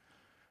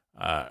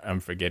I'm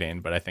forgetting,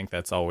 but I think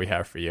that's all we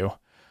have for you.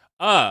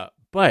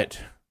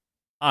 But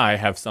I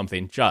have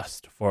something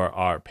just for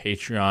our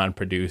Patreon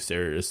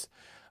producers.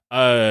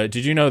 Did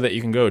you know that you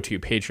can go to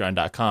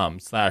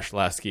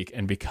patreon.com/lastgeek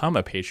and become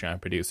a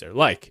Patreon producer,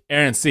 like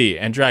Aaron C.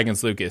 and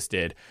Dragons Lucas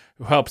did,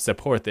 who help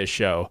support this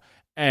show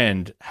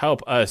and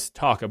help us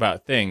talk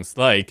about things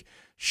like,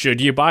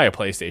 should you buy a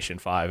PlayStation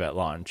 5 at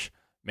launch?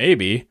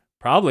 Maybe.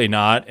 Probably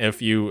not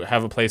if you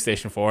have a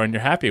PlayStation 4 and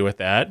you're happy with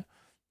that.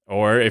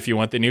 Or if you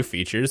want the new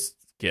features,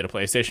 get a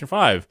PlayStation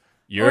 5.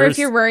 Or if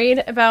you're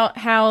worried about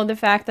how the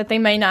fact that they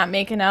might not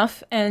make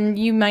enough and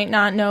you might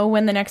not know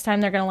when the next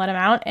time they're going to let them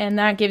out, and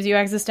that gives you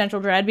existential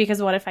dread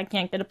because what if I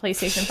can't get a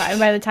PlayStation 5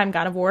 by the time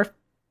God of War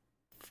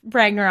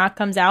Ragnarok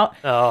comes out?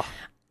 Oh,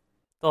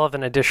 they'll have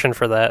an edition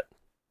for that.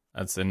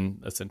 That's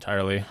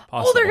entirely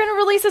possible. Oh, they're going to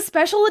release a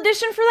special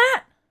edition for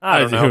that?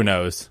 I don't know. Who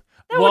knows?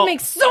 That would make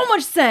so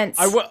much sense.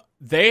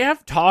 They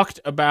have talked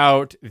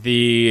about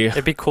the...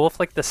 It'd be cool if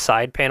like the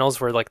side panels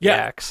were like the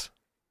axe.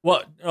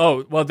 Well,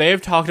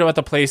 they've talked about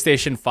the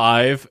PlayStation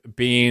 5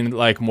 being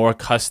like more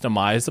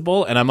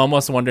customizable, and I'm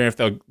almost wondering if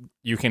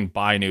you can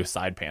buy new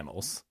side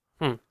panels.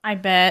 I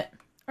bet,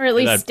 or at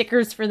least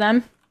stickers for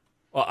them.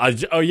 Well,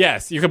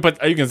 yes, you can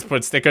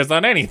put stickers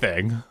on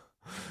anything.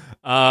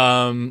 But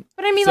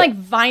I mean, like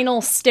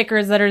vinyl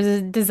stickers that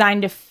are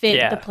designed to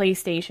fit the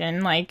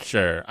PlayStation. Like,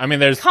 sure. I mean,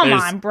 there's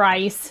on,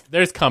 Bryce.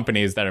 There's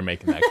companies that are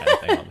making that kind of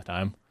thing all the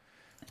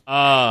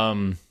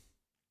time.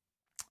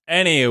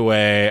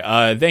 Anyway,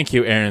 thank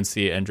you, Aaron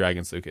C. and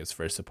Dragons Lucas,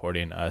 for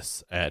supporting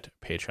us at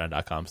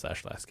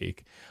patreon.com/lastgeek.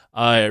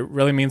 It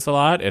really means a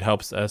lot. It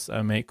helps us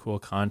make cool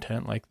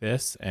content like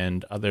this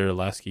and other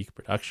Last Geek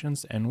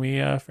productions, and we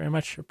very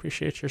much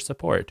appreciate your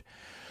support.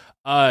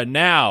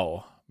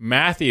 Now,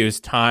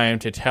 Matthew's time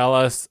to tell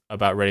us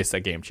about Ready,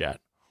 Set, Game Chat.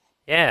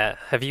 Yeah.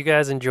 Have you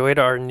guys enjoyed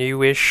our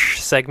newish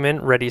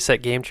segment, Ready,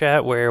 Set, Game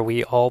Chat, where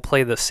we all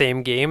play the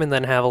same game and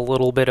then have a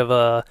little bit of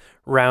a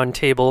round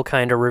table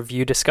kind of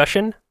review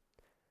discussion?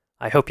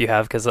 I hope you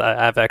have, because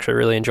I've actually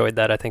really enjoyed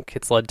that. I think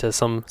it's led to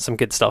some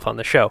good stuff on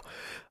the show.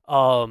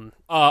 Also,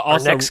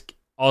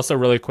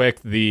 really quick,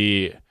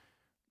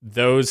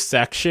 those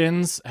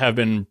sections have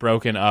been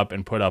broken up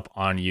and put up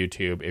on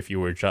YouTube if you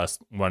were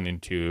just wanting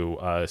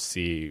to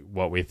see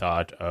what we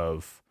thought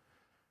of...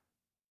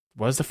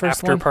 What was the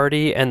first After one?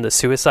 Party and The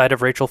Suicide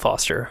of Rachel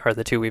Foster are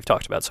the two we've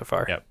talked about so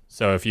far. Yep.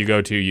 So if you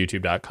go to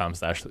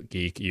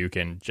youtube.com/geek, you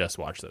can just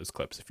watch those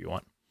clips if you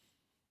want.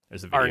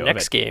 There's a video Our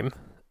next game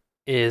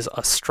is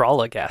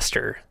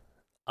Astrologaster.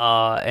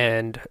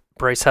 And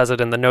Bryce has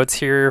it in the notes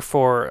here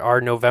for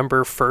our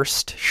November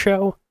 1st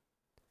show.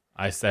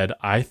 I said,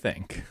 I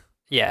think.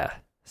 Yeah.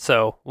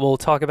 So we'll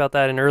talk about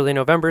that in early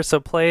November. So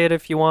play it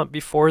if you want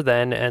before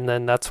then. And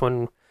then that's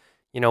when,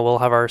 we'll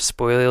have our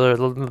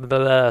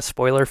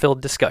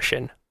spoiler-filled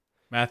discussion.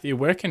 Matthew,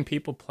 where can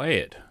people play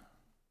it?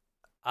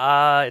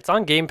 It's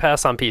on Game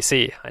Pass on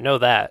PC. I know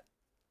that.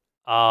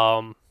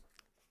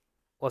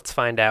 Let's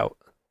find out.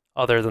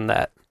 Other than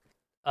that,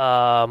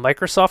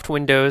 Microsoft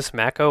Windows,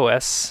 Mac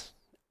OS,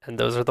 and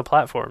those are the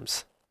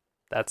platforms.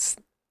 That's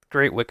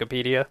great,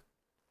 Wikipedia.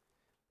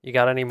 You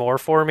got any more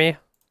for me?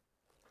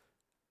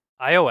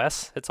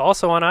 iOS. It's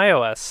also on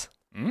iOS.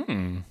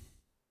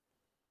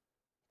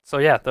 So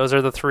yeah, those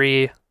are the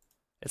three.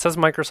 It says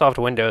Microsoft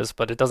Windows,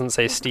 but it doesn't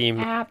say Steam.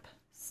 App,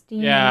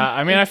 Steam. Yeah,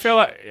 I mean, I feel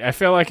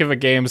like if a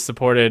game's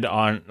supported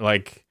on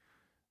like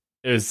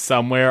is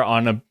somewhere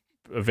on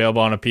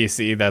available on a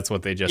PC, that's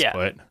what they just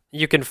put.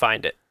 You can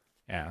find it.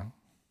 Yeah.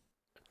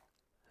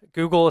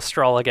 Google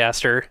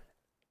Astrologaster.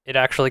 It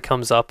actually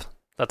comes up.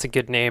 That's a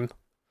good name.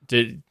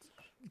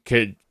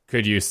 Could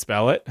you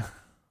spell it?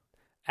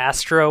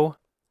 Astro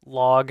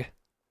log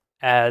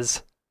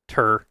as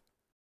ter.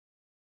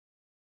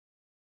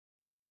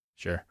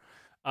 Sure.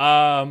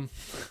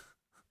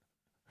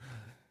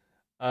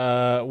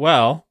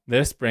 Well,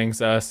 this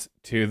brings us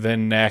to the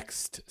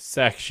next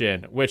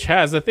section, which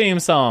has a theme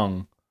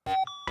song.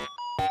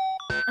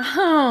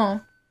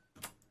 Oh.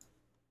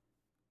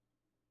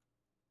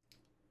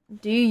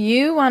 Do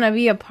you want to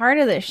be a part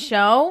of the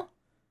show?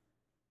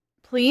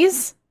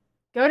 Please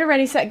go to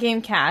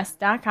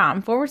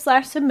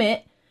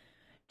readysetgamecast.com/submit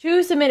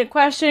to submit a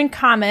question,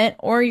 comment,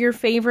 or your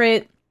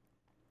favorite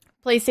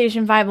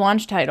PlayStation 5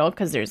 launch title,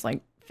 because there's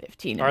like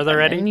 15 Are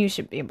there any? And you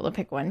should be able to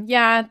pick one.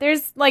 Yeah,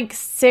 there's like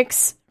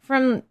 6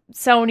 from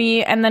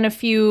Sony and then a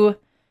few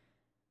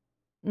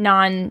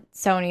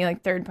non-Sony,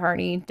 like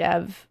third-party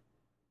dev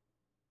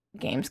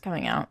games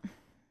coming out.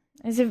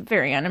 It's a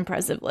very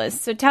unimpressive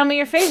list. So tell me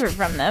your favorite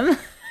from them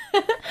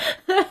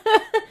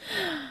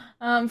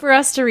for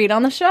us to read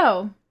on the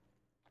show.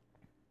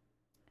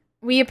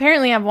 We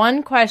apparently have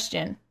one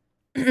question.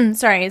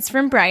 Sorry, it's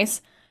from Bryce.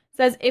 It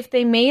says, if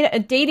they made a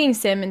dating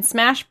sim in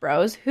Smash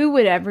Bros, who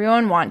would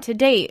everyone want to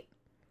date?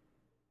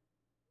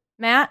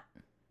 Matt?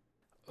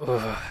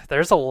 Ugh,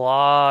 there's a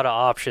lot of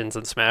options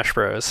in Smash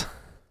Bros.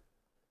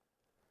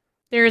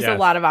 There's a Yes.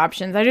 lot of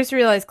options. I just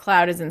realized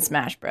Cloud is in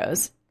Smash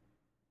Bros.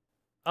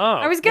 Oh,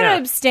 I was going to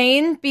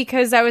abstain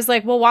because I was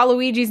like, well,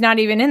 Waluigi's not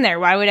even in there.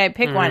 Why would I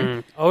pick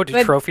one? Oh, do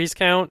But- trophies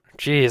count?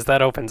 Jeez,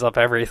 that opens up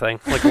everything.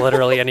 Like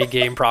literally any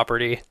game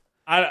property.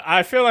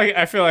 I feel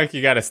like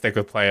you got to stick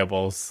with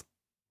playables.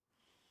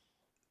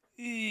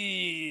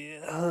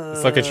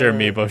 Let's look at your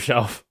amiibo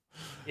shelf.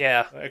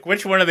 Yeah. Like,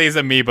 which one of these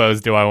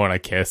amiibos do I want to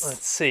kiss?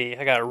 Let's see.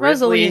 I got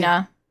Ridley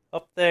Rosalina.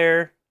 up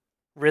there.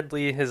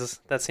 Ridley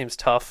that seems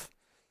tough.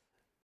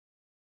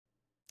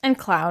 And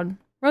Cloud.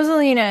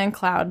 Rosalina and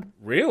Cloud.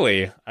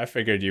 Really? I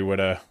figured you would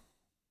have.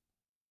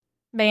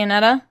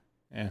 Bayonetta.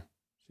 Yeah,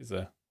 she's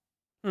a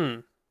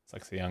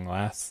sexy young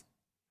lass.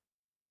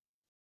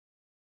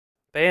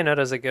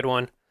 Bayonetta's a good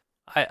one.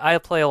 I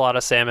play a lot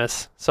of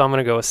Samus, so I'm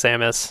gonna go with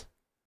Samus.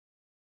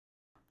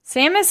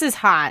 Samus is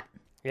hot.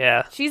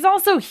 Yeah. She's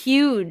also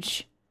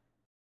huge.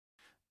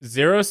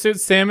 Zero Suit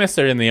Samus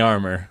or in the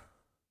armor?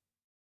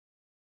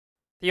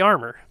 The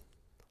armor.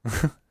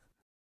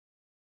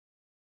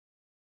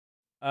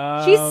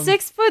 She's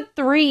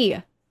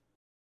 6'3".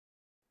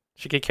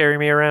 She could carry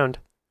me around.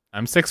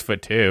 I'm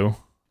 6'2".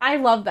 I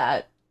love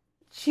that.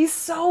 She's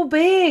so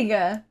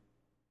big.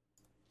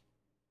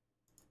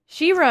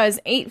 She-Ra is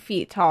 8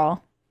 feet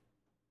tall.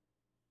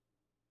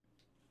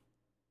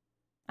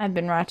 I've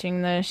been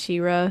watching the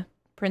She-Ra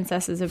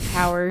Princesses of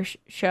Power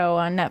show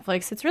on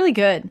Netflix. It's really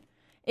good.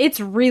 It's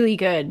really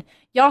good.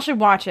 Y'all should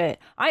watch it.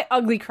 I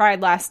ugly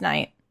cried last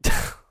night.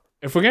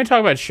 If we're gonna talk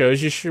about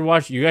shows you should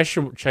watch, you guys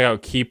should check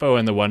out Kipo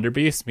and the Wonder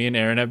Beast. Me and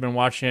Aaron have been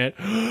watching it.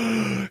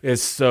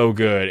 It's so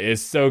good.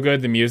 It's so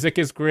good. The music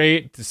is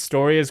great. The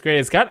story is great.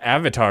 It's got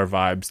Avatar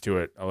vibes to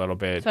it a little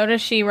bit. So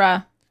does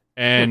She-Ra.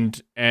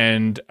 It's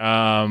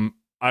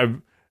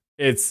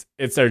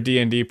our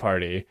D&D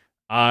party.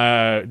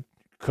 Kipo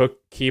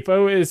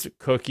is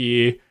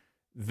Cookie.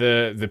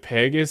 The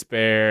pig is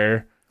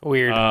Bear.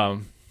 Weird.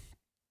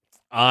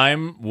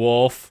 I'm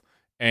Wolf,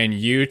 and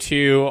you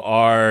two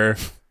are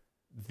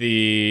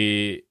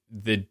the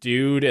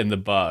dude and the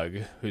bug,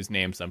 whose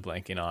names I'm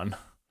blanking on.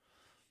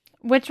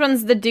 Which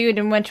one's the dude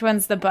and which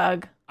one's the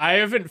bug? I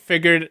haven't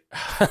figured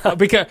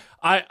because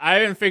I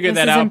haven't figured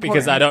This that is out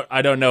because important.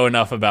 I don't know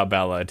enough about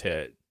Bella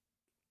to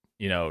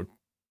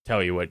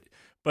tell you what.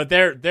 But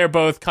they're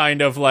both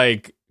kind of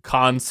like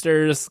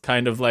consters,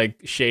 kind of like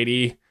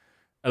shady.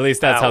 At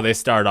least that's Wow. how they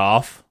start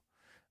off.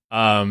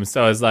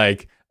 So it's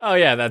like, oh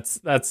yeah, that's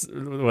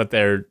what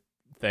their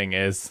thing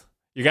is.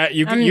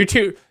 You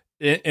two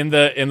in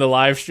the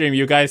live stream,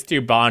 you guys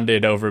two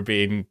bonded over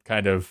being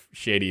kind of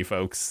shady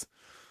folks.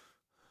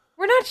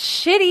 We're not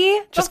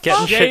shitty. Just The getting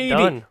fuck? shit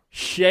done.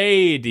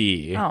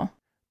 Shady. Oh.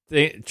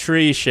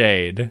 Tree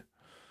shade. It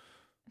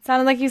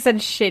sounded like you said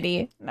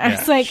shitty. I Yeah,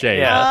 was like,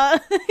 shade.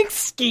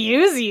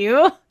 excuse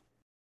you.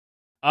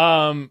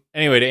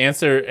 Anyway, to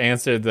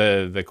answer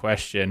the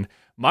question,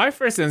 my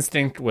first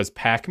instinct was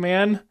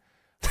Pac-Man.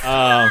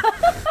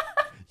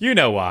 You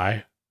know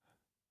why.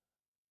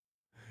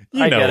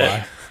 I get it.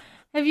 why.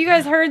 Have you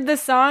guys heard the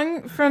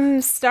song from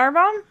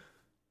Starbomb?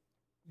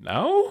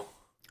 No?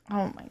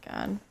 Oh my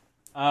god.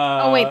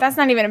 Oh wait, that's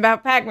not even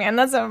about Pac-Man.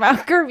 That's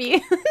about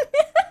Kirby.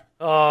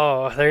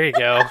 Oh, there you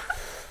go.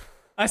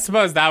 I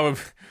suppose that would.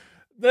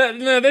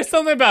 No, there's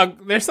something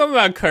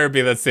about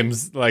Kirby that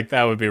seems like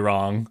that would be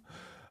wrong.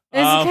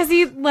 It's because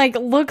he like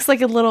looks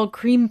like a little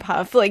cream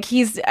puff. Like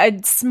he's a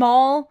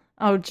small.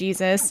 Oh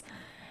Jesus,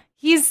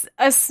 he's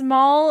a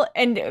small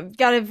and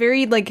got a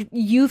very like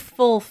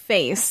youthful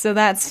face. So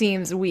that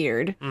seems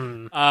weird.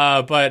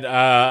 But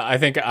I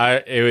think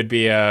it would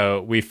be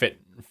a We Fit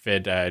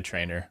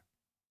trainer.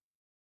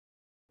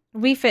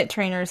 We Fit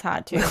Trainer's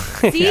hot too.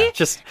 See, Yeah,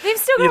 just they've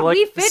still got like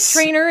We Fit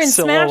Trainer and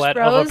Smash silhouette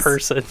Bros. of a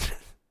person.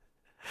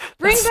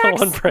 Bring That's back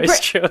the one Bryce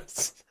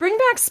chose. Bring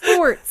back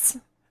sports.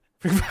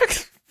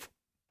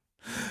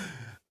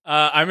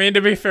 I mean,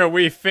 to be fair,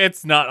 We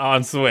Fit's not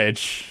on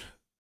Switch.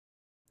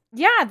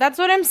 Yeah, that's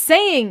what I'm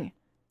saying.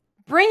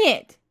 Bring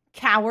it,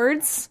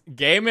 cowards.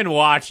 Game &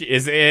 Watch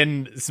is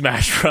in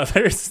Smash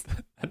Brothers.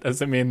 That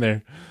doesn't mean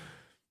they're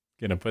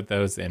gonna put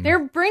those in. They're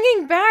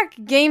bringing back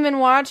Game &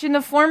 Watch in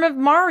the form of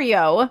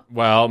Mario.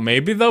 Well,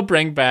 maybe they'll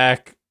bring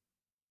back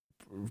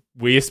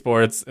Wii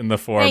Sports in the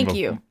form Thank of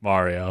you.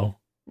 Mario.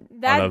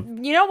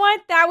 You know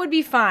what? That would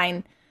be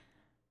fine.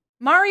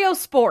 Mario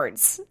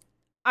Sports.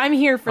 I'm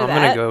here for I'm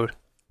that. gonna go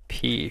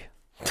pee.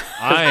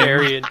 I'm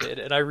Arian did,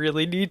 and I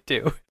really need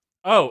to.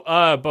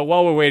 but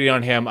while we're waiting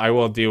on him, I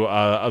will do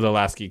other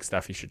Last Geek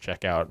stuff you should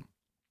check out.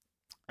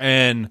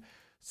 And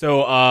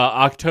so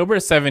October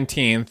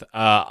 17th,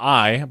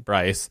 I,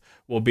 Bryce,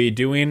 will be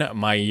doing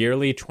my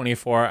yearly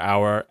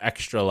 24-hour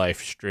Extra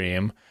Life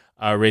stream,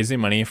 raising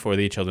money for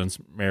the Children's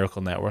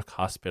Miracle Network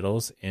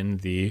hospitals in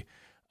the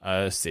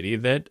city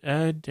that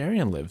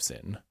Darian lives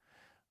in,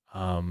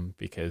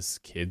 because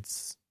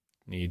kids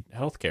need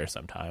healthcare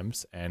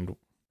sometimes. And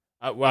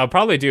I'll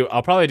probably do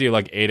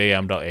like 8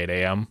 a.m. till 8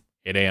 a.m.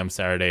 8 a.m.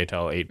 Saturday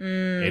till 8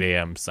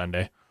 a.m.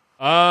 Sunday.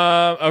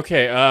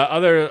 Okay.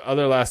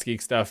 Other Last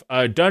Geek stuff.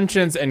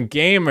 Dungeons and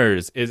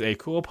Gamers is a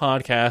cool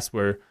podcast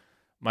where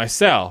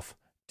myself,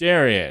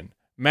 Darian,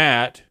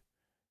 Matt,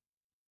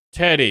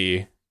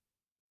 Teddy,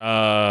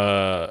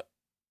 Beckers,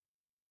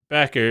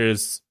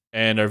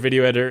 and our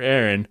video editor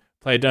Aaron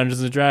play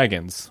Dungeons and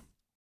Dragons.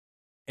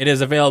 It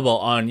is available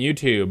on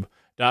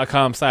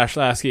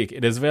YouTube.com/LastGeek.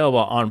 It is available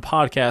on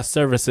podcast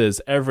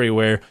services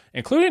everywhere,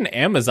 including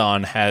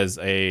Amazon has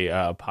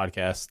a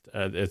podcast.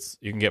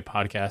 You can get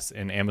podcasts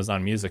in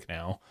Amazon Music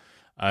now,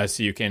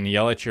 so you can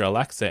yell at your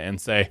Alexa and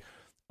say,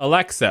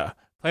 "Alexa,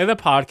 play the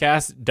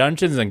podcast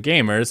Dungeons and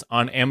Gamers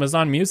on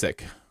Amazon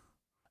Music."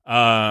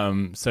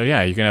 So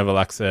yeah, you can have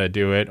Alexa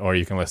do it, or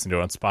you can listen to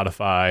it on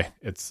Spotify.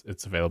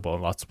 It's available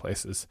in lots of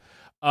places.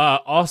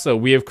 Also,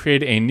 we have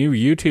created a new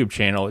YouTube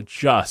channel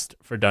just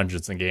for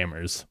Dungeons and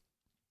Gamers.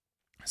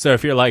 So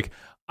if you're like,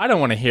 I don't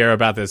want to hear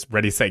about this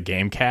Ready Set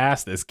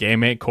Gamecast, this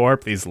Game8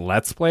 Corp, these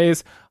Let's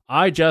Plays,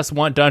 I just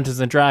want Dungeons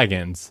and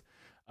Dragons.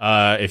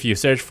 If you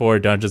search for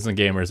Dungeons and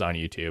Gamers on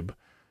YouTube,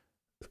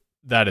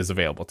 that is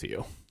available to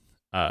you.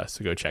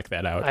 So go check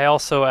that out. I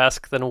also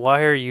ask, then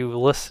why are you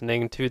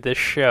listening to this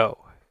show?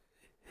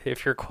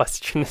 If your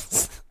question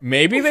is...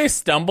 Maybe they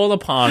stumbled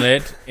upon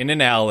it in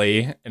an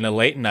alley in a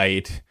late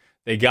night.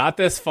 They got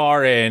this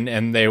far in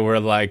and they were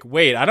like,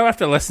 wait, I don't have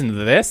to listen to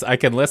this. I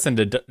can listen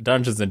to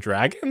Dungeons and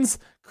Dragons?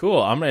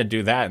 Cool, I'm going to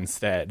do that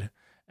instead.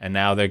 And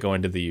now they're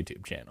going to the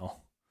YouTube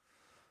channel.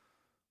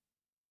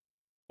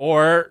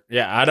 Or,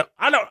 yeah,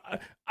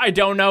 I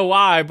don't know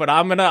why, but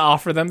I'm going to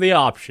offer them the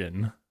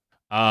option.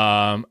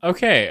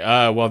 Okay,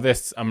 well, I'm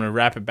going to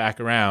wrap it back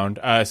around.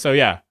 So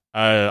yeah,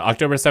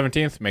 October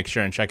 17th, make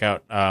sure and check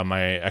out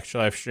my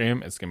Extra Life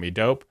stream. It's going to be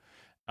dope.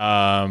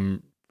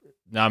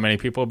 Not many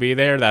people will be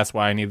there. That's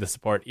why I need the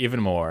support even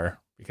more,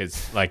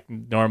 because like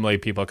normally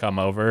people come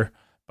over,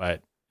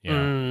 but you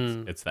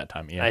know, it's that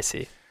time of year. I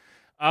see.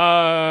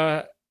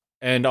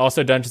 And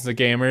also Dungeons and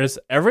Gamers.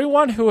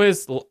 Everyone who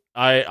is,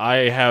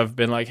 I have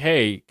been like,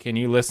 hey, can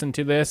you listen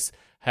to this?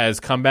 Has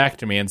come back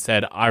to me and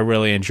said, I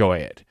really enjoy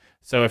it.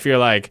 So if you're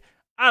like,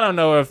 I don't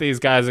know if these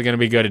guys are going to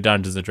be good at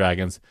Dungeons and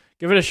Dragons,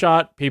 give it a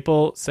shot.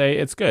 People say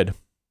it's good.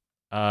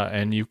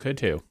 And you could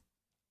too.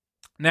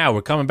 Now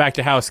we're coming back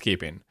to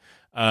housekeeping.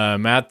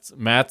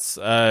 Matt's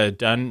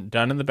done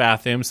in the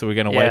bathroom, so we're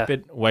gonna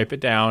wipe it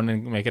down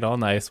and make it all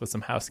nice with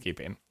some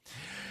housekeeping.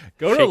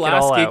 Go to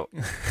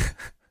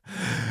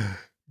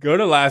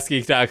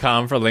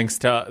lastgeek.com for links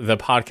to the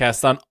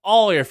podcast on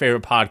all your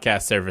favorite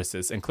podcast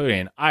services,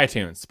 including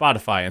iTunes,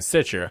 Spotify, and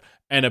Stitcher,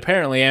 and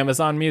apparently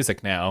Amazon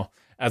Music now,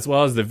 as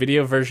well as the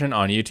video version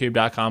on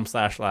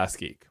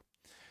youtube.com/lastgeek.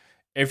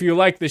 If you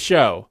like the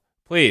show,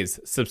 please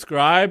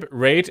subscribe,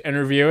 rate, and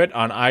review it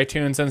on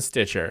iTunes and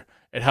Stitcher.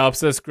 It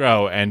helps us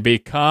grow and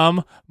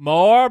become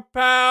more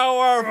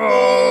powerful.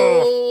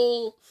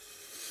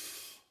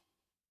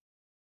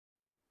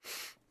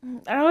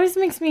 It always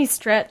makes me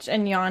stretch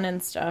and yawn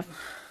and stuff.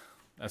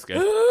 That's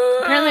good.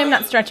 Apparently I'm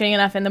not stretching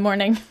enough in the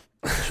morning.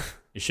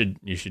 You should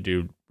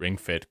do Ring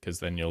Fit, because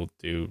then you'll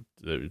do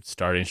the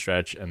starting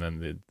stretch and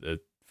then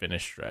the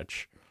finish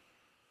stretch.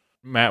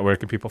 Matt, where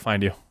can people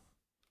find you?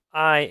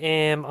 I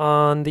am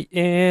on the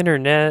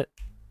internet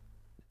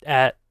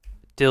at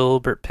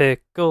Dilbert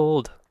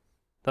Pickled.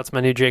 That's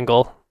my new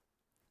jingle.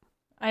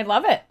 I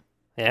love it.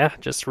 Yeah,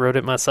 just wrote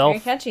it myself.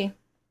 Very catchy.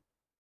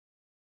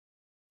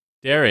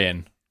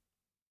 Darian.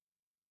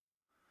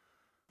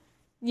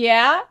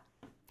 Yeah?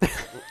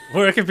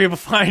 Where can people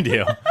find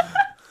you?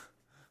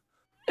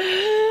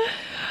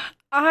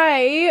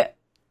 I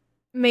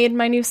made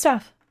my new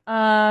stuff.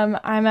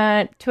 I'm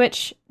at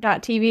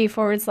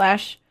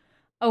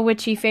twitch.tv/a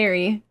witchy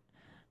fairy.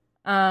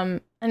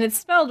 And it's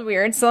spelled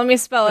weird, so let me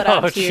spell it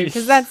out to you,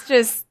 because that's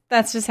just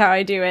how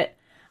I do it.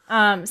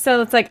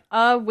 So it's like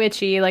a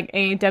witchy, like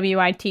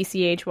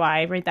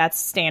AWITCHY, right? That's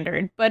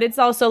standard. But it's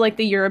also like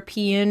the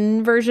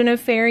European version of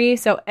fairy,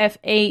 so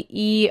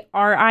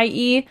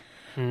FAERIE,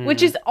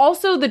 which is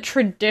also the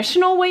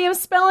traditional way of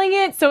spelling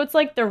it. So it's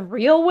like the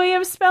real way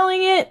of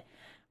spelling it.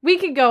 We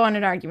could go on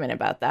an argument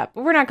about that,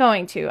 but we're not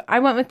going to. I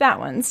went with that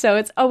one. So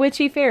it's a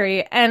witchy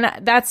fairy, and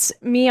that's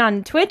me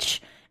on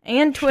Twitch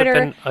and Twitter.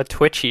 Should've been a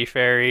twitchy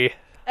fairy.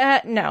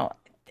 No,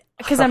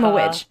 because I'm a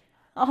witch.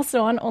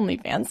 Also on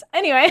OnlyFans.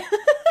 Anyway.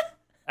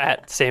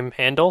 At same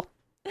handle?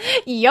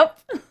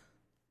 Yep.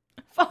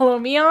 Follow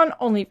me on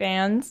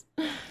OnlyFans.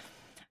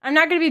 I'm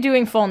not going to be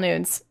doing full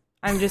nudes.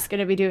 I'm just going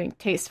to be doing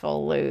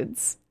tasteful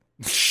lewds.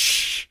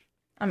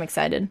 I'm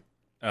excited.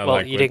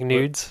 Well, eating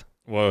nudes?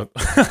 Well,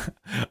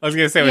 I was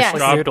going to say with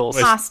straw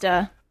noodles.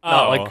 Pasta.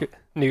 Not like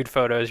nude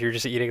photos, you're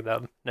just eating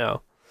them.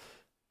 No.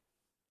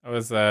 That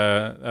was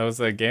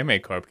a Game A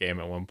Corp game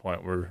at one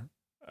point where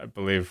I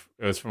believe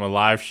it was from a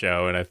live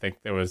show, and I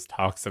think there was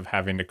talks of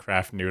having to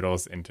craft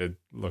noodles into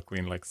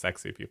looking like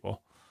sexy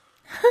people.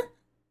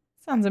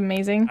 Sounds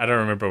amazing. I don't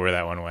remember where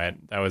that one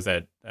went. That was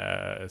at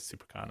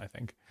SuperCon, I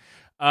think.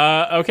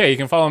 Okay, you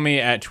can follow me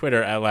at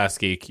Twitter at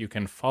LastGeek. You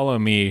can follow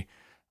me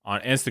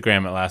on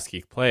Instagram at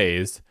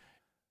LastGeekPlays.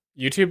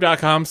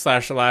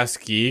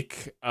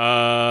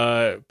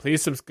 YouTube.com/LastGeek.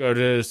 Please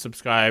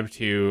subscribe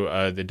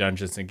to the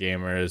Dungeons and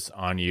Gamers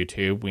on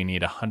YouTube. We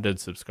need 100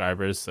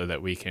 subscribers so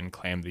that we can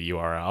claim the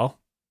URL.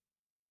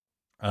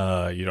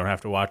 You don't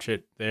have to watch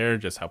it there.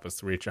 Just help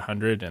us reach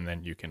 100, and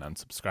then you can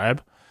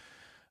unsubscribe.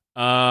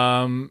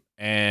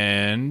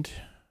 And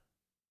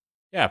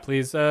yeah,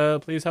 please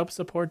help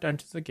support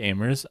Dungeons and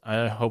Gamers.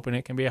 I'm hoping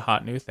it can be a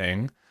hot new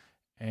thing,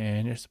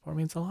 and your support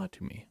means a lot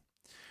to me.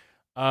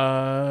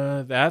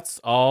 That's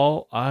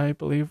all I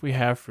believe we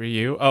have for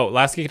you. Oh,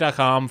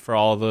 lastgeek.com for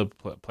all the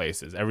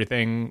places.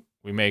 Everything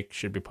we make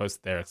should be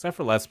posted there except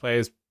for Let's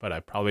Plays, but I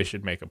probably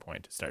should make a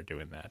point to start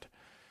doing that.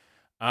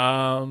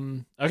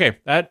 Okay,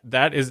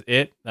 that is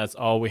it. That's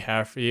all we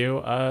have for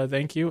you.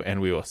 Thank you, and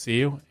we will see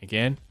you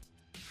again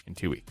in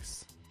 2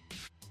 weeks.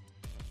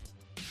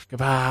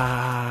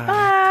 Goodbye.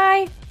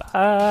 Bye.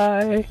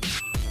 Bye.